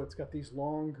willow. It's got these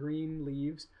long green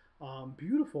leaves.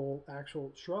 Beautiful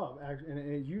actual shrub, and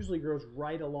it usually grows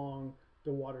right along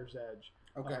the water's edge.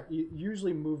 Okay.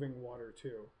 Usually moving water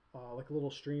too, like little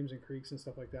streams and creeks and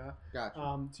stuff like that. Gotcha.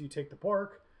 So you take the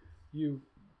bark,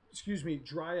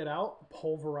 dry it out,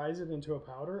 pulverize it into a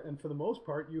powder, and for the most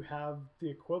part, you have the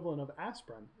equivalent of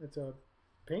aspirin. It's a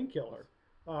painkiller.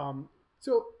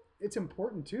 So it's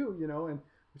important too, you know. And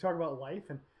we talk about life,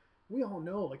 and we all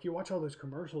know, like you watch all those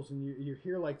commercials and you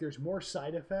hear like there's more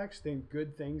side effects than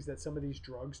good things that some of these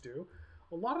drugs do.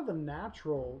 A lot of the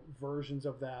natural versions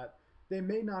of that, they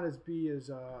may not be as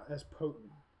potent.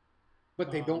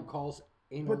 But they don't cause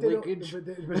anal But they leakage. don't,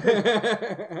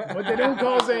 but they don't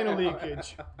cause anal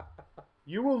leakage.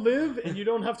 You will live and you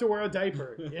don't have to wear a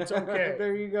diaper. It's okay.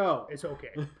 There you go. It's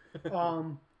okay.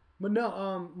 But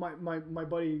no, my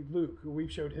buddy Luke, who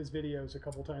we've showed his videos a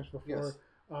couple times before. Yes.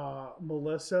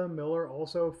 Melissa Miller,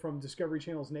 also from Discovery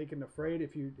Channel's Naked and Afraid.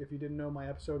 If you didn't know, my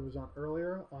episode was on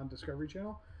earlier on Discovery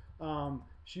Channel.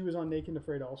 She was on Naked and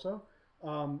Afraid also.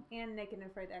 And Naked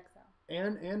and Afraid XL.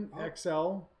 And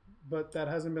XL, but that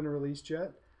hasn't been released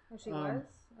yet. Oh, she was?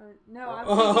 No, I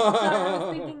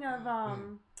was thinking of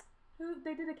who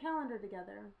they did a calendar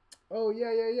together. Oh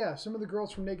yeah. Some of the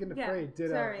girls from Naked and Afraid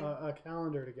did a a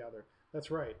calendar together. That's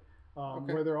right.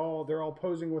 Where they're all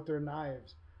posing with their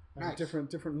knives. Nice.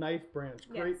 Different knife brands.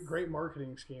 Yes. Great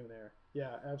marketing scheme there.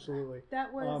 Yeah, absolutely.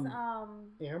 That was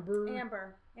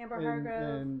Amber Hargrove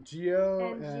and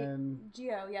Geo and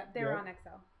Geo. Yeah, they were on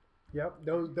XL. Yep,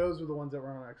 those were the ones that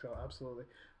were on XL. Absolutely.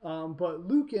 But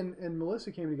Luke and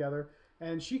Melissa came together,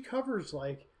 and she covers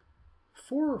like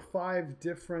 4 or 5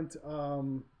 different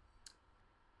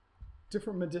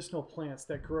medicinal plants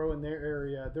that grow in their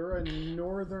area. They're a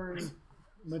northern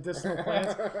medicinal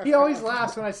plants. He always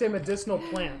laughs when I say medicinal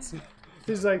plants.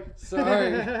 He's like,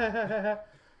 sorry.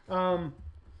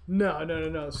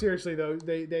 No. Seriously though,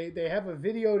 they have a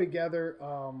video together.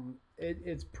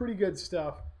 It's pretty good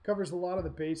stuff. Covers a lot of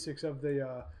the basics of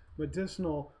the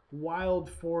medicinal wild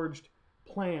foraged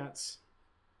plants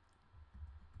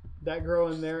that grow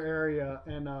in their area.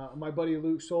 And my buddy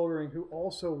Luke Soldering, who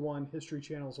also won History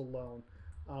Channel's Alone,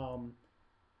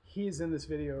 he's in this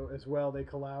video as well. They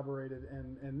collaborated,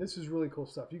 and this is really cool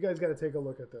stuff. You guys got to take a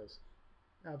look at this.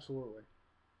 Absolutely.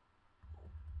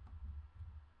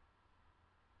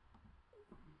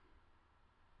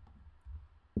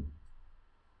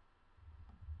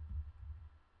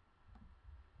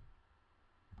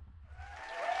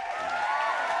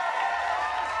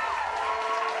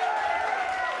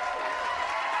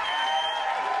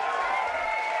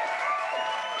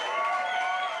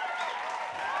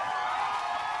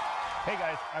 Hey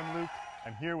guys, I'm Luke.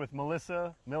 I'm here with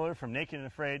Melissa Miller from Naked and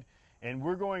Afraid, and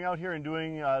we're going out here and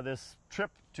doing this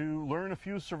trip to learn a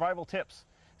few survival tips.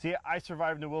 See, I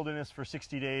survived in the wilderness for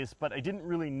 60 days, but I didn't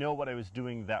really know what I was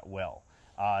doing that well.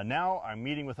 Now I'm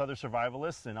meeting with other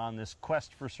survivalists, and on this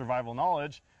quest for survival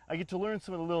knowledge, I get to learn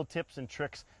some of the little tips and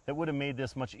tricks that would have made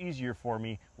this much easier for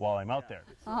me while I'm out there.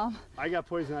 I got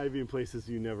poison ivy in places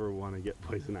you never want to get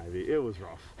poison ivy. It was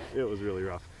rough. It was really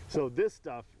rough. So this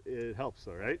stuff, it helps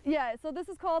though, right? Yeah, so this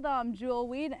is called jewel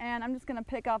weed, and I'm just gonna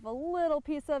pick off a little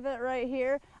piece of it right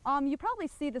here. You probably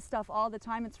see this stuff all the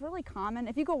time. It's really common.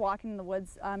 If you go walking in the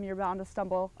woods, you're bound to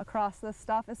stumble across this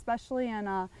stuff, especially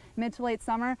in mid to late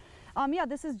summer. Yeah,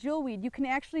 this is jewel weed. You can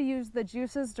actually use the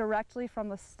juices directly from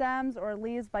the stems or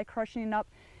leaves by crushing it up,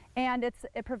 and it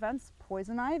prevents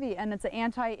poison ivy, and it's an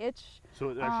anti-itch.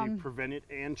 So it actually prevent it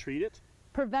and treat it?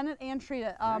 Prevent it and treat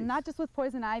it. Nice. Not just with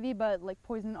poison ivy, but like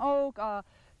poison oak,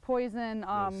 poison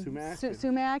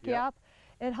sumac. Yep.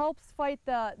 It helps fight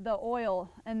the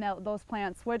oil in those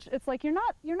plants, which it's like you're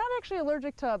not actually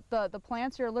allergic to the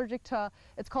plants. You're allergic to,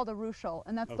 it's called a ruchol,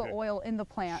 and that's the oil in the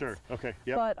plants. Sure. Okay.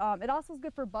 Yep. But it also is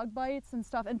good for bug bites and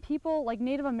stuff. And people like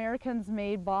Native Americans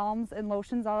made balms and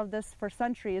lotions out of this for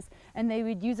centuries, and they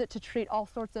would use it to treat all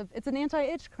sorts of. It's an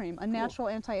anti-itch cream, a natural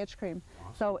anti-itch cream.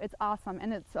 Awesome. So it's awesome,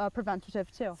 and it's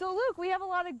preventative too. So Luke, we have a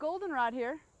lot of goldenrod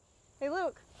here. Hey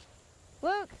Luke,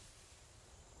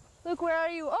 where are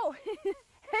you? Oh.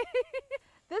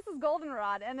 This is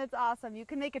goldenrod, and it's awesome. You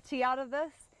can make a tea out of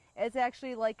this. It's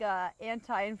actually like a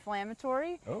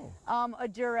anti-inflammatory, a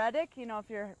diuretic. You know, if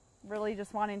you're really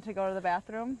just wanting to go to the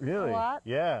bathroom a lot.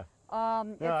 Yeah.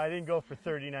 No, I didn't go for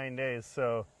 39 days,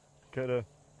 so coulda.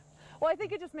 Well, I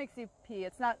think it just makes you pee.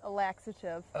 It's not a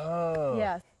laxative. Oh.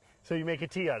 Yes. So you make a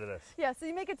tea out of this? Yeah, so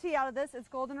you make a tea out of this. It's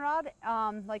goldenrod,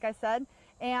 like I said,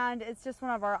 and it's just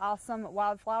one of our awesome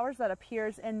wildflowers that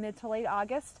appears in mid to late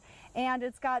August. And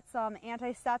it's got some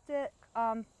antiseptic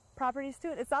properties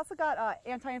to it. It's also got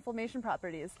anti-inflammation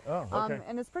properties. Oh, okay.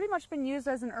 And it's pretty much been used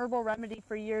as an herbal remedy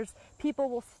for years. People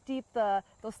will steep the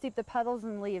petals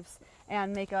and leaves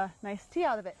and make a nice tea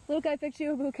out of it. Luke, I picked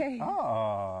you a bouquet.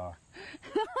 Oh.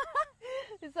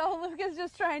 So Luke is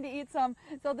just trying to eat some.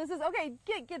 So this is, okay,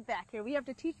 get back here. We have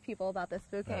to teach people about this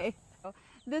bouquet. Yeah.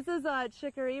 This is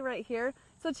chicory right here.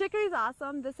 So chicory is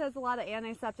awesome. This has a lot of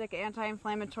antiseptic,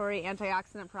 anti-inflammatory,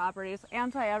 antioxidant properties,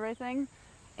 anti-everything,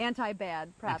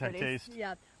 anti-bad properties. Anti-taste.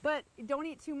 Yeah, but don't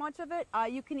eat too much of it.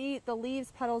 You can eat the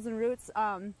leaves, petals, and roots.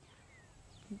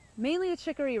 Mainly the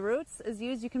chicory roots is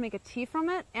used. You can make a tea from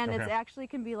it, and it actually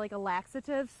can be like a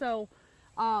laxative. So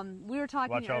we were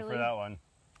talking Watch out for that one.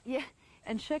 Yeah,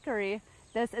 and chicory,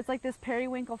 it's like this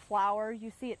periwinkle flower.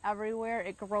 You see it everywhere.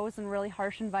 It grows in really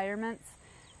harsh environments.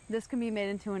 This can be made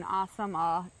into an awesome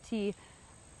tea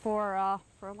for a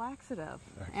laxative,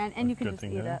 and you can just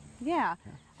eat it. Yeah.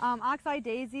 Oxeye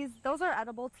daisies, those are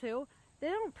edible too. they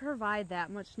don't provide that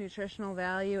much nutritional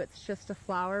value. It's just a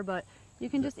flower, but you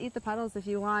can just eat the petals if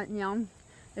you want, you know.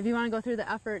 If you want to go through the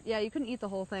effort, yeah, you can eat the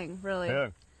whole thing, really.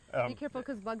 Yeah. Be careful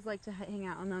because bugs like to hang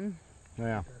out on them.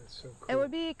 Yeah. That is so cool. It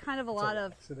would be kind of a lot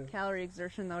of accident. calorie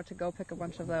exertion, though, to go pick a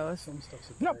bunch of those. Some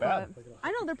stuff's Not bad.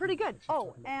 I know, they're pretty good.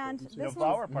 Oh, and The this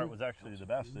flower part was actually the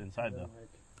best inside the.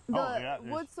 the Oh, yeah, there's-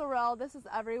 wood sorrel, this is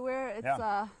everywhere. It's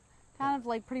Yeah. kind of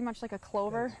like pretty much like a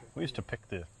clover. We used to pick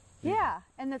the. Yeah,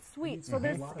 and it's sweet. So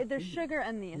there's sugar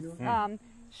in these.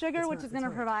 Sugar, which is going to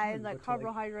provide like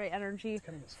carbohydrate energy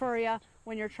for you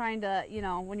when you're trying to, you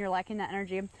know, when you're lacking that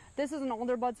energy. This is an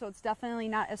older bud, so it's definitely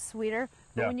not as sweeter.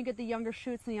 But Yeah. when you get the younger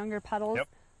shoots and younger petals, Yep.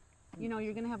 you know,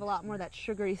 you're going to have a lot more of that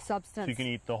sugary substance. So you can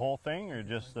eat the whole thing or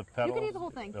just the petals? You can eat the whole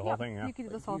thing. The whole thing, yeah. You can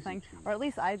eat this whole thing, or at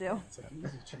least I do.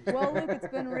 Well, Luke, it's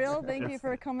been real. Thank you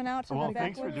for coming out to Well, the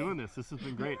thanks for backwoods. doing this. This has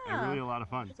been great and Yeah. really a lot of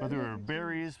fun. So there were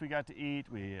berries we got to eat.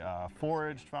 We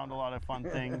foraged, found a lot of fun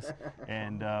things.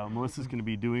 And Melissa's going to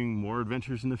be doing more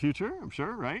adventures in the future, I'm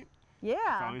sure, right? Yeah.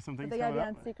 Probably some But things they gotta be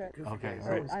coming on secret. Okay, Oh,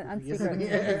 right. on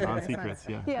secrets. On secrets,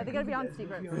 yeah. Yeah, they gotta be on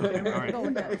secrets. All Go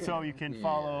with right. it. So you can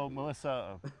follow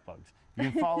Melissa, bugs. You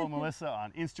can follow Melissa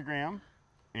on Instagram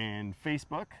and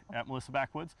Facebook at Melissa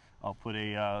Backwoods. I'll put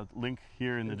a link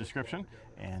here in the description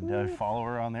and follow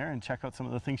her on there and check out some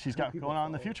of the things she's got going on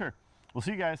in the future. We'll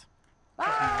see you guys.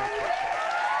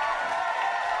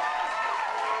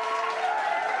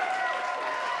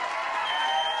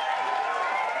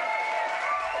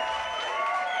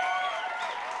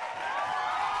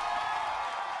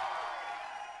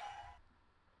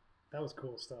 That was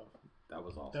cool stuff. That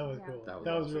was awesome. That was Yeah. cool. That was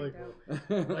That was awesome.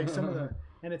 really cool. Like some of the,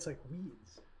 and it's like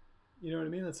weeds. You know what I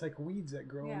mean? It's like weeds that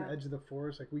grow on Yeah. the edge of the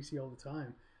forest, like we see all the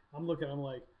time. I'm looking, I'm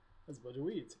like, that's a bunch of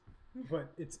weeds.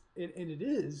 But and it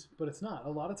is, but it's not. A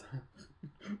lot of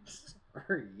times,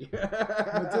 Sorry.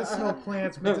 medicinal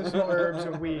plants, medicinal herbs,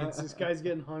 and weeds. This guy's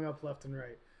getting hung up left and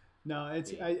right. No,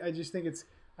 it's. I just think it's.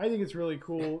 I think it's really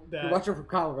cool that. You're watching from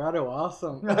Colorado.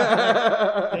 Awesome.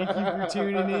 Thank you for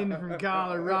tuning in from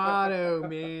Colorado,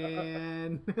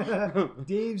 man.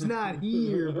 Dave's not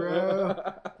here, bro.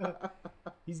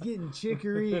 He's getting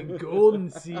chicory and golden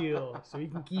seal so he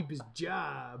can keep his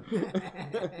job.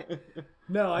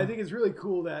 No, I think it's really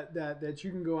cool that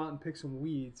you can go out and pick some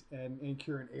weeds and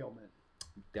cure an ailment.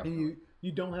 Definitely. And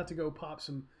you don't have to go pop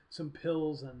some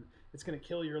pills and it's going to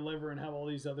kill your liver and have all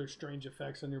these other strange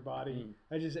effects on your body.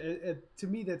 I just to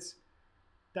me that's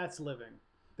living.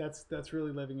 That's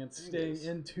really living and staying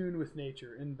in tune with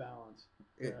nature, in balance.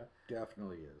 It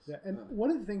definitely is. Yeah, and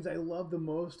one of the things I love the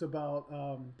most about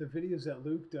the videos that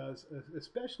Luke does,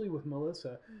 especially with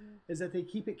Melissa, is that they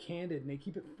keep it candid and they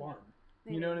keep it fun.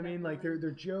 They You know do, what I mean? Like they're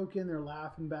joking, they're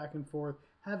laughing back and forth,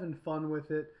 having fun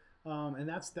with it, and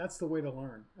that's the way to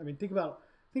learn. I mean, think about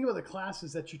the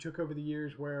classes that you took over the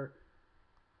years where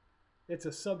it's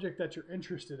a subject that you're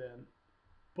interested in,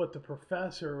 but the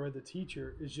professor or the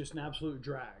teacher is just an absolute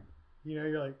drag. You know,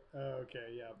 you're like, oh, okay,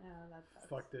 yeah,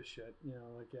 fuck this shit. You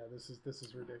know, like, yeah, this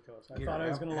is ridiculous. I thought I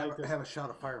was gonna like this. Have a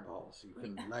shot of Fireball so you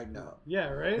can lighten up. Yeah,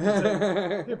 right. It's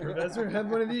like, hey, professor, have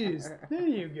one of these. There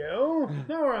you go.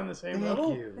 Now we're on the same level.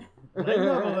 Thank you. Lighten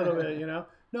up a little bit, you know.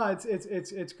 No,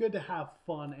 it's good to have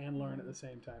fun and learn at the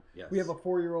same time. Yes. We have a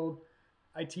 4-year-old.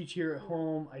 I teach here at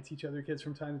home. I teach other kids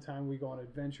from time to time. We go on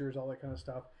adventures, all that kind of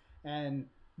stuff. And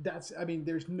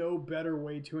there's no better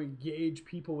way to engage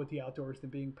people with the outdoors than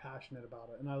being passionate about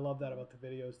it. And I love that about the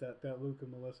videos that Luke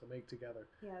and Melissa make together.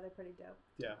 Yeah, they're pretty dope.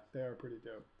 Yeah, they are pretty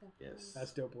dope. Yes.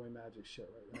 That's dope boy magic shit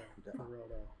right there. For real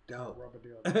though. Dope. Rub a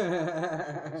deal. What's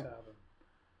happening?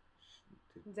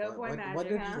 Dope boy magic, What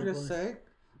did huh? you just say?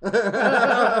 We'll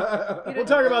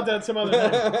talk about that some other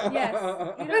time. Yes.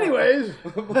 Anyways,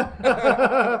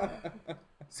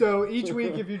 so each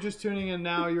week, if you're just tuning in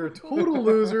now, you're a total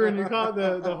loser, and you caught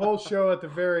the whole show at the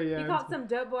very end. You caught some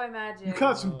dope boy magic. You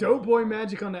caught some dope boy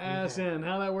magic on the ass end.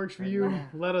 How that works for you,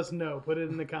 let us know. Put it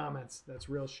in the comments. That's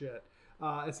real shit.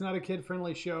 It's not a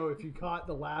kid-friendly show. If you caught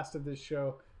the last of this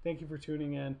show, thank you for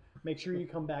tuning in. Make sure you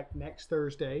come back next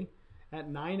Thursday at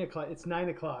 9 o'clock. It's 9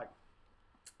 o'clock.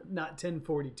 Not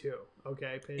 10:42.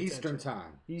 Okay, pay Eastern attention.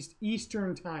 time.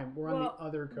 Eastern time. We're on the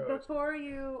other coast. Before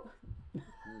you,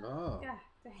 Oh. yeah,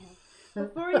 damn.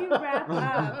 Before you wrap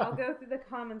up, I'll go through the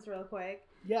comments real quick.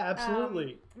 Yeah,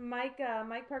 absolutely. Mike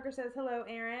Parker says hello,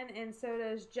 Aaron, and so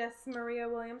does Jess Maria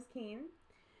Williams Keene.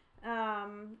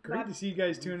 Great to see you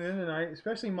guys tune in tonight,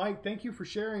 especially Mike. Thank you for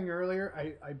sharing earlier.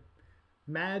 I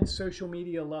mad social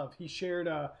media love. He shared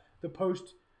the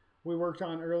post we worked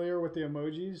on earlier with the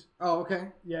emojis. Oh, okay.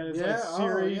 Yeah, it's like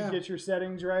Siri, get your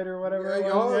settings right or whatever.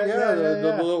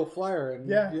 The little flyer. And,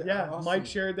 Yeah. Awesome. Mike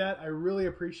shared that. I really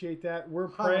appreciate that. We're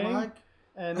praying. Hi, Mike.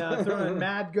 and throwing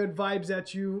mad good vibes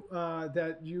at you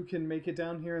that you can make it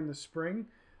down here in the spring.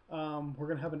 We're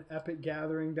gonna have an epic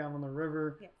gathering down on the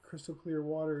river, crystal clear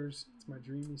waters. It's my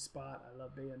dreamy spot. I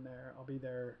love being there. I'll be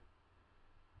there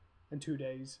in 2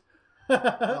 days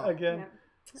again. Yep.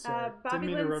 Sorry, Bobby didn't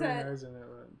mean to Lynn rub your said- nose in it.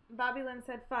 But... Bobby Lynn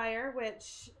said fire,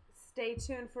 which stay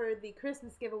tuned for the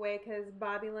Christmas giveaway because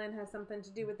Bobby Lynn has something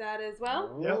to do with that as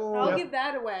well. Yep. I'll give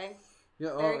that away.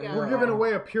 Yeah, There you go. We're giving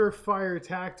away a Pure Fire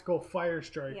Tactical Fire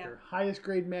Striker. Yeah. Highest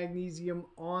grade magnesium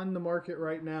on the market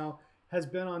right now. Has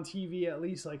been on TV at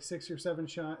least like 6 or 7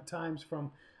 times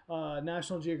from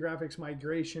National Geographic's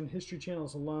Migration, History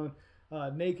Channels alone,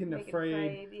 Naked and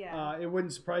Afraid. Yeah. It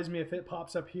wouldn't surprise me if it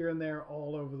pops up here and there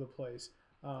all over the place.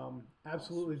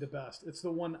 Absolutely the best. It's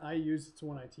the one I use. It's the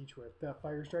one I teach with. That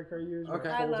Fire Striker I use. Okay.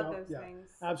 I love those things.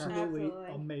 Absolutely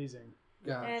amazing.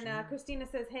 Gotcha. And Christina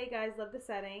says, hey guys, love the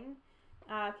setting.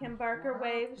 Kim Barker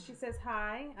waves. She says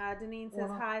hi. Deneen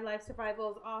says hi. Life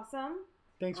survival is awesome.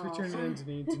 Thanks for tuning in,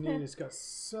 Deneen. Deneen has got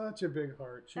such a big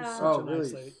heart. She's such Oh, a really?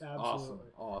 nice lady. Absolutely.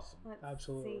 Awesome. Let's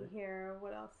Absolutely. see here.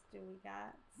 What else do we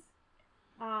got?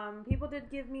 People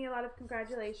did give me a lot of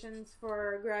congratulations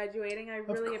for graduating. I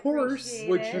really appreciate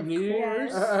Which it. you need.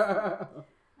 Yes.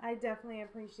 I definitely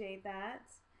appreciate that.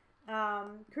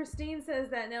 Christine says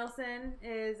that Nelson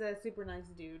is a super nice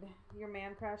dude. Your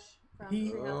man crush from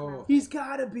Treehouse Mountain. He's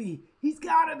gotta be. He's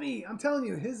gotta be. I'm telling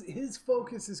you, his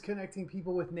focus is connecting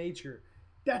people with nature.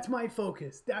 That's my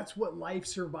focus. That's what life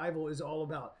survival is all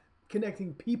about.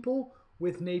 Connecting people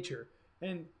with nature.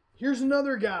 And here's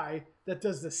another guy that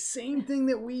does the same thing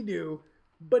that we do,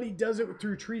 but he does it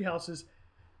through tree houses.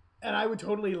 And I would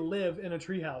totally live in a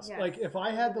treehouse. Yes. Like if I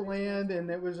had the land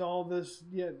and it was all this,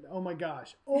 oh my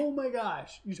gosh.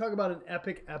 You talk about an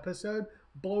epic episode,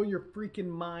 blow your freaking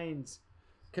minds.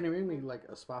 Can you make me like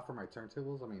a spot for my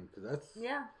turntables? I mean, because that's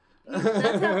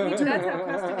That's how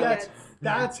custom he gets.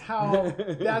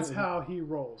 That's how he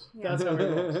rolls. Yeah. That's how he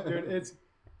rolls, dude. It's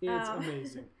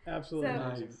amazing, absolutely So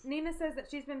amazing. Nina says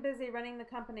that she's been busy running the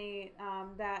company,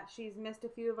 that she's missed a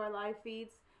few of our live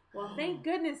feeds. Well, thank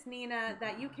goodness, Nina,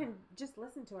 that you can just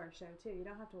listen to our show too. You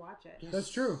don't have to watch it. That's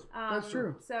true. That's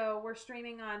true. So we're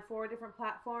streaming on 4 different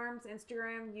platforms: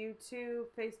 Instagram, YouTube,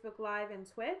 Facebook Live, and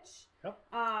Twitch. Yep.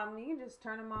 You can just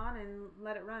turn them on and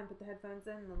let it run. Put the headphones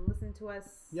in and listen to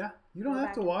us. Yeah, you don't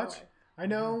have to watch. I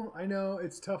know.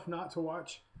 It's tough not to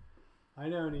watch. I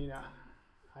know, Nina.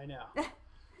 I know.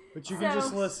 But you can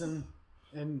just listen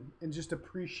and just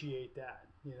appreciate that,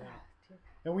 you know.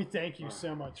 And we thank you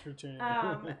so much for tuning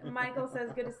in. Michael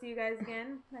says, good to see you guys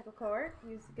again. Michael Court,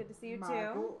 he's good to see you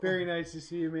too. Very nice to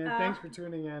see you, man. Thanks for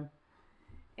tuning in.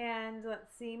 And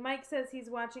let's see. Mike says he's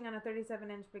watching on a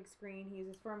 37-inch big screen he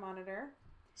uses for a monitor.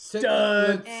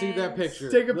 Stud. Let's see that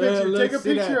picture. Take a picture. Let's Take a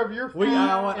see picture that. of your feet.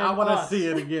 I want to see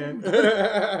it again.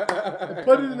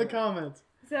 Put it in the comments.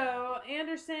 So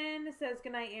Anderson says,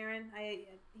 good night, Aaron.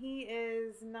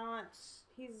 He's not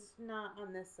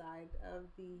on this side of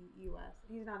the U.S.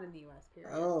 He's not in the U.S.,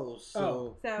 period.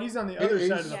 So he's on the other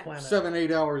side of the planet.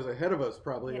 7-8 hours ahead of us,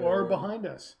 probably. Yeah. Or behind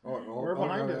us. Or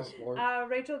behind us.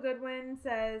 Rachel Goodwin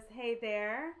says, hey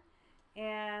there.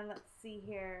 And let's see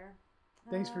here.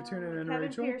 Thanks for tuning in, Kevin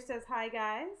Rachel. Pierce says, hi,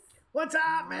 guys. What's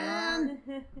up, man?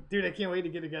 Dude, I can't wait to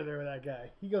get together with that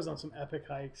guy. He goes on some epic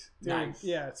hikes. Dude, nice.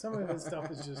 Yeah, some of his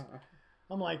stuff is just...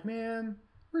 I'm like, man,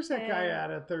 where's that guy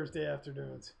at Thursday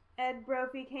afternoons? Ed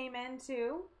Brophy came in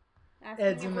too.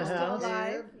 Ed's in the house.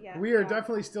 Yeah, we are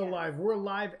definitely still live. We're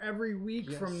live every week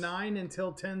from 9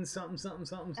 until 10 something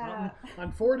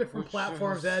on 4 different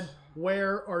platforms. Ed,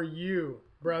 where are you,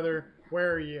 brother?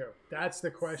 Where are you? That's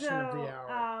the question of the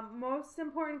hour. Most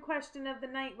important question of the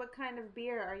night, what kind of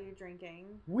beer are you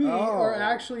drinking? We are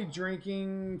actually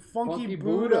drinking Funky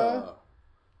Buddha.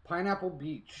 Pineapple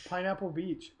Beach. Pineapple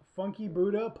Beach. Funky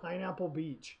Buddha Pineapple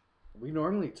Beach. We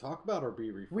normally talk about our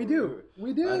beer before. We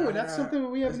do. That's something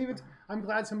we haven't even... I'm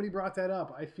glad somebody brought that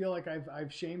up. I feel like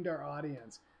I've shamed our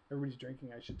audience. Everybody's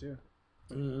drinking. I should too.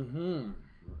 Mm-hmm.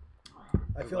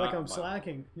 I feel like I'm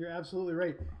slacking. You're absolutely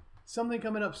right. Something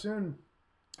coming up soon.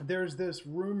 There's this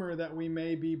rumor that we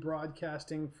may be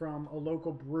broadcasting from a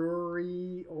local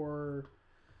brewery or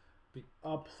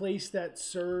a place that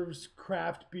serves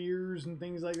craft beers and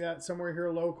things like that somewhere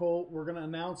here local. We're going to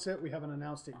announce it. We haven't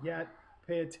announced it yet.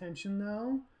 Pay attention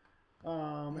though.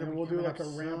 And we'll do like a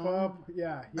ramp up.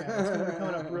 Yeah. It's going to be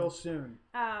coming up real soon.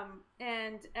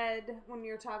 And Ed, when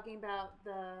you're talking about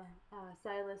the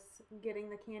Silas getting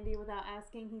the candy without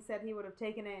asking, he said he would have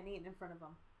taken it and eaten in front of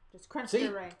him. Just crunched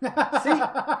it right. See?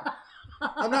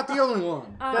 I'm not the only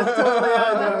one. That's totally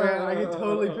I can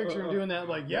totally picture him doing that.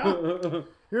 Like, yeah,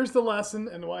 here's the lesson,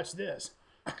 and watch this.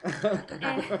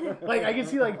 Like I can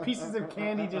see like pieces of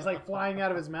candy just like flying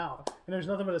out of his mouth, and there's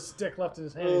nothing but a stick left in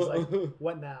his hand. He's like,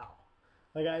 "What now?"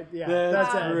 Like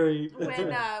that's great.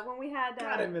 When we had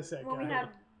God, I miss that when guy. we had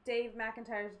Dave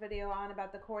McIntyre's video on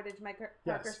about the cordage, Mike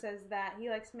Parker says that he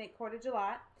likes to make cordage a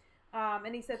lot.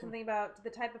 And he said something about the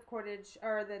type of cordage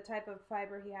or the type of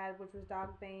fiber he had, which was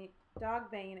dog bane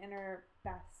or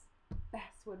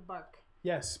basswood bark.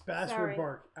 Yes, basswood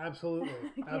bark. Absolutely.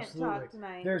 I can't Absolutely. talk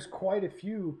tonight. There's quite a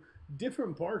few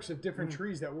different barks of different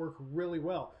trees that work really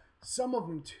well. Some of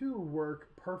them too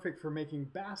work perfect for making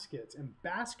baskets, and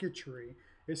basketry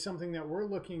is something that we're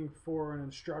looking for an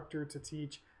instructor to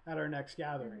teach at our next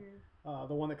gathering.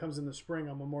 The one that comes in the spring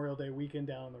on Memorial Day weekend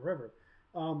down on the river.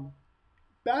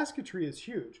 Basketry is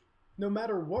huge. No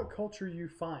matter what culture you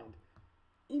find,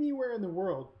 anywhere in the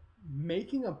world,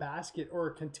 making a basket or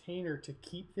a container to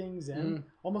keep things in,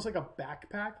 almost like a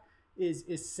backpack, is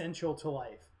essential to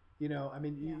life. You know, I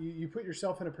mean, you put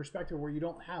yourself in a perspective where you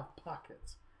don't have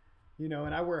pockets. You know,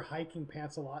 and I wear hiking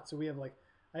pants a lot, so I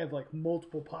have like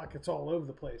multiple pockets all over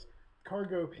the place.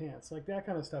 Cargo pants, like that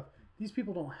kind of stuff. These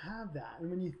people don't have that. And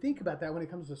when you think about that when it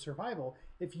comes to survival,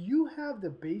 if you have the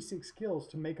basic skills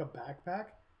to make a backpack,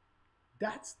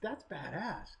 that's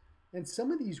badass. And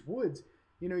some of these woods,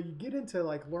 you know, you get into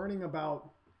like learning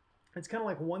about, it's kind of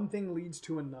like one thing leads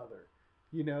to another.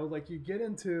 You know, like you get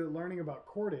into learning about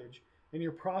cordage and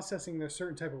you're processing this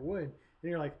certain type of wood and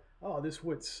you're like, oh, this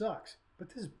wood sucks.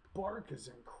 But this bark is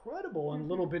incredible in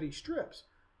little bitty strips.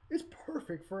 It's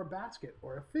perfect for a basket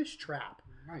or a fish trap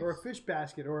or a fish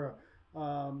basket or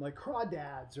like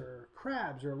crawdads or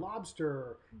crabs or lobster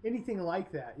or anything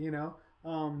like that, you know.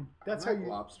 That's how you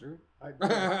lobster.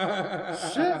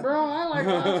 Shit, bro, I like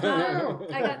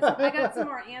lobster. I got some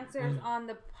more answers on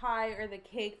the pie or the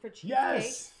cake for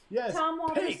cheesecake. Yes. Tom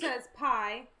Walter Cake. says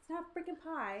pie. It's not freaking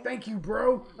pie. Thank you,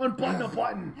 bro. Unbutton a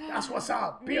button. That's what's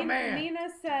up. Be a man. Nina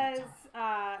says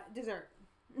dessert.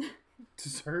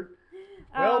 Dessert.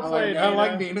 Well played. I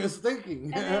like Nina's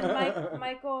thinking. And then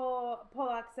Michael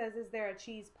Pollock says, "Is there a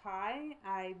cheese pie?"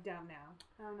 I don't know.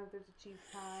 I don't know if there's a cheese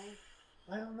pie.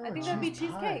 I don't know. I think that would be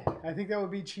cheesecake. I think that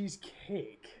would be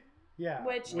cheesecake. Yeah.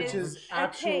 Which is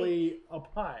actually a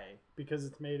pie because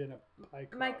it's made in a pie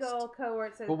crust. Michael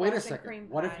Cohort says, but wait a Boston second. cream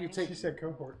What pie. if you take? She said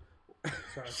cohort.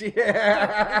 Sorry. Is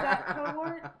that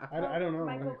Cohort? I don't know.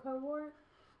 Michael Cohort?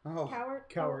 Oh.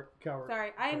 Cowart?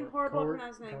 Sorry, I am horrible at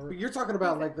pronouncing names. But you're talking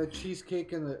about like the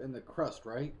cheesecake and the crust,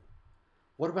 right?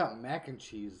 What about mac and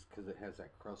cheese because it has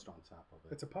that crust on top of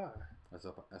it? It's a pie. That's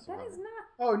That is not.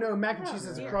 Oh no, mac and cheese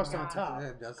is a crust on top.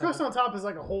 Crust on top is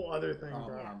like a whole other thing,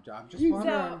 bro. I'm just wondering.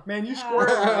 So, man, you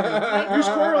squirreling on me. You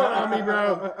squirreling on me,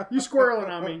 bro. You squirreling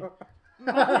on me.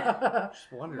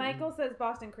 Just wondering. Michael says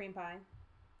Boston cream pie.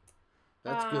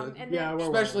 That's good. And yeah, then,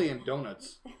 especially in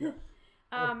donuts.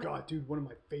 Oh god, dude, one of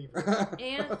my favorites.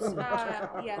 Aunt,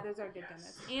 yeah, those are good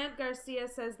donuts. Aunt Garcia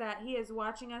says that he is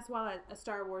watching us while at a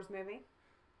Star Wars movie.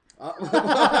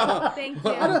 Thank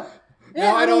you.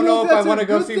 Now I don't know if I want to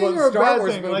go see one Star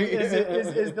Wars movie. Like,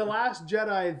 is The Last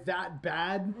Jedi that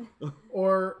bad?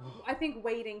 Or I think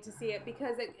waiting to see it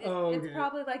because it's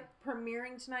probably like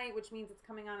premiering tonight, which means it's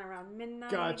coming on around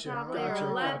midnight, probably or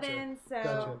 11.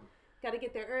 So got to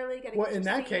get there early. Well, in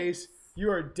that case,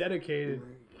 you are dedicated.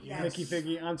 Yes. Mickey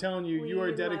Figgy, I'm telling you, you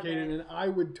are dedicated, and I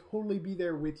would totally be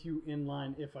there with you in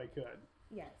line if I could.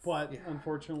 Yes. But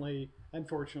unfortunately, I'm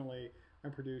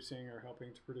producing or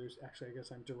helping to produce. Actually, I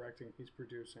guess I'm directing. He's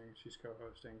producing. She's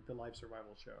co-hosting the Live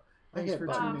Survival Show. Thanks for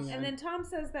tuning in. And then Tom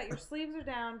says that your sleeves are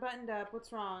down, buttoned up.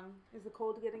 What's wrong? Is the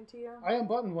cold getting to you? I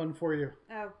unbuttoned one for you.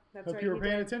 Oh, that's right. Hope you were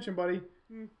paying attention, buddy.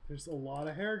 There's a lot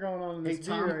of hair going on in this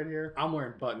Tom, right here. I'm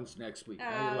wearing buttons next week.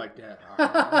 How do you like that?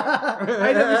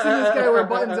 I never seen this guy wear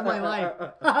buttons in my life.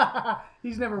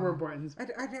 He's never worn buttons. I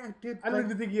did. I don't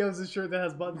even think he owns a shirt that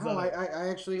has buttons on it. I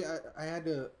actually had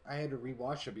to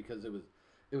rewash it because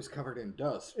it was covered in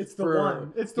dust. It's the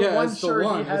one. It's the one shirt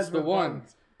he has. It's the one.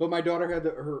 But my daughter had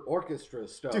her orchestra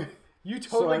stuff. Dude, you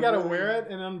totally got to wear it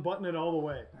and unbutton it all the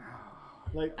way.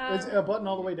 Like, is it a button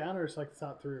all the way down or it's like the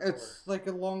top 3 or 4? It's like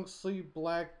a long sleeve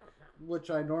black, which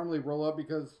I normally roll up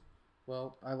because,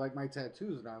 well, I like my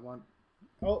tattoos and I want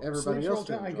everybody else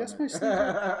to. I guess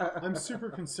I'm super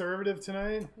conservative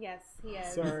tonight. Yes, he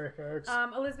is. Sorry, folks.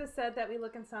 Elizabeth said that we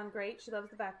look and sound great. She loves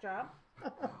the backdrop.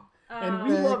 And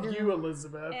we love you,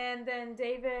 Elizabeth. And then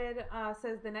David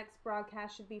says the next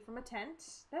broadcast should be from a tent.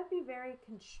 That'd be very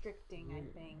constricting,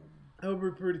 I think. Oh,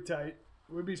 we're pretty tight.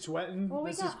 We'd be sweating. Well,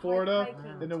 this is Florida.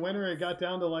 In the winter, it got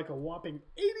down to like a whopping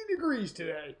 80 degrees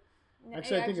today.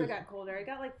 Actually, I think it got colder. It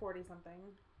got like 40-something.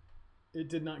 It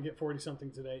did not get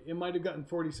 40-something today. It might have gotten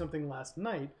 40-something last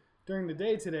night During the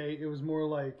day today, it was more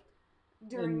like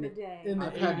During the day. In the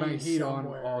I've had my 80s heat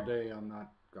somewhere. on all day. I'm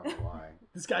not gonna lie.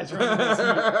 This guy's running his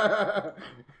heat.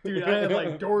 Dude, I had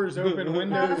like doors open,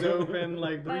 windows open,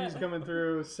 like breeze coming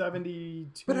through,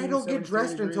 72. But I don't get 73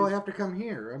 dressed until I degrees. have to come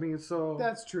here. I mean, so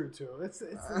That's true too. It's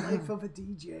the life of a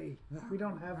DJ. We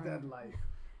don't have that life.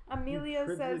 Emilio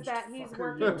says privileged that he's fucker,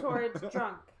 working you. towards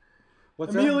drunk.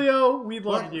 what's that? Emilio, we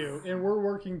love What? you, and we're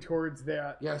working towards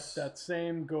that. Yes. That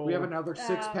same goal. We have another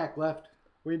 6-pack left.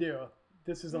 We do.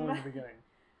 This is only the beginning.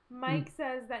 Mike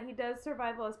says that he does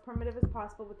survival as primitive as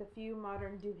possible with a few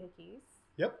modern doohickeys.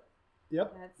 Yep.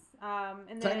 That's and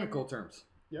then Technical terms.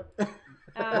 Yep.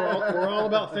 We're all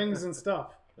about things and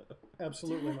stuff.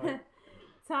 Absolutely, Mike.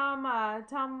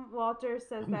 Tom Walters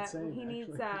says I'm that insane, he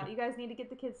needs actually. you guys need to get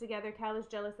the kids together. Cal is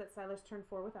jealous that Silas turned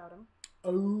 4 without him.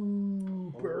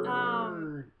 Oh,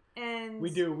 bird. And We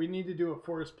do. We need to do a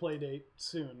forest play date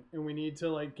soon, and we need to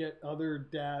like get other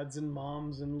dads and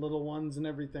moms and little ones and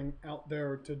everything out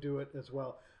there to do it as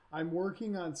well. I'm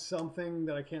working on something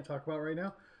that I can't talk about right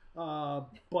now,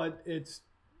 but it's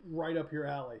right up your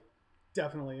alley,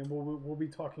 definitely, and we'll be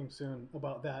talking soon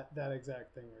about that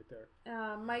exact thing right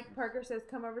there. Mike Parker says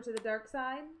come over to the dark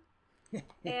side.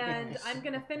 And I'm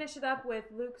going to finish it up with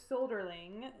Luke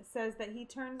Solderling says that he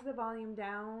turns the volume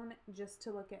down just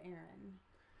to look at Aaron.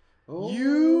 Oh.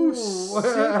 You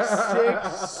sick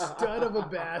stud of a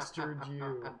bastard,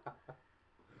 you.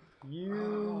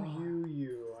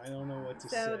 You. I don't know what to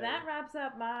say. So that wraps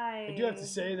up my. I do have to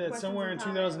say that questions somewhere in and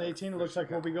comments. 2018, it looks like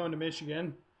we'll be going to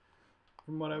Michigan,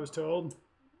 from what I was told.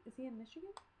 Is he in Michigan?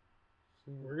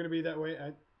 We're going to be that way.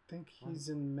 I think he's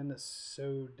in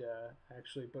Minnesota,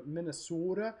 actually. But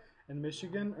Minnesota and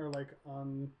Michigan are like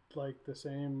on like the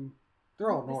same...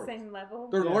 They're all The north. same level.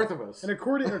 They're north of us. And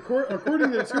according to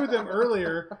the two of them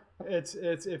earlier, it's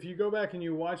if you go back and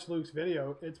you watch Luke's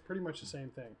video, it's pretty much the same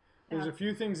thing. There's a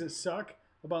few things that suck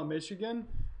about Michigan,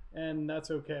 and that's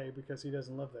okay because he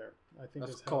doesn't live there. I think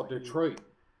That's how called he- Detroit.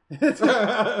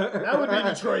 That would be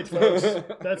Detroit, folks.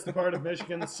 That's the part of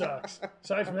Michigan that sucks.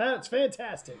 Aside from that, it's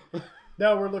fantastic.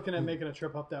 Now we're looking at making a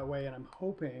trip up that way, and I'm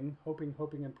hoping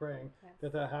and praying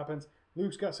that happens.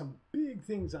 Luke's got some big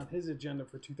things on his agenda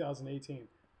for 2018.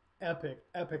 Epic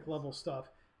level stuff.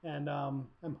 And I'm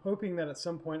hoping that at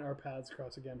some point our paths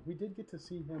cross again. We did get to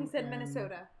see him. He said in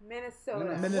Minnesota.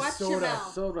 Minnesota. Watch your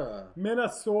mouth.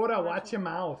 Minnesota, watch your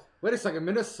mouth. Wait a second.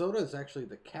 Minnesota is actually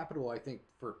the capital, I think,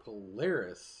 for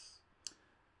Polaris.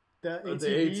 The The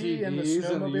ATV and the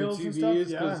snowmobiles and stuff.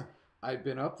 Yeah. 'cause I've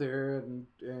been up there and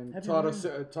Have you taught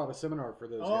been? taught a seminar for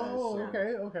those guys. Oh,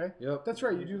 so- okay. Yep. That's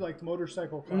right. You do like the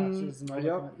motorcycle classes and all that.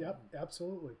 Yep. Kind of, yep,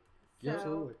 absolutely. Yep.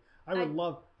 Absolutely. I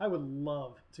would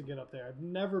love to get up there. I've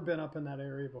never been up in that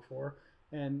area before.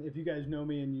 And if you guys know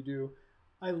me and you do,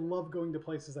 I love going to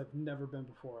places I've never been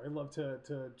before. I love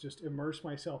to just immerse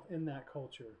myself in that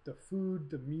culture. The food,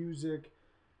 the music,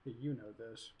 you know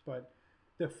this, but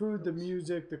the food, the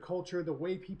music, the culture, the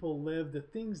way people live, the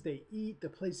things they eat, the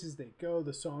places they go,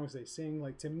 the songs they sing,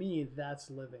 like to me, that's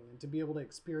living. And to be able to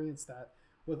experience that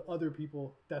with other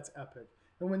people, that's epic.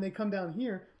 And when they come down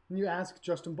here, and you ask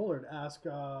Justin Bullard, ask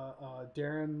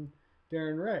Darren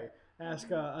Ray, ask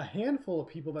a handful of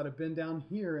people that have been down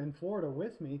here in Florida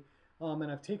with me,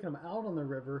 and I've taken them out on the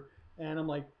river, and I'm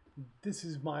like, this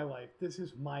is my life. This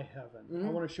is my heaven. I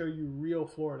want to show you real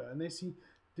Florida. And they see,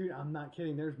 dude, I'm not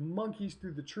kidding. There's monkeys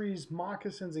through the trees,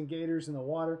 moccasins and gators in the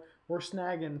water. We're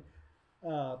snagging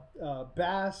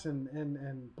bass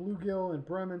and bluegill and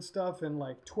brim and stuff, and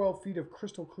like 12 feet of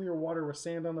crystal clear water with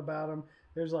sand on the bottom.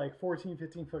 There's like 14,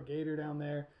 15-foot gator down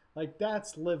there. Like,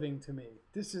 that's living to me.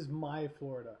 This is my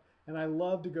Florida. And I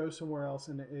love to go somewhere else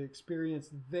and experience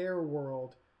their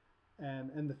world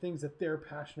and the things that they're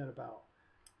passionate about.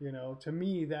 You know, to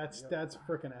me, that's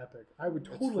freaking epic. I would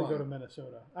totally go to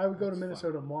Minnesota. I would go to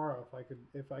Minnesota tomorrow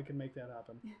if I could make that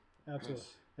happen. Absolutely.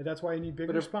 And that's why I need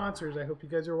bigger sponsors. I hope you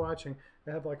guys are watching.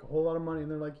 They have like a whole lot of money, and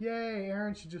they're like, "Yay,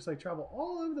 Aaron should just like travel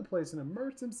all over the place and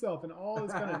immerse himself in all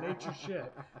this kind of nature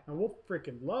shit." And we'll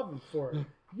freaking love him for it.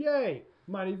 Yay!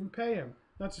 Might even pay him.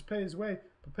 Not just pay his way,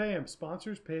 but pay him.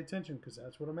 Sponsors, pay attention, because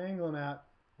that's what I'm angling at.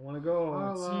 I want to go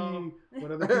and see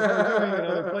what other people are doing in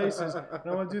other places. And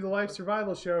I want to do the life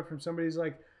survival show from somebody's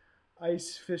like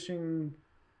ice fishing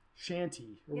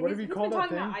shanty or whatever you call that thing. He's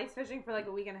been talking about ice fishing for like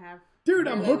a week and a half. Dude,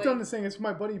 I'm hooked on this thing. It's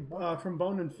my buddy from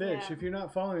Bone and Fish. Yeah. If you're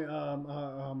not following,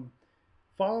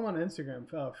 follow him on Instagram.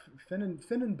 Finn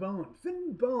and Bone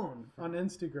on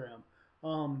Instagram.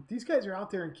 These guys are out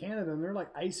there in Canada and they're like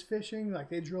ice fishing. Like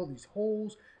they drill these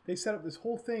holes. They set up this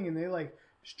whole thing and they like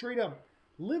straight up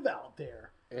live out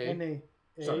there. And they,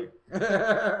 Sorry.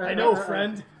 I know,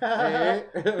 friend.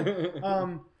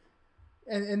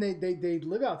 And they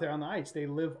live out there on the ice. They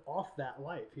live off that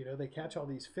life. You know, they catch all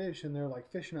these fish, and they're like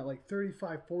fishing at like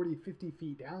 35, 40, 50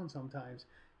 feet down sometimes.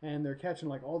 And they're catching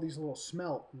like all these little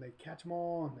smelt, and they catch them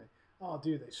all, and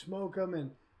they smoke them.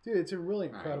 And dude, it's really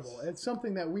incredible. Nice. It's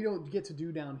something that we don't get to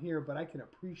do down here, but I can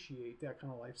appreciate that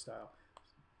kind of lifestyle.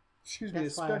 Excuse me,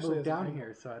 That's why I especially moved as down an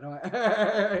here, so I don't.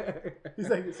 He's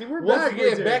like, see, we're Once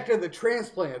backwards again, back to the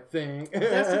transplant thing.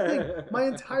 That's the thing. My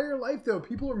entire life, though,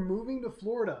 people are moving to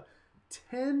Florida.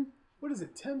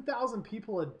 10,000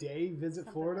 people a day visit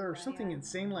Florida or something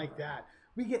insane like that.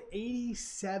 We get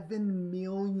 87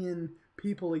 million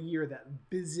people a year that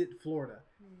visit Florida.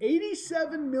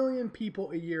 87 million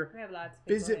people a year We have lots of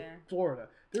people visit here. Florida.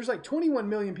 There's like 21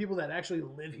 million people that actually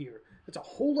live here. That's a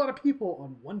whole lot of people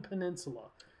on one peninsula.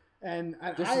 And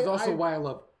This is also why I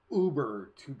love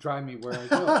Uber to drive me where I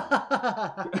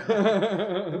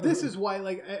go. This is why,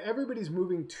 like, everybody's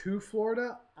moving to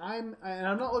Florida. I'm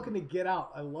not looking to get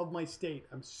out. I love my state.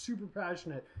 I'm super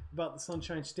passionate about the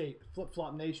Sunshine State, the Flip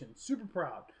Flop Nation. Super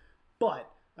proud. But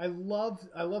I love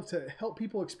to help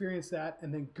people experience that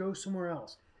and then go somewhere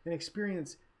else and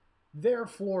experience their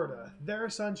Florida, their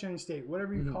Sunshine State,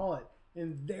 whatever you call it,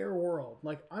 in their world.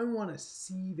 Like, I want to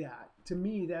see that. To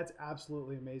me, that's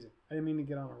absolutely amazing. I didn't mean to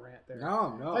get on a rant there.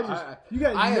 No, You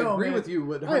guys I know, agree man, with you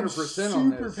 100% I'm on this.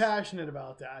 super passionate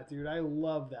about that, dude. I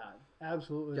love that.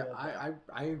 Absolutely. Yeah, love that.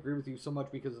 I agree with you so much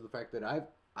because of the fact that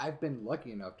I've been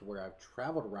lucky enough to where I've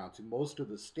traveled around to most of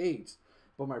the states,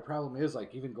 but my problem is,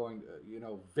 like, even going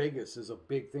to, Vegas is a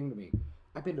big thing to me.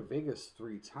 I've been to Vegas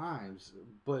 3 times,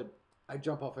 but I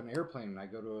jump off an airplane and I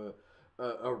go to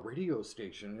a radio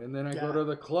station, and then I go to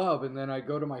the club, and then I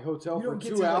go to my hotel for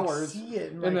 2 hours, see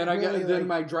it and then really,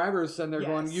 my driver's sitting there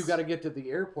going, Yes. "You got to get to the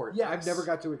airport." Yes. I've never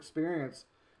got to experience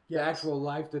the actual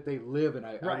life that they live, and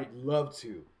I would love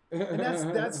to. And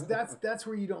that's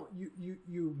where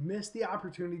you miss the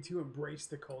opportunity to embrace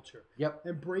the culture. Yep.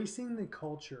 Embracing the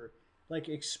culture like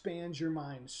expands your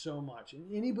mind so much. And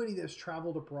anybody that's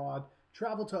traveled abroad,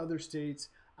 traveled to other states,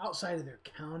 outside of their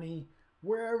county,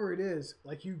 wherever it is,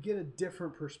 like, you get a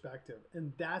different perspective.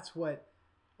 And that's what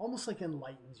almost like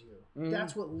enlightens you. Mm-hmm.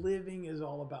 That's what living is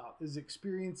all about, is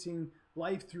experiencing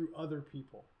life through other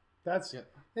people. That's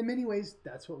in many ways,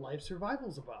 that's what life survival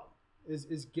is about,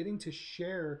 is getting to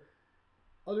share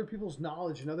other people's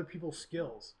knowledge and other people's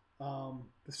skills.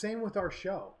 The same with our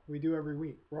show we do every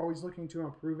week. We're always looking to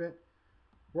improve it.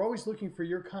 We're always looking for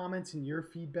your comments and your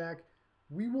feedback.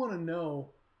 We want to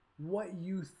know what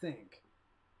you think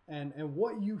and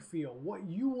what you feel, what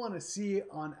you want to see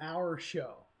on our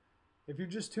show. If you're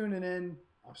just tuning in,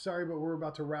 I'm sorry, but we're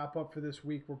about to wrap up for this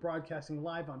week. We're broadcasting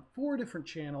live on 4 different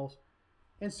channels: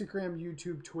 Instagram,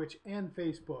 YouTube, Twitch, and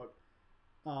Facebook.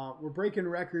 We're breaking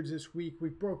records this week.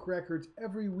 We've broke records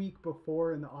every week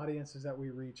before in the audiences that we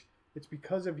reach. It's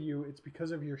because of you. It's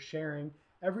because of your sharing.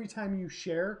 Every time you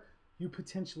share, you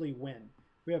potentially win.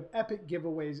 We have epic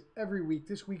giveaways every week.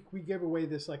 This week we give away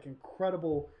this like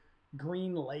incredible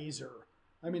green laser.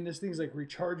 I mean, this thing's like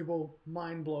rechargeable,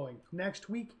 mind-blowing. Next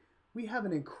week we have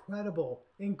an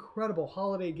incredible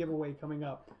holiday giveaway coming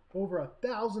up. Over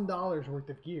 $1,000 worth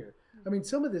of gear. I mean,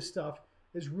 some of this stuff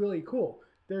is really cool.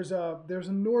 There's a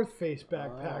North Face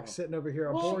backpack sitting over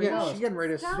here. She's getting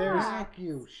ready to smack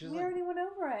you. We already went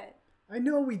over it. I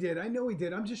know we did.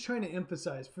 I'm just trying to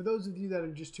emphasize for those of you that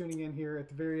are just tuning in here at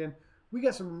the very end. We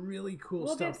got some really cool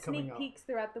stuff coming up. We'll give sneak peeks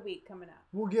throughout the week coming up.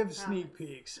 We'll give sneak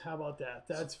peeks. How about that?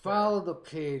 That's fair. Follow the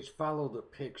page. Follow the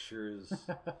pictures.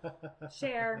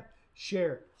 Share.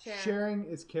 Sharing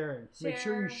is caring. Make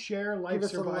sure you share Life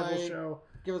Survival Show.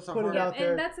 Give us a Put it out there.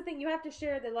 And that's the thing. You have to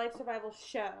share the Life Survival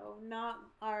Show, not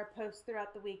our posts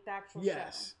throughout the week, the actual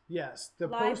show. Yes. The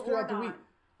Live post throughout or the week. not.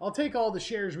 I'll take all the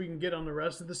shares we can get on the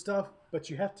rest of the stuff, but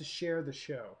you have to share the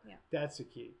show. Yeah. That's the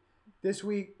key. This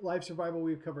week, Life Survival,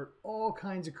 we've covered all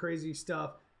kinds of crazy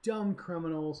stuff. Dumb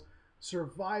criminals,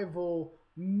 survival,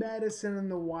 medicine in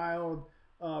the wild,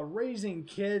 raising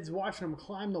kids, watching them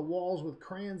climb the walls with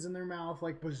crayons in their mouth,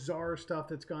 like bizarre stuff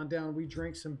that's gone down. We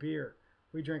drank some beer.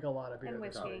 We drank a lot of beer. And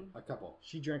whiskey. A couple.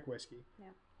 She drank whiskey.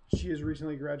 Yeah. She has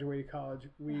recently graduated college.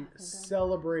 We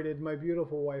celebrated my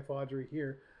beautiful wife, Audrey,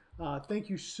 here. Thank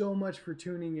you so much for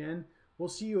tuning in. We'll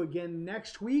see you again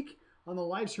next week on the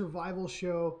Life Survival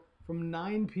Show from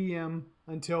 9 p.m.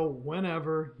 until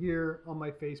whenever here on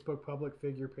my Facebook public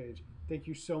figure page. Thank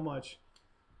you so much.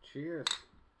 Cheers.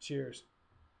 Cheers.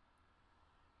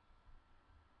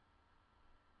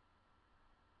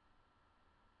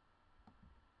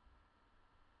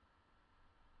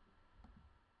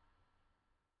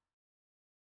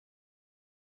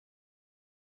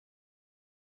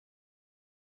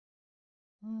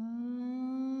 Mm.